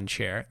a lawn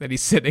chair that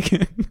he's sitting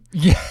in.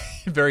 Yeah,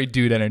 very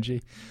dude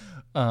energy.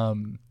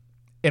 And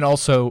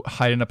also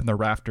hiding up in the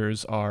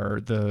rafters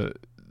are the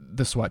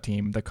SWAT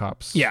team, the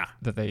cops. Yeah.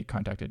 That they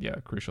contacted. Yeah,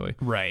 crucially.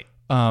 Right.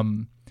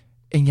 And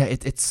yeah,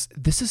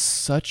 this is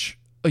such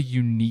a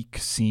unique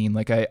scene.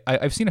 Like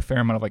I've seen a fair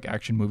amount of like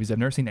action movies. I've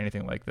never seen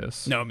anything like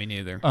this. No, me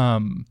neither.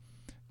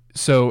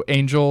 So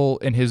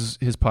Angel and his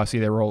posse,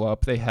 they roll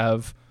up. They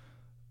have,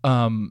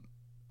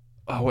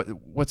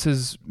 what's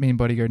his main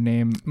bodyguard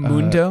name?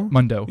 Mundo?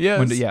 Mundo. Yes.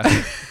 Mundo,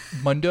 yeah.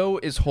 Mundo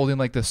is holding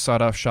like this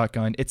sawed-off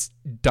shotgun. It's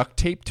duct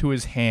taped to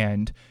his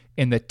hand,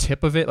 and the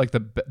tip of it, like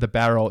the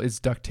barrel, is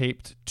duct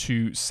taped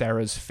to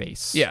Sarah's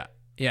face. Yeah.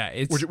 Yeah,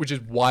 it's which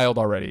is wild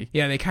already.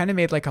 Yeah, they kind of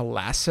made like a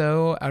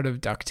lasso out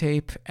of duct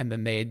tape, and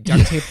then they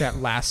duct taped that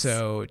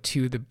lasso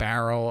to the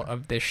barrel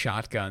of this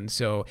shotgun.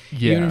 So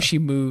even if she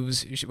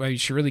moves,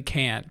 she really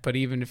can't. But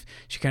even if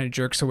she kind of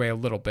jerks away a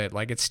little bit,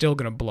 like it's still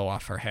gonna blow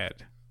off her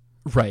head.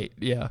 Right.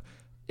 Yeah.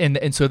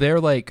 And so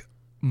they're like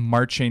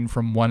marching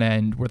from one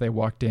end where they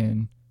walked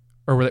in,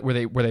 or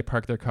where they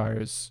parked their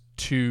cars,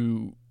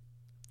 to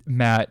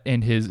Matt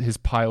and his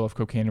pile of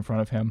cocaine in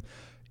front of him,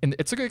 and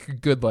it's like a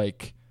good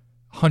like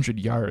 100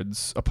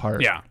 yards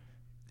apart. Yeah.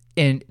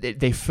 And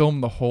they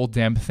film the whole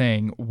damn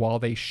thing while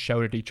they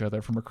shout at each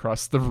other from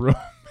across the room.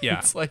 Yeah.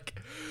 It's like,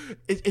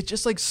 it's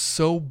just like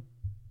so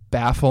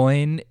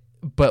baffling,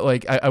 but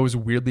like I was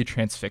weirdly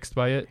transfixed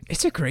by it.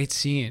 It's a great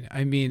scene.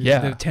 I mean, Yeah.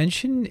 the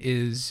tension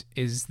is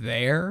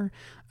there.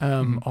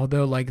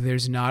 Although like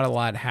there's not a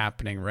lot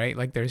happening, right?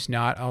 Like there's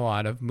not a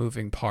lot of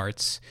moving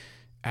parts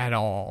at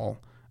all.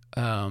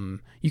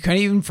 You kind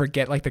of even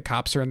forget like the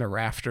cops are in the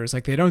rafters.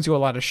 Like they don't do a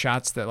lot of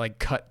shots that like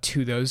cut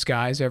to those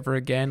guys ever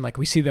again. Like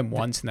we see them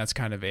once and that's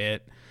kind of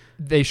it.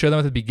 They show them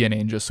at the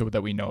beginning just so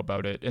that we know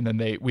about it, and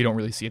then we don't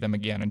really see them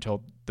again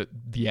until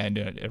the end,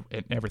 and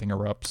everything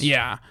erupts.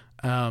 Yeah.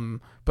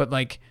 But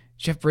like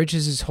Jeff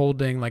Bridges is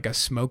holding like a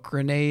smoke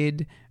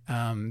grenade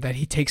that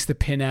he takes the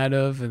pin out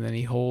of, and then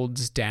he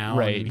holds down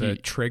the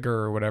trigger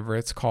or whatever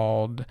it's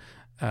called.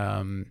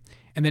 And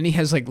then he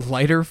has like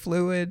lighter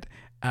fluid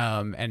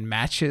and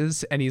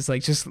matches, and he's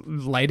like just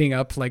lighting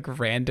up like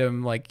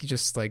random, like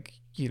just like,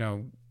 you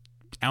know,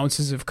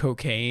 ounces of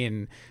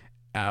cocaine,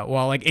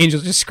 while like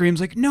Angel just screams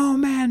like, "No,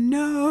 man,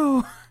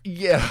 no!"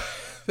 Yeah.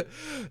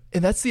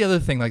 And that's the other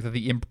thing, like that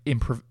the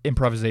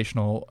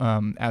improvisational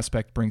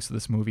aspect brings to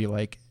this movie.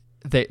 Like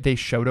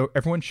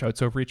everyone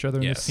shouts over each other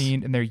in the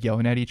scene, and they're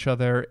yelling at each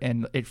other,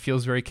 and it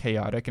feels very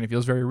chaotic and it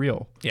feels very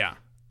real. Yeah.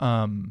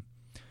 And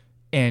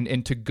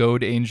to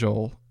goad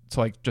Angel to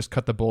like just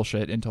cut the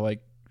bullshit and to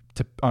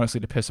honestly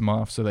piss him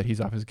off so that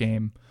he's off his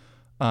game.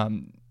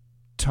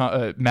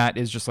 Matt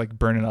is just like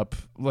burning up,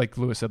 like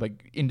Lewis said,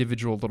 like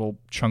individual little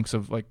chunks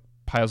of like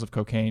piles of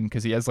cocaine,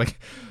 because he has like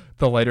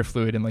the lighter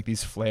fluid and like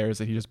these flares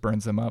that he just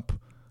burns them up.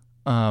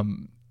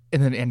 And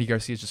then Andy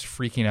Garcia is just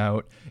freaking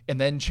out, and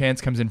then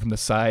Chance comes in from the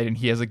side and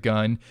he has a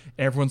gun,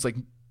 and everyone's like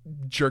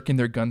jerking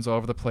their guns all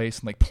over the place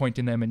and like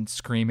pointing them and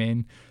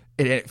screaming.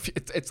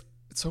 It's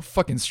so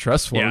fucking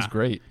stressful. Yeah. It was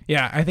great.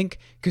 Yeah, I think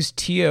because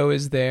Tio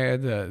is there,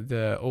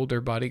 the older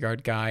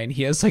bodyguard guy, and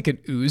he has like an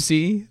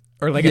Uzi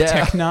or like a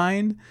Tech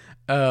 9.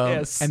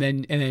 Yes. And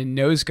then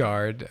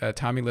Noseguard,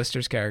 Tommy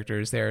Lister's character,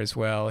 is there as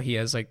well. He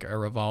has like a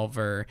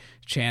revolver.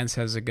 Chance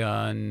has a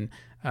gun.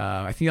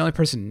 I think the only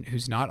person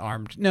who's not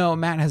armed. No,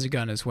 Matt has a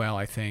gun as well,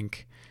 I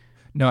think.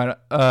 No,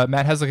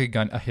 Matt has like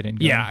a hidden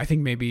gun. Yeah, I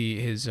think maybe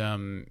his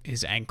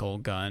ankle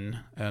gun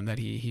that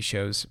he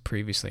shows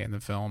previously in the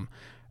film.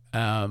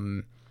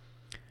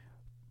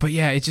 But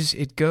yeah,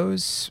 it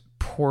goes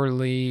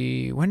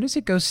poorly. When does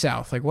it go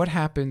south? Like what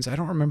happens? I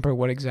don't remember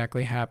what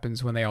exactly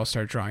happens when they all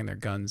start drawing their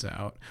guns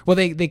out. Well,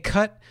 they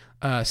cut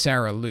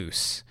Sarah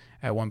loose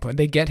at one point.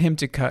 They get him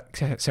to cut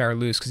Sarah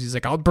loose because he's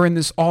like, I'll burn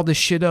all this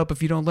shit up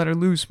if you don't let her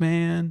loose,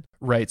 man.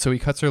 Right. So he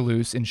cuts her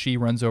loose and she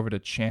runs over to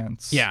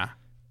Chance. Yeah.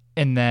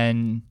 And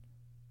then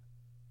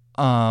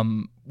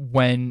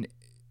when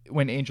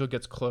Angel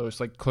gets close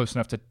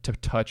enough to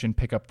touch and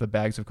pick up the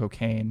bags of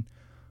cocaine,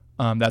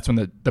 that's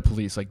when the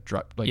police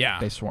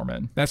they swarm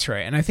in. That's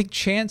right. And I think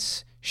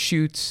Chance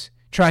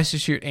tries to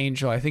shoot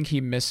Angel. I think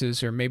he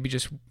misses, or maybe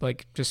just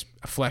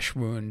a flesh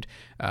wound.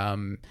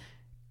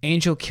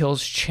 Angel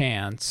kills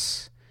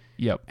Chance.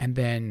 Yep. And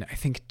then I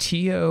think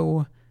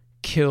Tio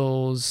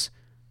kills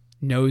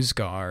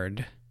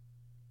Noseguard.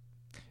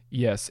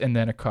 Yes, and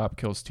then a cop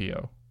kills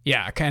Tio.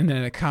 Yeah, and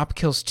then a cop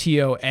kills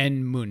Tio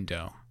and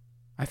Mundo.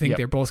 I think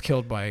they're both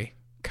killed by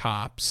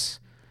cops.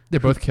 They're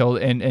both killed,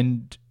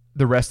 and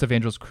the rest of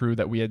Angel's crew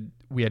that we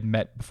had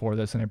met before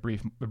this in a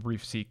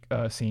brief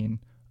scene.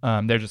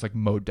 They're just like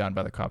mowed down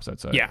by the cops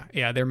outside.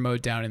 Yeah, they're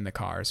mowed down in the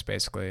cars,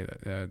 basically,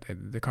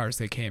 the cars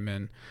they came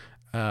in.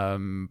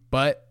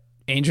 But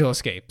Angel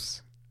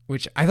escapes,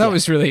 which I thought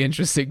was really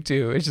interesting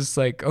too. It's just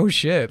like, oh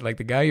shit, like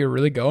the guy you're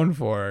really going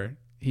for,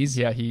 he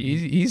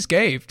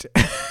escaped.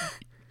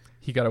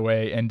 He got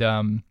away, and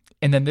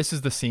then this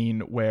is the scene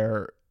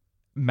where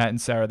Matt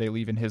and Sarah, they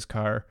leave in his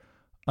car.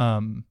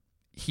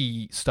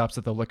 He stops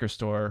at the liquor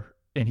store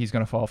and he's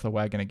gonna fall off the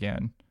wagon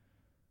again.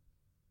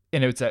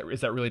 And it's that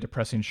really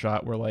depressing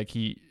shot where like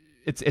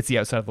it's the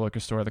outside of the liquor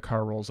store, the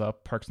car rolls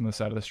up, parks on the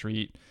side of the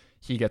street,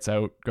 he gets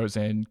out, goes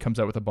in, comes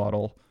out with a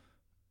bottle,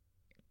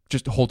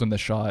 just holding the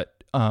shot.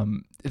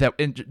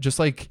 Just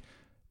like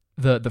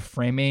the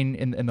framing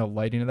and the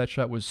lighting of that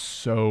shot was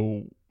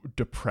so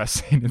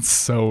depressing and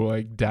so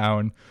like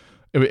down.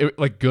 It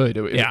like good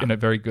in a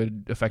very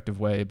good effective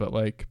way, but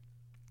like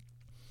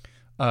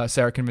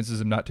Sarah convinces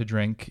him not to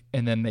drink,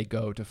 and then they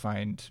go to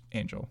find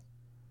Angel.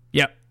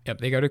 Yep,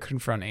 they go to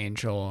confront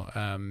Angel.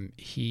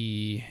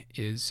 He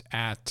is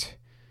at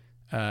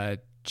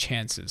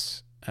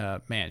Chance's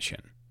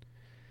mansion.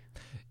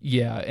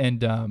 Yeah,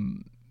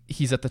 and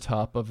he's at the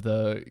top of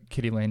the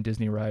Kiddie Lane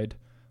Disney ride.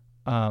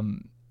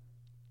 And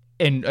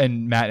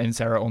Matt and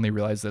Sarah only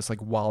realize this like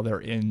while they're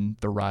in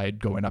the ride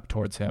going up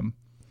towards him.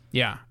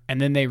 Yeah, and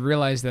then they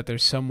realize that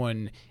there's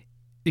someone,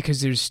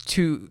 because there's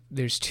two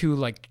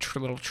like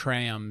little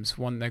trams,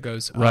 one that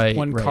goes up,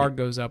 one car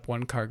goes up,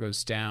 one car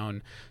goes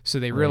down. So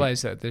they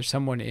realize that there's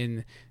someone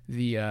in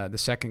the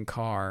second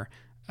car,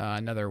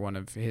 another one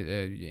of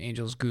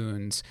Angel's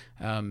goons.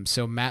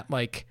 So Matt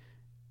like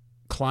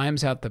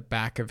climbs out the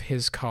back of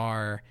his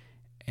car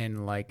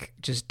and like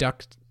just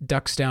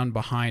ducks down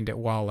behind it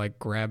while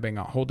like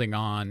holding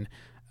on.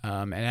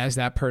 And as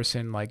that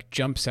person like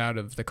jumps out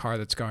of the car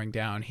that's going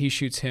down, he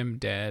shoots him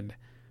dead.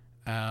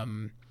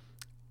 And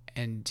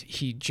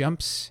he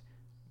jumps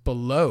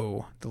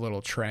below the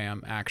little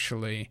tram,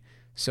 actually.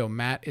 So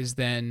Matt is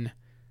then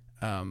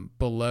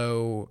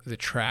below the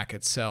track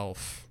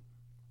itself.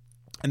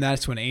 And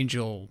that's when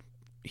Angel,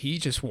 he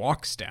just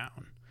walks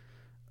down.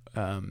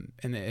 And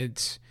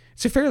it's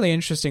a fairly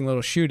interesting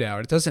little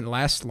shootout. It doesn't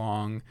last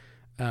long.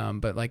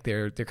 But like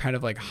they're kind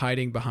of like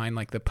hiding behind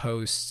like the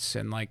posts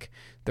and like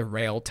the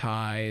rail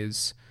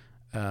ties.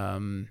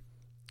 And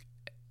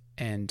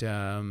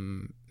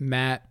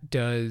Matt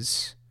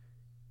does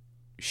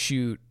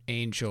shoot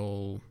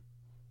Angel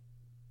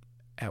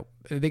out.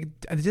 Did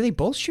they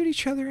both shoot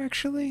each other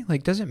actually?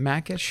 Like, doesn't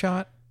Matt get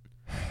shot?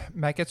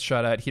 Matt gets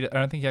shot at. I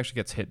don't think he actually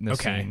gets hit in this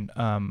scene.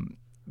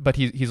 But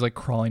he's like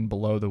crawling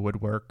below the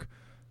woodwork,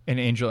 and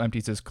Angel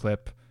empties his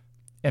clip.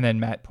 And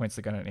then Matt points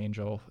the gun at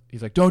Angel.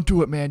 He's like, "Don't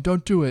do it, man.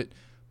 Don't do it."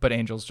 But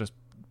Angel's just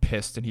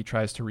pissed, and he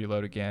tries to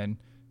reload again.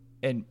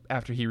 And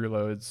after he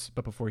reloads,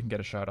 but before he can get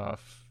a shot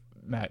off,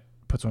 Matt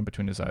puts one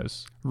between his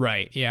eyes.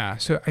 Right, yeah.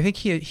 So I think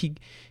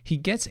he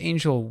gets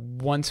Angel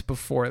once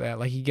before that.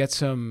 Like, he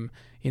gets him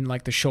in,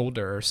 like, the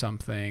shoulder or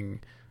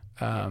something.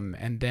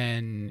 And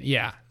then,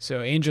 yeah. So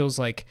Angel's,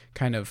 like,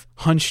 kind of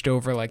hunched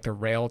over, like, the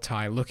rail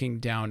tie, looking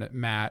down at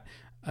Matt.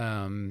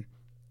 And,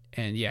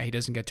 yeah, he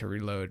doesn't get to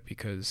reload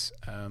because...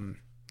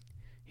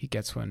 he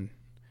gets one.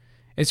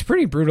 It's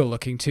pretty brutal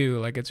looking too.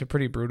 Like, it's a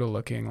pretty brutal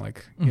looking,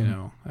 like, you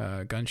know,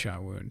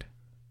 gunshot wound.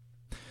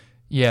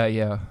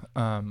 Yeah.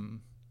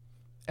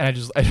 And I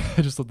just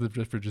love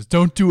the just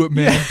don't do it,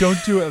 man. Don't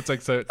do it.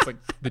 It's like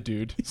the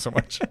dude so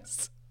much.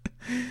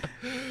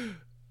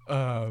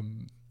 But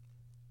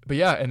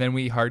yeah, and then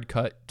we hard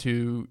cut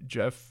to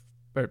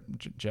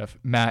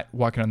Matt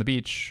walking on the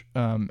beach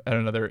at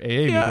another AA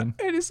meeting. Yeah,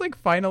 and it's like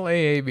final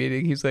AA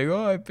meeting. He's like,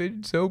 "Oh, I've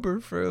been sober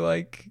for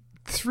like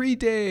 3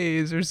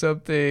 days or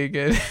something."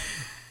 And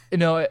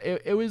no,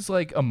 it was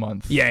like a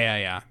month.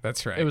 Yeah.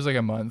 That's right. It was like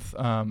a month.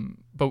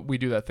 But we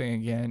do that thing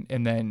again,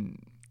 and then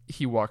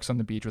he walks on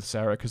the beach with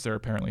Sarah because they're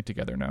apparently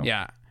together now.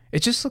 Yeah.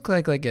 It just looked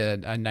like a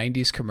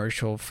 90s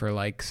commercial for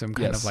like some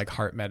kind of like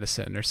heart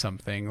medicine or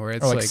something, where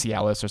it's or like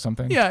Cialis or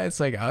something. Yeah, it's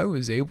like, I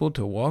was able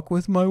to walk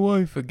with my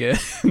wife again.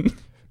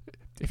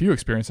 If you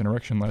experience an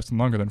erection lasting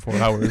longer than 4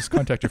 hours,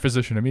 contact your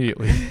physician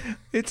immediately.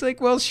 It's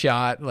like well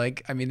shot.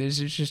 Like, I mean, there's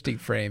interesting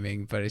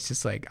framing, but it's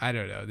just like, I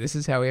don't know. This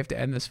is how we have to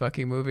end this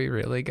fucking movie,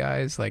 really,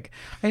 guys? Like,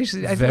 I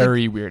feel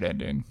Very like weird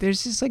ending.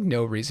 there's just like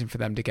no reason for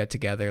them to get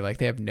together. Like,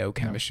 they have no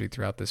chemistry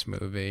throughout this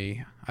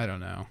movie. I don't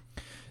know.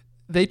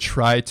 They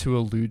try to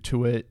allude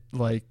to it,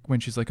 like when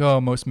she's like, "Oh,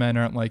 most men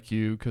aren't like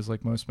you," because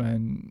like most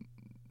men.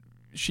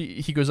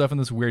 He goes off on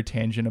this weird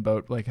tangent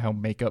about like how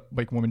makeup,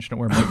 like women shouldn't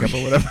wear makeup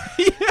or whatever.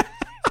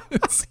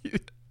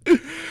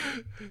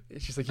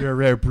 She's like, "You're a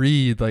rare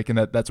breed," like, and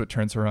that's what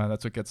turns her on.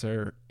 That's what gets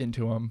her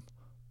into him.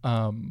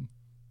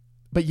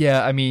 But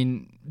yeah, I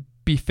mean,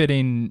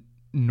 befitting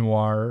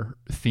noir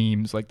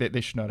themes, like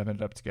they should not have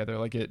ended up together.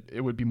 Like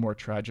it would be more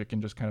tragic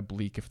and just kind of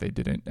bleak if they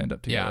didn't end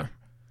up together.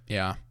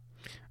 Yeah.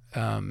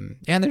 And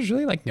there's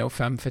really like no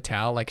femme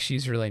fatale. Like,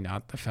 she's really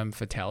not the femme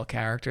fatale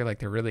character. Like,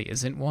 there really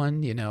isn't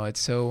one. You know, it's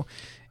so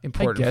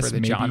important for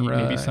the genre.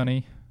 Maybe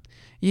Sunny.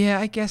 Yeah,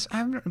 I guess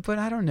but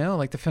I don't know.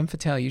 Like, the femme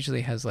fatale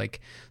usually has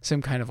like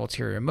some kind of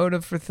ulterior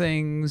motive for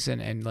things,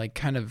 and like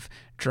kind of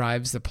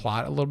drives the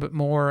plot a little bit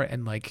more,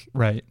 and like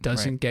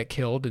doesn't get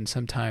killed, and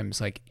sometimes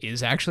like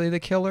is actually the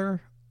killer.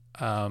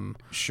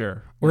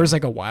 Sure. Whereas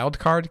like a wild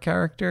card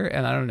character,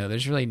 and I don't know.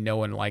 There's really no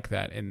one like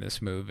that in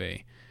this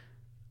movie.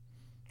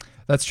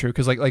 That's true,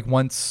 because like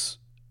once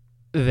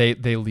they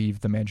leave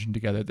the mansion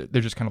together,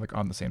 they're just kind of like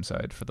on the same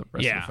side for the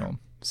rest of the film.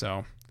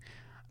 So,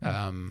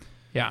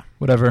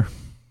 whatever.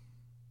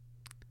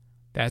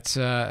 That's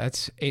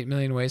 8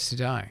 Million Ways to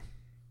Die.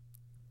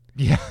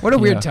 Yeah. What a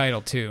weird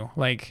title too.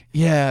 Like,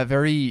 yeah,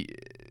 very.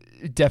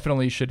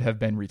 Definitely should have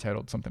been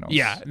retitled something else.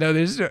 Yeah. No,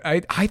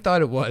 I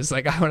thought it was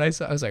like when I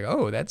saw, I was like,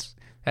 oh, that's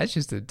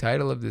just the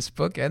title of this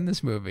book and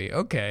this movie.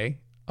 Okay,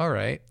 all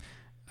right.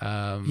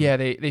 Yeah,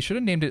 they should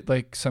have named it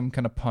like some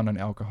kind of pun on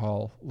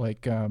alcohol,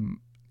 like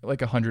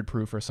 100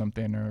 proof or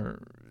something, or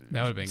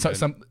that would have been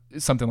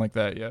good. Something like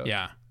that.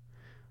 Yeah.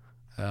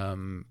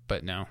 Yeah.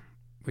 But no,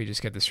 we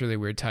just get this really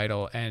weird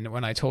title. And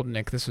when I told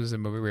Nick this was the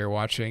movie we were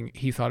watching,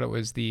 he thought it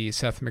was the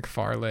Seth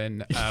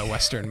MacFarlane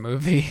Western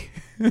movie,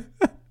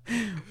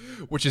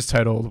 which is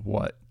titled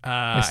what?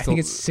 I think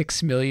it's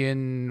 6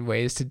 Million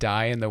Ways to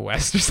Die in the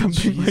West or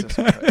something Jesus like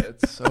that. Christ,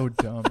 it's so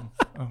dumb.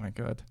 Oh my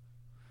god.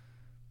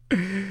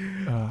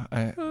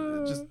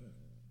 Just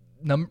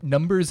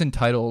numbers and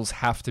titles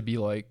have to be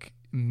like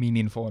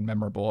meaningful and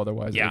memorable,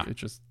 otherwise it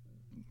just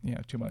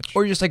too much.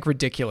 Or just like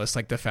ridiculous,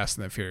 like the Fast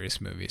and the Furious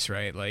movies,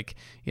 right? Like,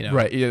 you know,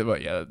 right? Yeah,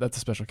 but yeah, that's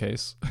a special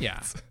case.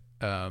 Yeah.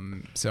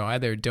 So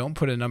either don't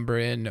put a number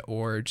in,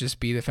 or just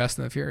be the Fast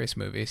and the Furious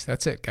movies.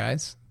 That's it,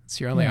 guys. It's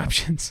your only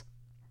options.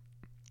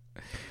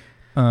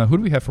 Who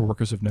do we have for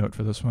workers of note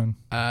for this one?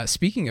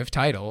 Speaking of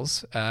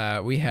titles,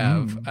 we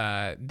have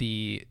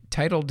the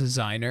title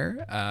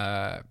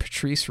designer,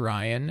 Patrice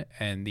Ryan,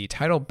 and the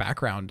title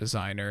background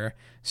designer,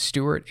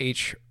 Stuart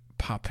H.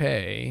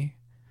 Pape.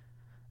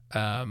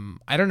 I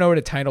don't know what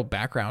a title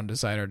background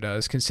designer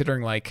does,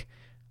 considering like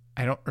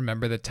I don't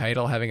remember the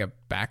title having a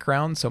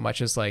background so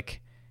much as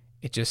like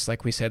it just,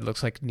 like we said,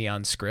 looks like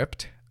neon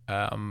script.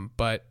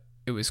 But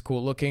it was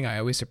cool looking. I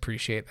always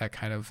appreciate that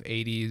kind of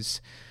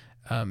 80s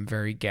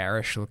very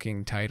garish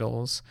looking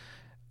titles.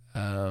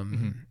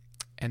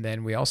 And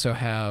then we also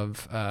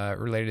have,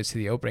 related to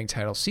the opening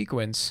title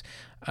sequence,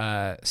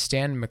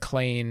 Stan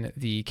McLean,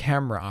 the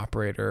camera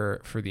operator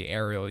for the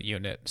aerial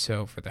unit,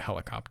 so for the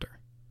helicopter.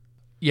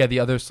 Yeah, the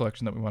other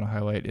selection that we want to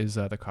highlight is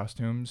the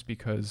costumes,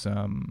 because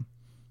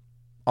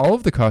all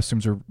of the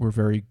costumes were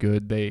very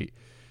good.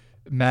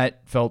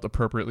 Matt felt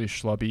appropriately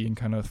schlubby and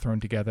kind of thrown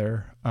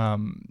together.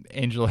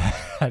 Angel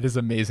had his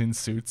amazing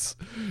suits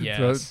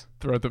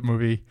throughout the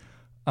movie.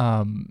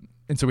 And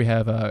so we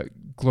have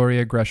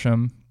Gloria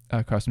Gresham,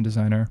 costume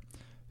designer,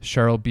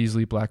 Cheryl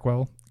Beasley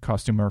Blackwell,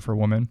 costumer for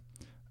women,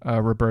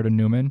 Roberta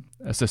Newman,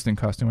 assistant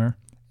costumer,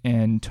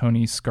 and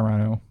Tony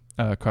Scarano,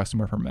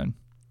 costumer for men.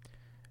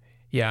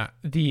 Yeah,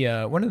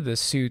 the one of the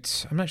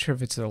suits, I'm not sure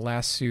if it's the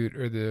last suit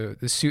or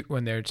the suit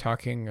when they're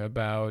talking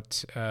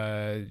about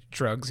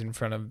drugs in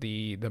front of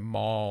the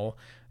mall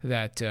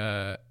that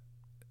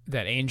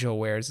Angel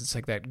wears. It's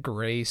like that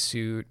gray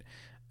suit,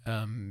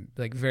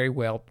 like very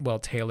well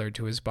tailored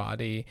to his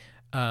body,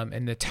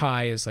 and the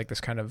tie is like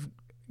this kind of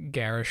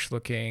garish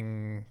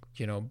looking,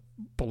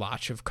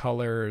 blotch of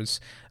colors,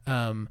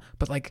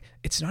 but like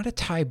it's not a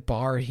tie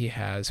bar he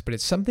has, but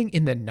it's something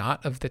in the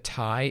knot of the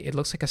tie. It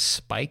looks like a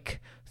spike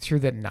through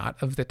the knot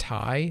of the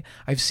tie.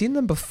 I've seen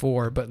them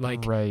before, but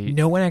like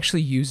no one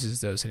actually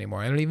uses those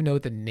anymore. I don't even know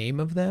what the name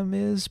of them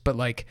is, but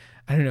like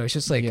I don't know, it's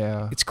just like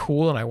it's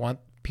cool, and I want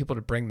people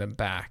to bring them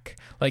back.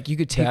 Like you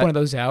could take one of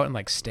those out and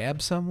like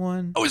stab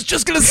someone. I was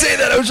just gonna say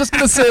that. I was just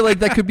gonna say like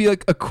that could be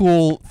like a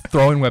cool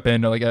throwing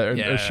weapon, or like a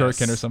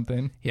shuriken or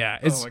something. Yeah.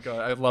 Oh my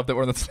god, I love that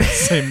we're on the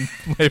same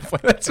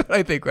wavelength. That's what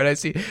I think when I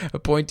see a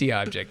pointy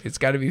object. It's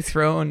got to be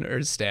thrown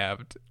or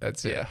stabbed.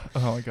 That's it.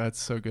 Oh my god,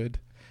 it's so good.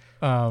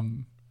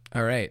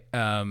 All right.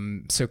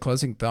 So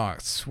closing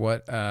thoughts.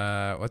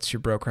 What's your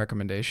broke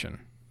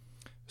recommendation?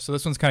 So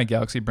this one's kind of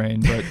galaxy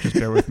brain, but just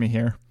bear with me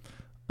here.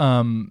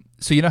 So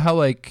you know how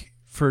like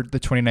for the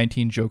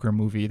 2019 Joker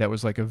movie, that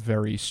was like a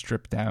very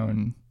stripped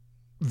down,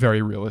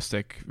 very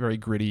realistic, very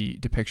gritty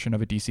depiction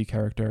of a DC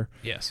character.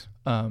 Yes.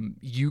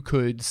 You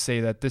could say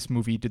that this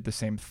movie did the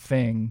same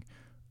thing,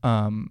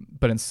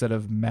 but instead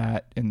of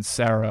Matt and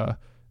Sarah,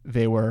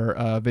 they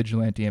were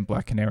Vigilante and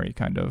Black Canary,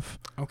 kind of.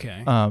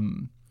 Okay.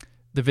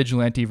 The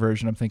Vigilante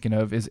version I'm thinking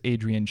of is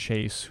Adrian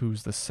Chase,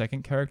 who's the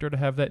second character to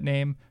have that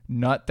name,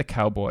 not the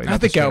cowboy.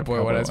 Not the straight-up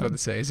cowboy, what I was about to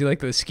say. Is he like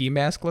the ski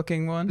mask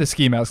looking one? The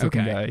ski mask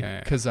looking Okay, guy. yeah.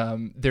 Because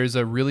there's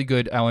a really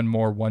good Alan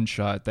Moore one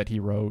shot that he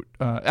wrote.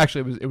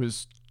 Actually, it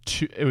was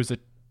a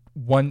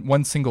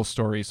one single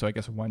story, so I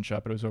guess a one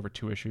shot, but it was over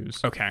 2 issues.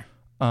 Okay.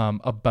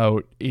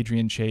 About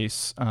Adrian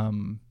Chase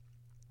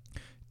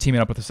teaming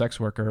up with a sex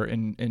worker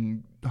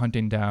and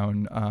hunting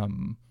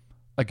down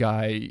a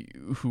guy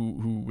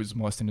who was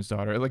molesting his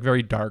daughter. Like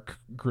very dark,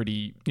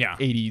 gritty,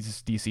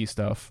 80s DC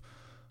stuff.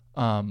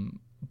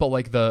 But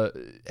like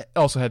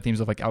also had themes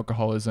of like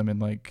alcoholism and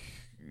like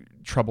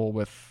trouble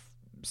with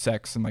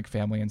sex and like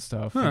family and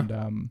stuff. Huh.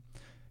 And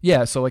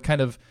so like kind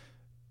of.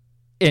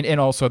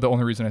 And also the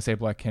only reason I say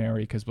Black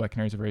Canary, because Black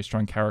Canary is a very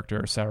strong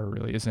character. Sarah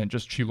really isn't.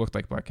 Just she looked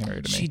like Black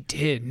Canary to me. She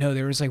did. No,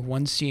 there was like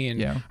one scene.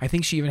 Yeah. I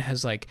think she even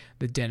has like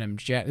the denim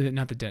jacket,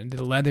 not the denim,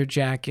 the leather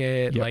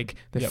jacket, Yep. like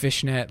the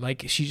fishnet.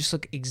 Like she just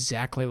looked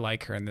exactly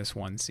like her in this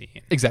one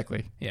scene.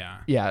 Exactly. Yeah.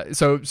 Yeah.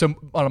 So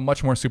on a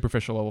much more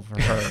superficial level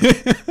for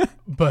her,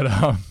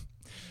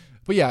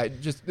 but yeah,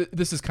 just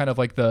this is kind of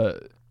like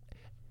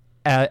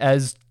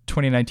as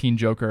 2019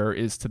 Joker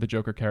is to the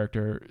Joker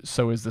character,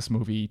 so is this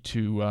movie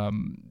to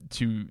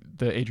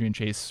the Adrian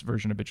Chase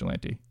version of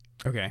Vigilante.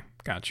 Okay,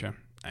 gotcha.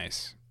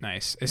 Nice.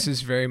 This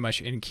is very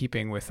much in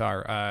keeping with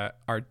our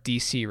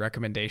DC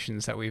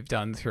recommendations that we've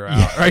done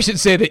throughout, or I should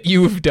say that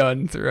you've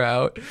done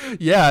throughout.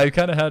 Yeah, I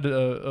kind of had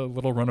a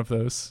little run of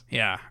those.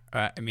 Yeah,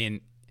 I mean,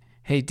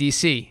 hey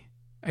DC,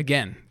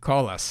 again,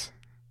 call us.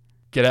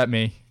 Get at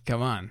me.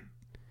 Come on.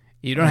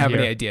 You don't have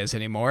any ideas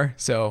anymore,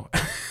 so.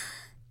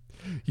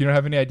 You don't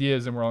have any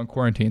ideas, and we're all in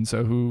quarantine,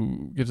 so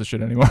who gives a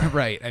shit anymore?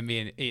 Right. I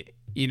mean,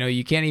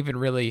 you can't even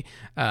really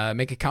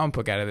make a comic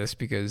book out of this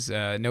because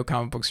no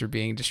comic books are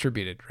being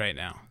distributed right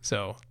now.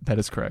 So that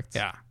is correct.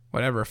 Yeah.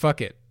 Whatever. Fuck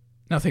it.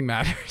 Nothing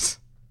matters.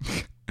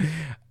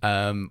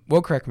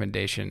 Woke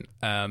recommendation.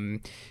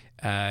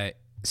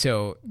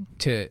 So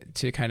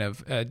to kind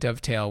of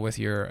dovetail with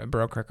your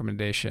Baroque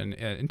recommendation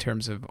in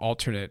terms of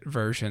alternate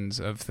versions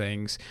of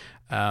things.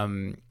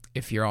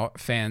 If you're all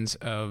fans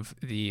of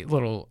the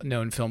little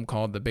known film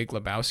called The Big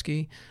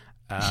Lebowski,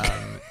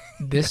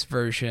 this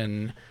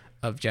version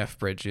of Jeff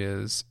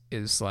Bridges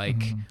is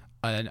like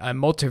a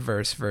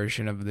multiverse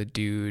version of the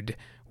dude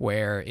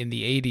where in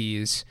the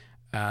 80s,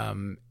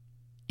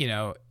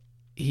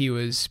 he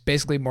was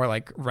basically more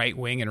like right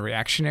wing and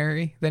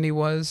reactionary than he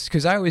was.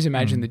 Because I always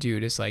imagine the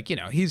dude is like,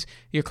 he's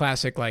your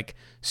classic like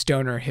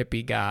stoner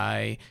hippie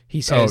guy.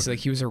 He says like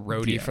he was a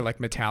roadie for like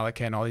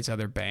Metallica and all these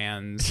other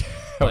bands.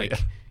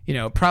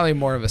 Probably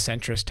more of a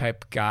centrist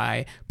type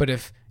guy. But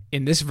if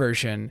in this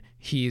version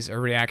he's a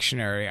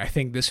reactionary, I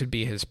think this would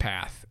be his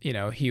path.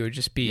 He would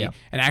just be an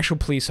actual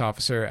police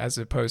officer as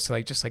opposed to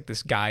like just like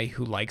this guy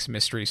who likes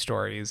mystery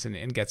stories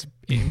and gets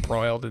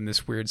embroiled in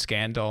this weird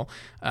scandal.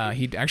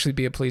 He'd actually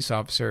be a police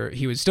officer.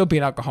 He would still be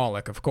an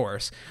alcoholic, of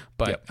course,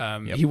 but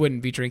he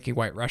wouldn't be drinking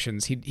White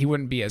Russians. He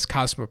wouldn't be as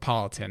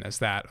cosmopolitan as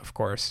that, of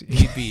course.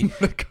 He'd be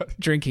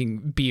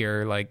drinking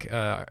beer like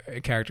a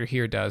character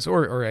here does,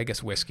 or I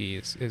guess whiskey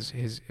is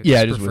his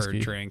preferred whiskey.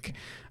 drink.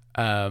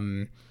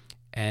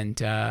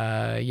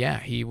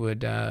 He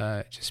would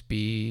just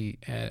be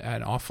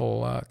an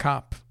awful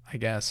cop, I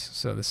guess.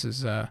 So this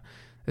is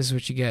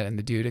what you get in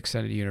the Dude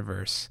Extended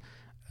Universe.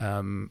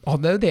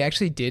 Although they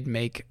actually did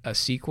make a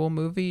sequel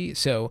movie,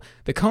 so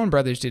the Coen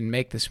brothers didn't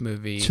make this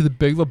movie. To The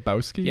Big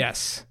Lebowski?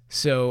 Yes.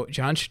 So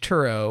John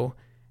Turturro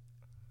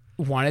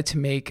wanted to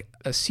make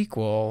a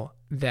sequel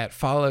that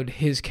followed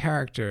his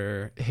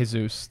character.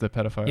 Jesus, the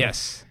pedophile.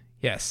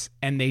 Yes.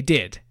 And they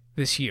did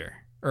this year.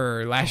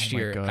 Or last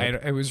year.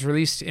 It was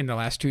released in the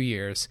last 2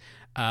 years.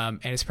 And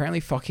it's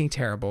apparently fucking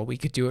terrible. We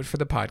could do it for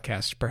the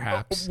podcast,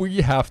 perhaps.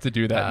 We have to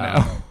do that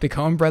now. The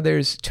Coen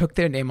brothers took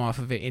their name off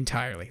of it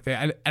entirely.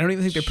 I don't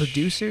even think they're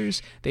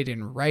producers. They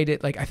didn't write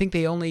it. Like I think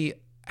they only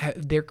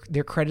they're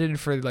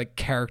credited for like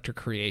character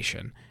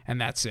creation,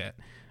 and that's it.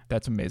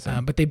 That's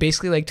amazing. But they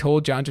basically like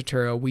told John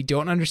Turturro, we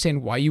don't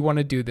understand why you want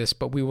to do this,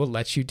 but we will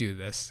let you do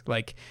this.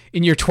 Like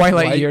in your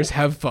twilight years,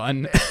 have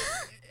fun.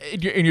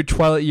 In your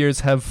twilight years,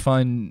 have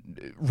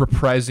fun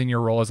reprising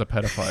your role as a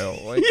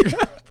pedophile. Like,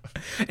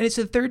 And it's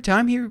the third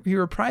time he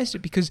reprised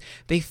it because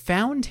they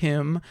found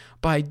him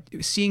by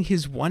seeing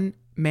his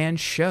one-man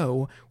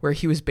show where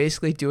he was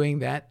basically doing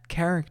that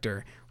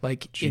character,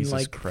 like Jesus in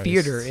like Christ.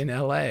 theater in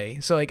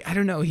LA. So like I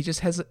don't know, he just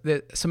has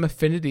some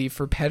affinity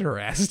for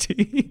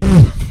pederasty.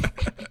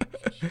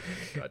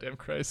 Goddamn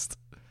Christ.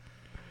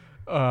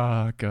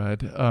 Oh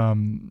God.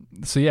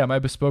 So yeah, my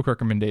bespoke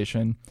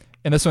recommendation,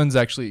 and this one's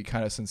actually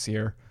kind of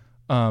sincere.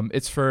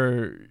 It's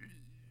for.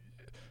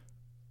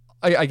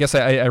 I guess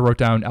I wrote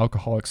down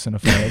alcoholic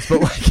cinephiles, but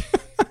like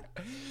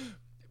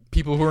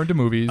people who are into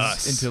movies,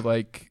 Us.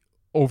 into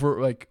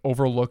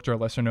overlooked or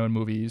lesser known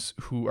movies,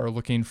 who are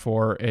looking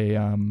for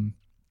a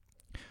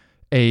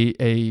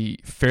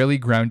fairly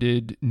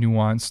grounded,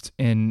 nuanced,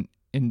 and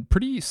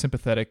pretty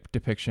sympathetic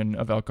depiction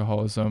of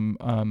alcoholism.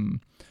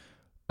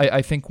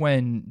 I think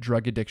when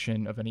drug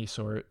addiction of any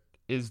sort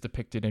is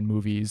depicted in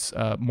movies,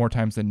 more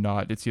times than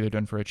not, it's either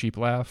done for a cheap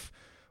laugh,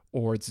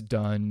 or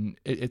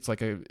it's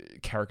like a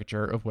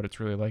caricature of what it's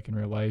really like in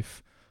real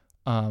life.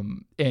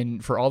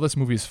 And for all this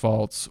movie's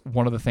faults,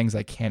 one of the things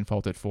I can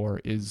fault it for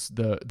is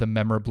the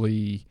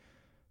memorably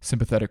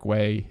sympathetic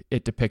way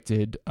it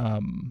depicted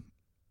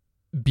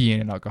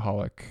being an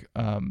alcoholic.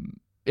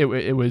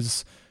 It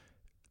was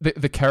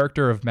the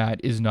character of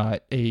Matt is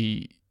not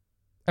I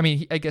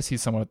guess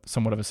he's somewhat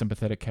of a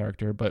sympathetic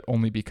character, but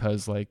only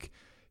because like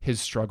his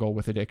struggle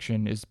with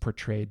addiction is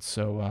portrayed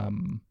so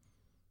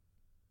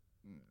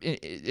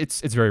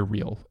it's very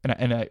real,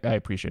 and I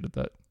appreciated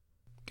that.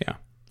 Yeah,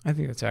 I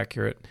think that's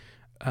accurate.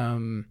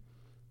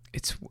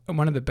 It's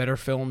one of the better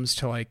films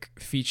to like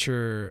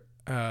feature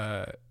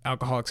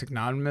Alcoholics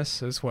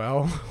Anonymous as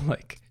well.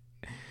 Like,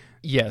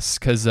 yes,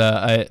 because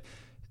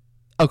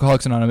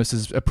Alcoholics Anonymous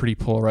is a pretty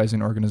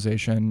polarizing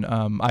organization.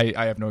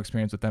 I have no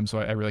experience with them, so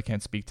I really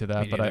can't speak to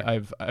that. But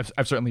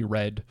I've certainly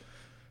read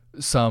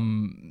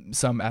some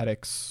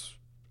addicts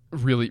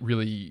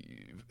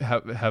really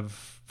have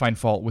find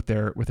fault with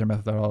their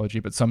methodology,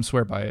 but some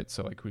swear by it.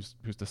 So like, who's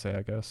to say?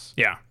 I guess.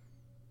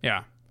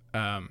 Yeah.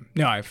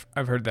 No, I've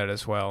heard that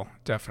as well.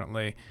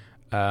 Definitely.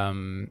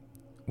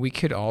 We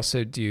could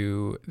also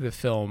do the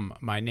film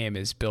My Name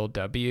is Bill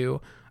W.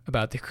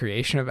 about the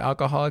creation of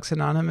Alcoholics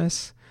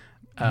Anonymous,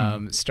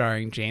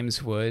 starring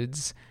James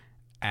Woods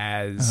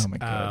as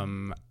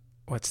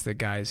what's the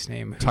guy's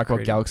name? Talk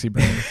about Galaxy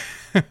Brain.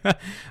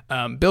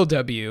 Bill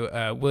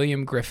W.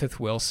 William Griffith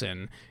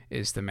Wilson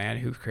is the man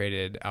who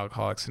created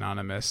Alcoholics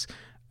Anonymous,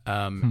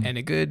 and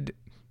a good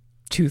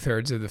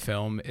 2/3 of the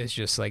film is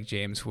just like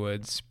James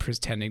Woods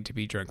pretending to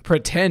be drunk.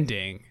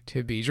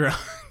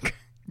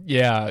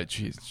 Yeah,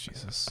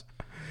 Jesus.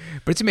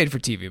 But it's a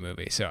made-for-TV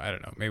movie, so I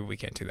don't know. Maybe we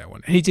can't do that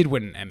one. And he did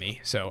win an Emmy,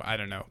 so I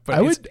don't know. But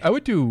I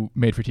would do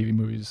made-for-TV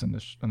movies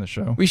on the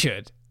show. We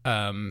should.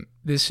 I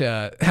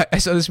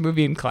saw this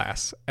movie in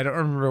class. I don't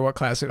remember what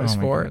class it was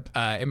for.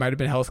 It might have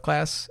been health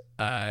class.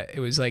 It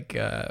was like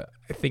I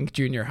think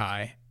junior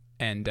high,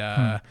 and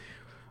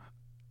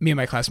me and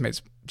my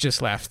classmates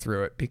just laughed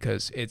through it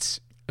because it's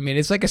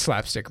like a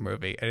slapstick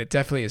movie, and it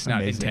definitely is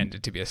not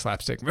intended to be a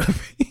slapstick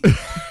movie.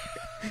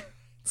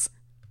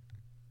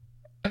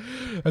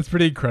 That's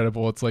pretty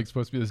incredible. It's like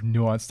supposed to be this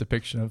nuanced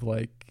depiction of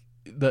like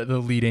the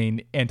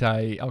leading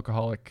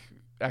anti-alcoholic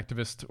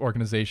activist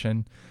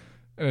organization,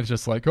 and it's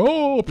just like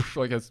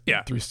like a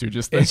Three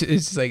Stooges thing.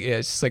 It's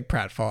just like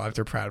pratfall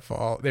after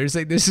pratfall. There's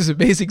like this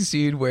amazing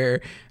scene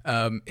where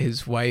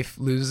his wife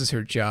loses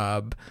her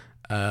job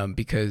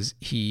because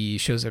he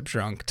shows up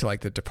drunk to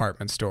like the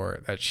department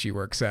store that she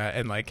works at,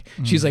 and like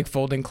she's like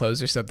folding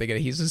clothes or something,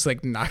 and he's just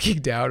like knocking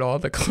down all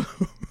the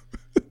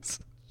clothes.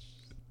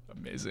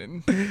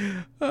 Amazing.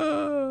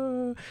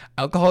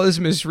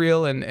 Alcoholism is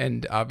real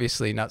and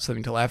obviously not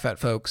something to laugh at,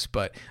 folks,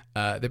 but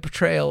the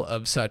portrayal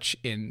of such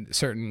in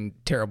certain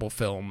terrible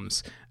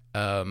films,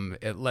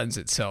 it lends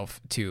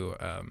itself to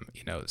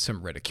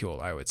some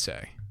ridicule, I would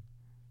say.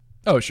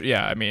 Oh, sure.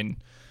 Yeah, I mean,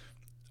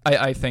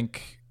 I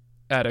think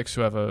addicts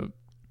who have a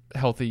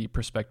healthy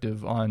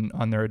perspective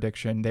on their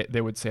addiction,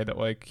 they would say that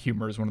like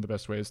humor is one of the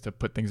best ways to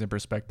put things in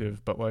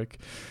perspective, but like,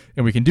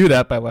 and we can do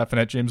that by laughing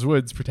at James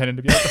Woods pretending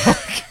to be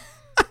alcoholic.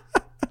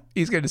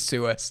 He's going to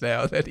sue us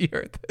now that he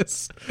heard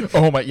this.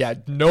 Oh my, yeah.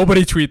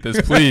 Nobody tweet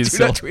this, please.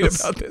 Do not tweet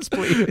about this,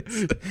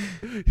 please.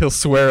 He'll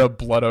swear a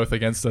blood oath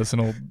against us,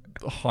 and he'll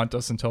haunt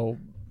us until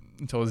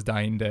his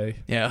dying day.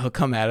 Yeah, he'll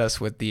come at us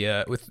with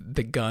the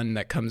gun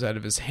that comes out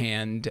of his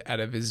hand, out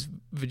of his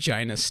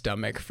vagina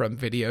stomach from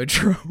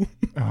Videodrome.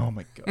 Oh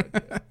my God.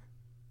 Yeah.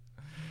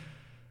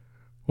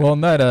 Well,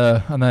 on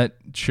that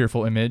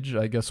cheerful image,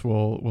 I guess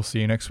we'll see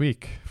you next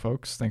week,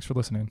 folks. Thanks for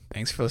listening.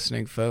 Thanks for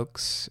listening,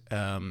 folks.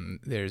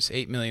 There's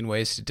 8 million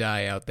ways to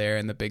die out there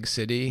in the big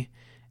city,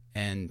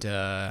 and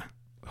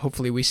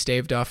hopefully we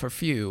staved off a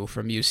few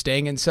from you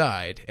staying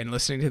inside and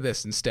listening to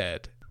this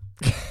instead.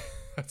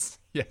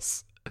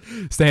 Yes.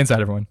 Stay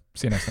inside, everyone.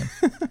 See you next time.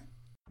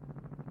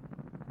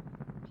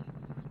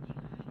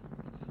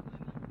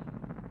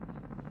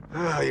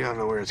 Oh, you don't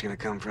know where it's gonna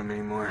come from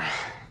anymore.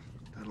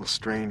 Little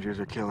strangers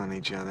are killing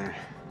each other.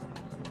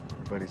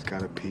 Everybody's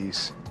got a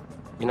piece.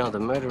 You know, the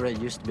murder rate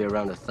used to be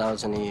around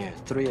 1,000 a year.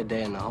 3 a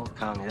day in the whole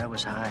county. That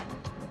was high.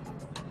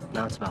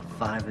 Now it's about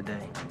 5 a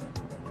day.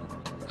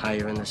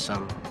 Higher in the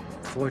summer.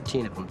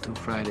 14 of them 2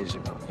 Fridays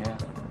ago, yeah.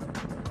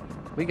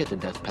 We get the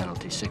death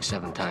penalty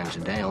 6-7 times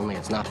a day, only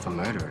it's not for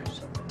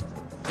murderers.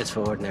 It's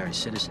for ordinary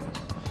citizens.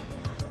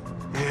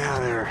 Yeah,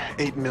 there are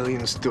 8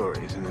 million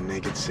stories in the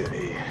naked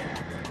city.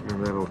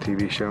 Remember that old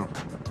TV show?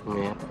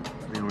 Yeah.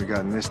 And we got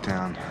in this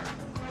town,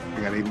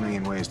 we got 8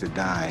 million ways to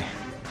die.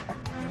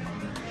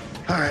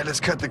 All right, let's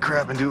cut the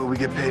crap and do what we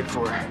get paid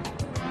for.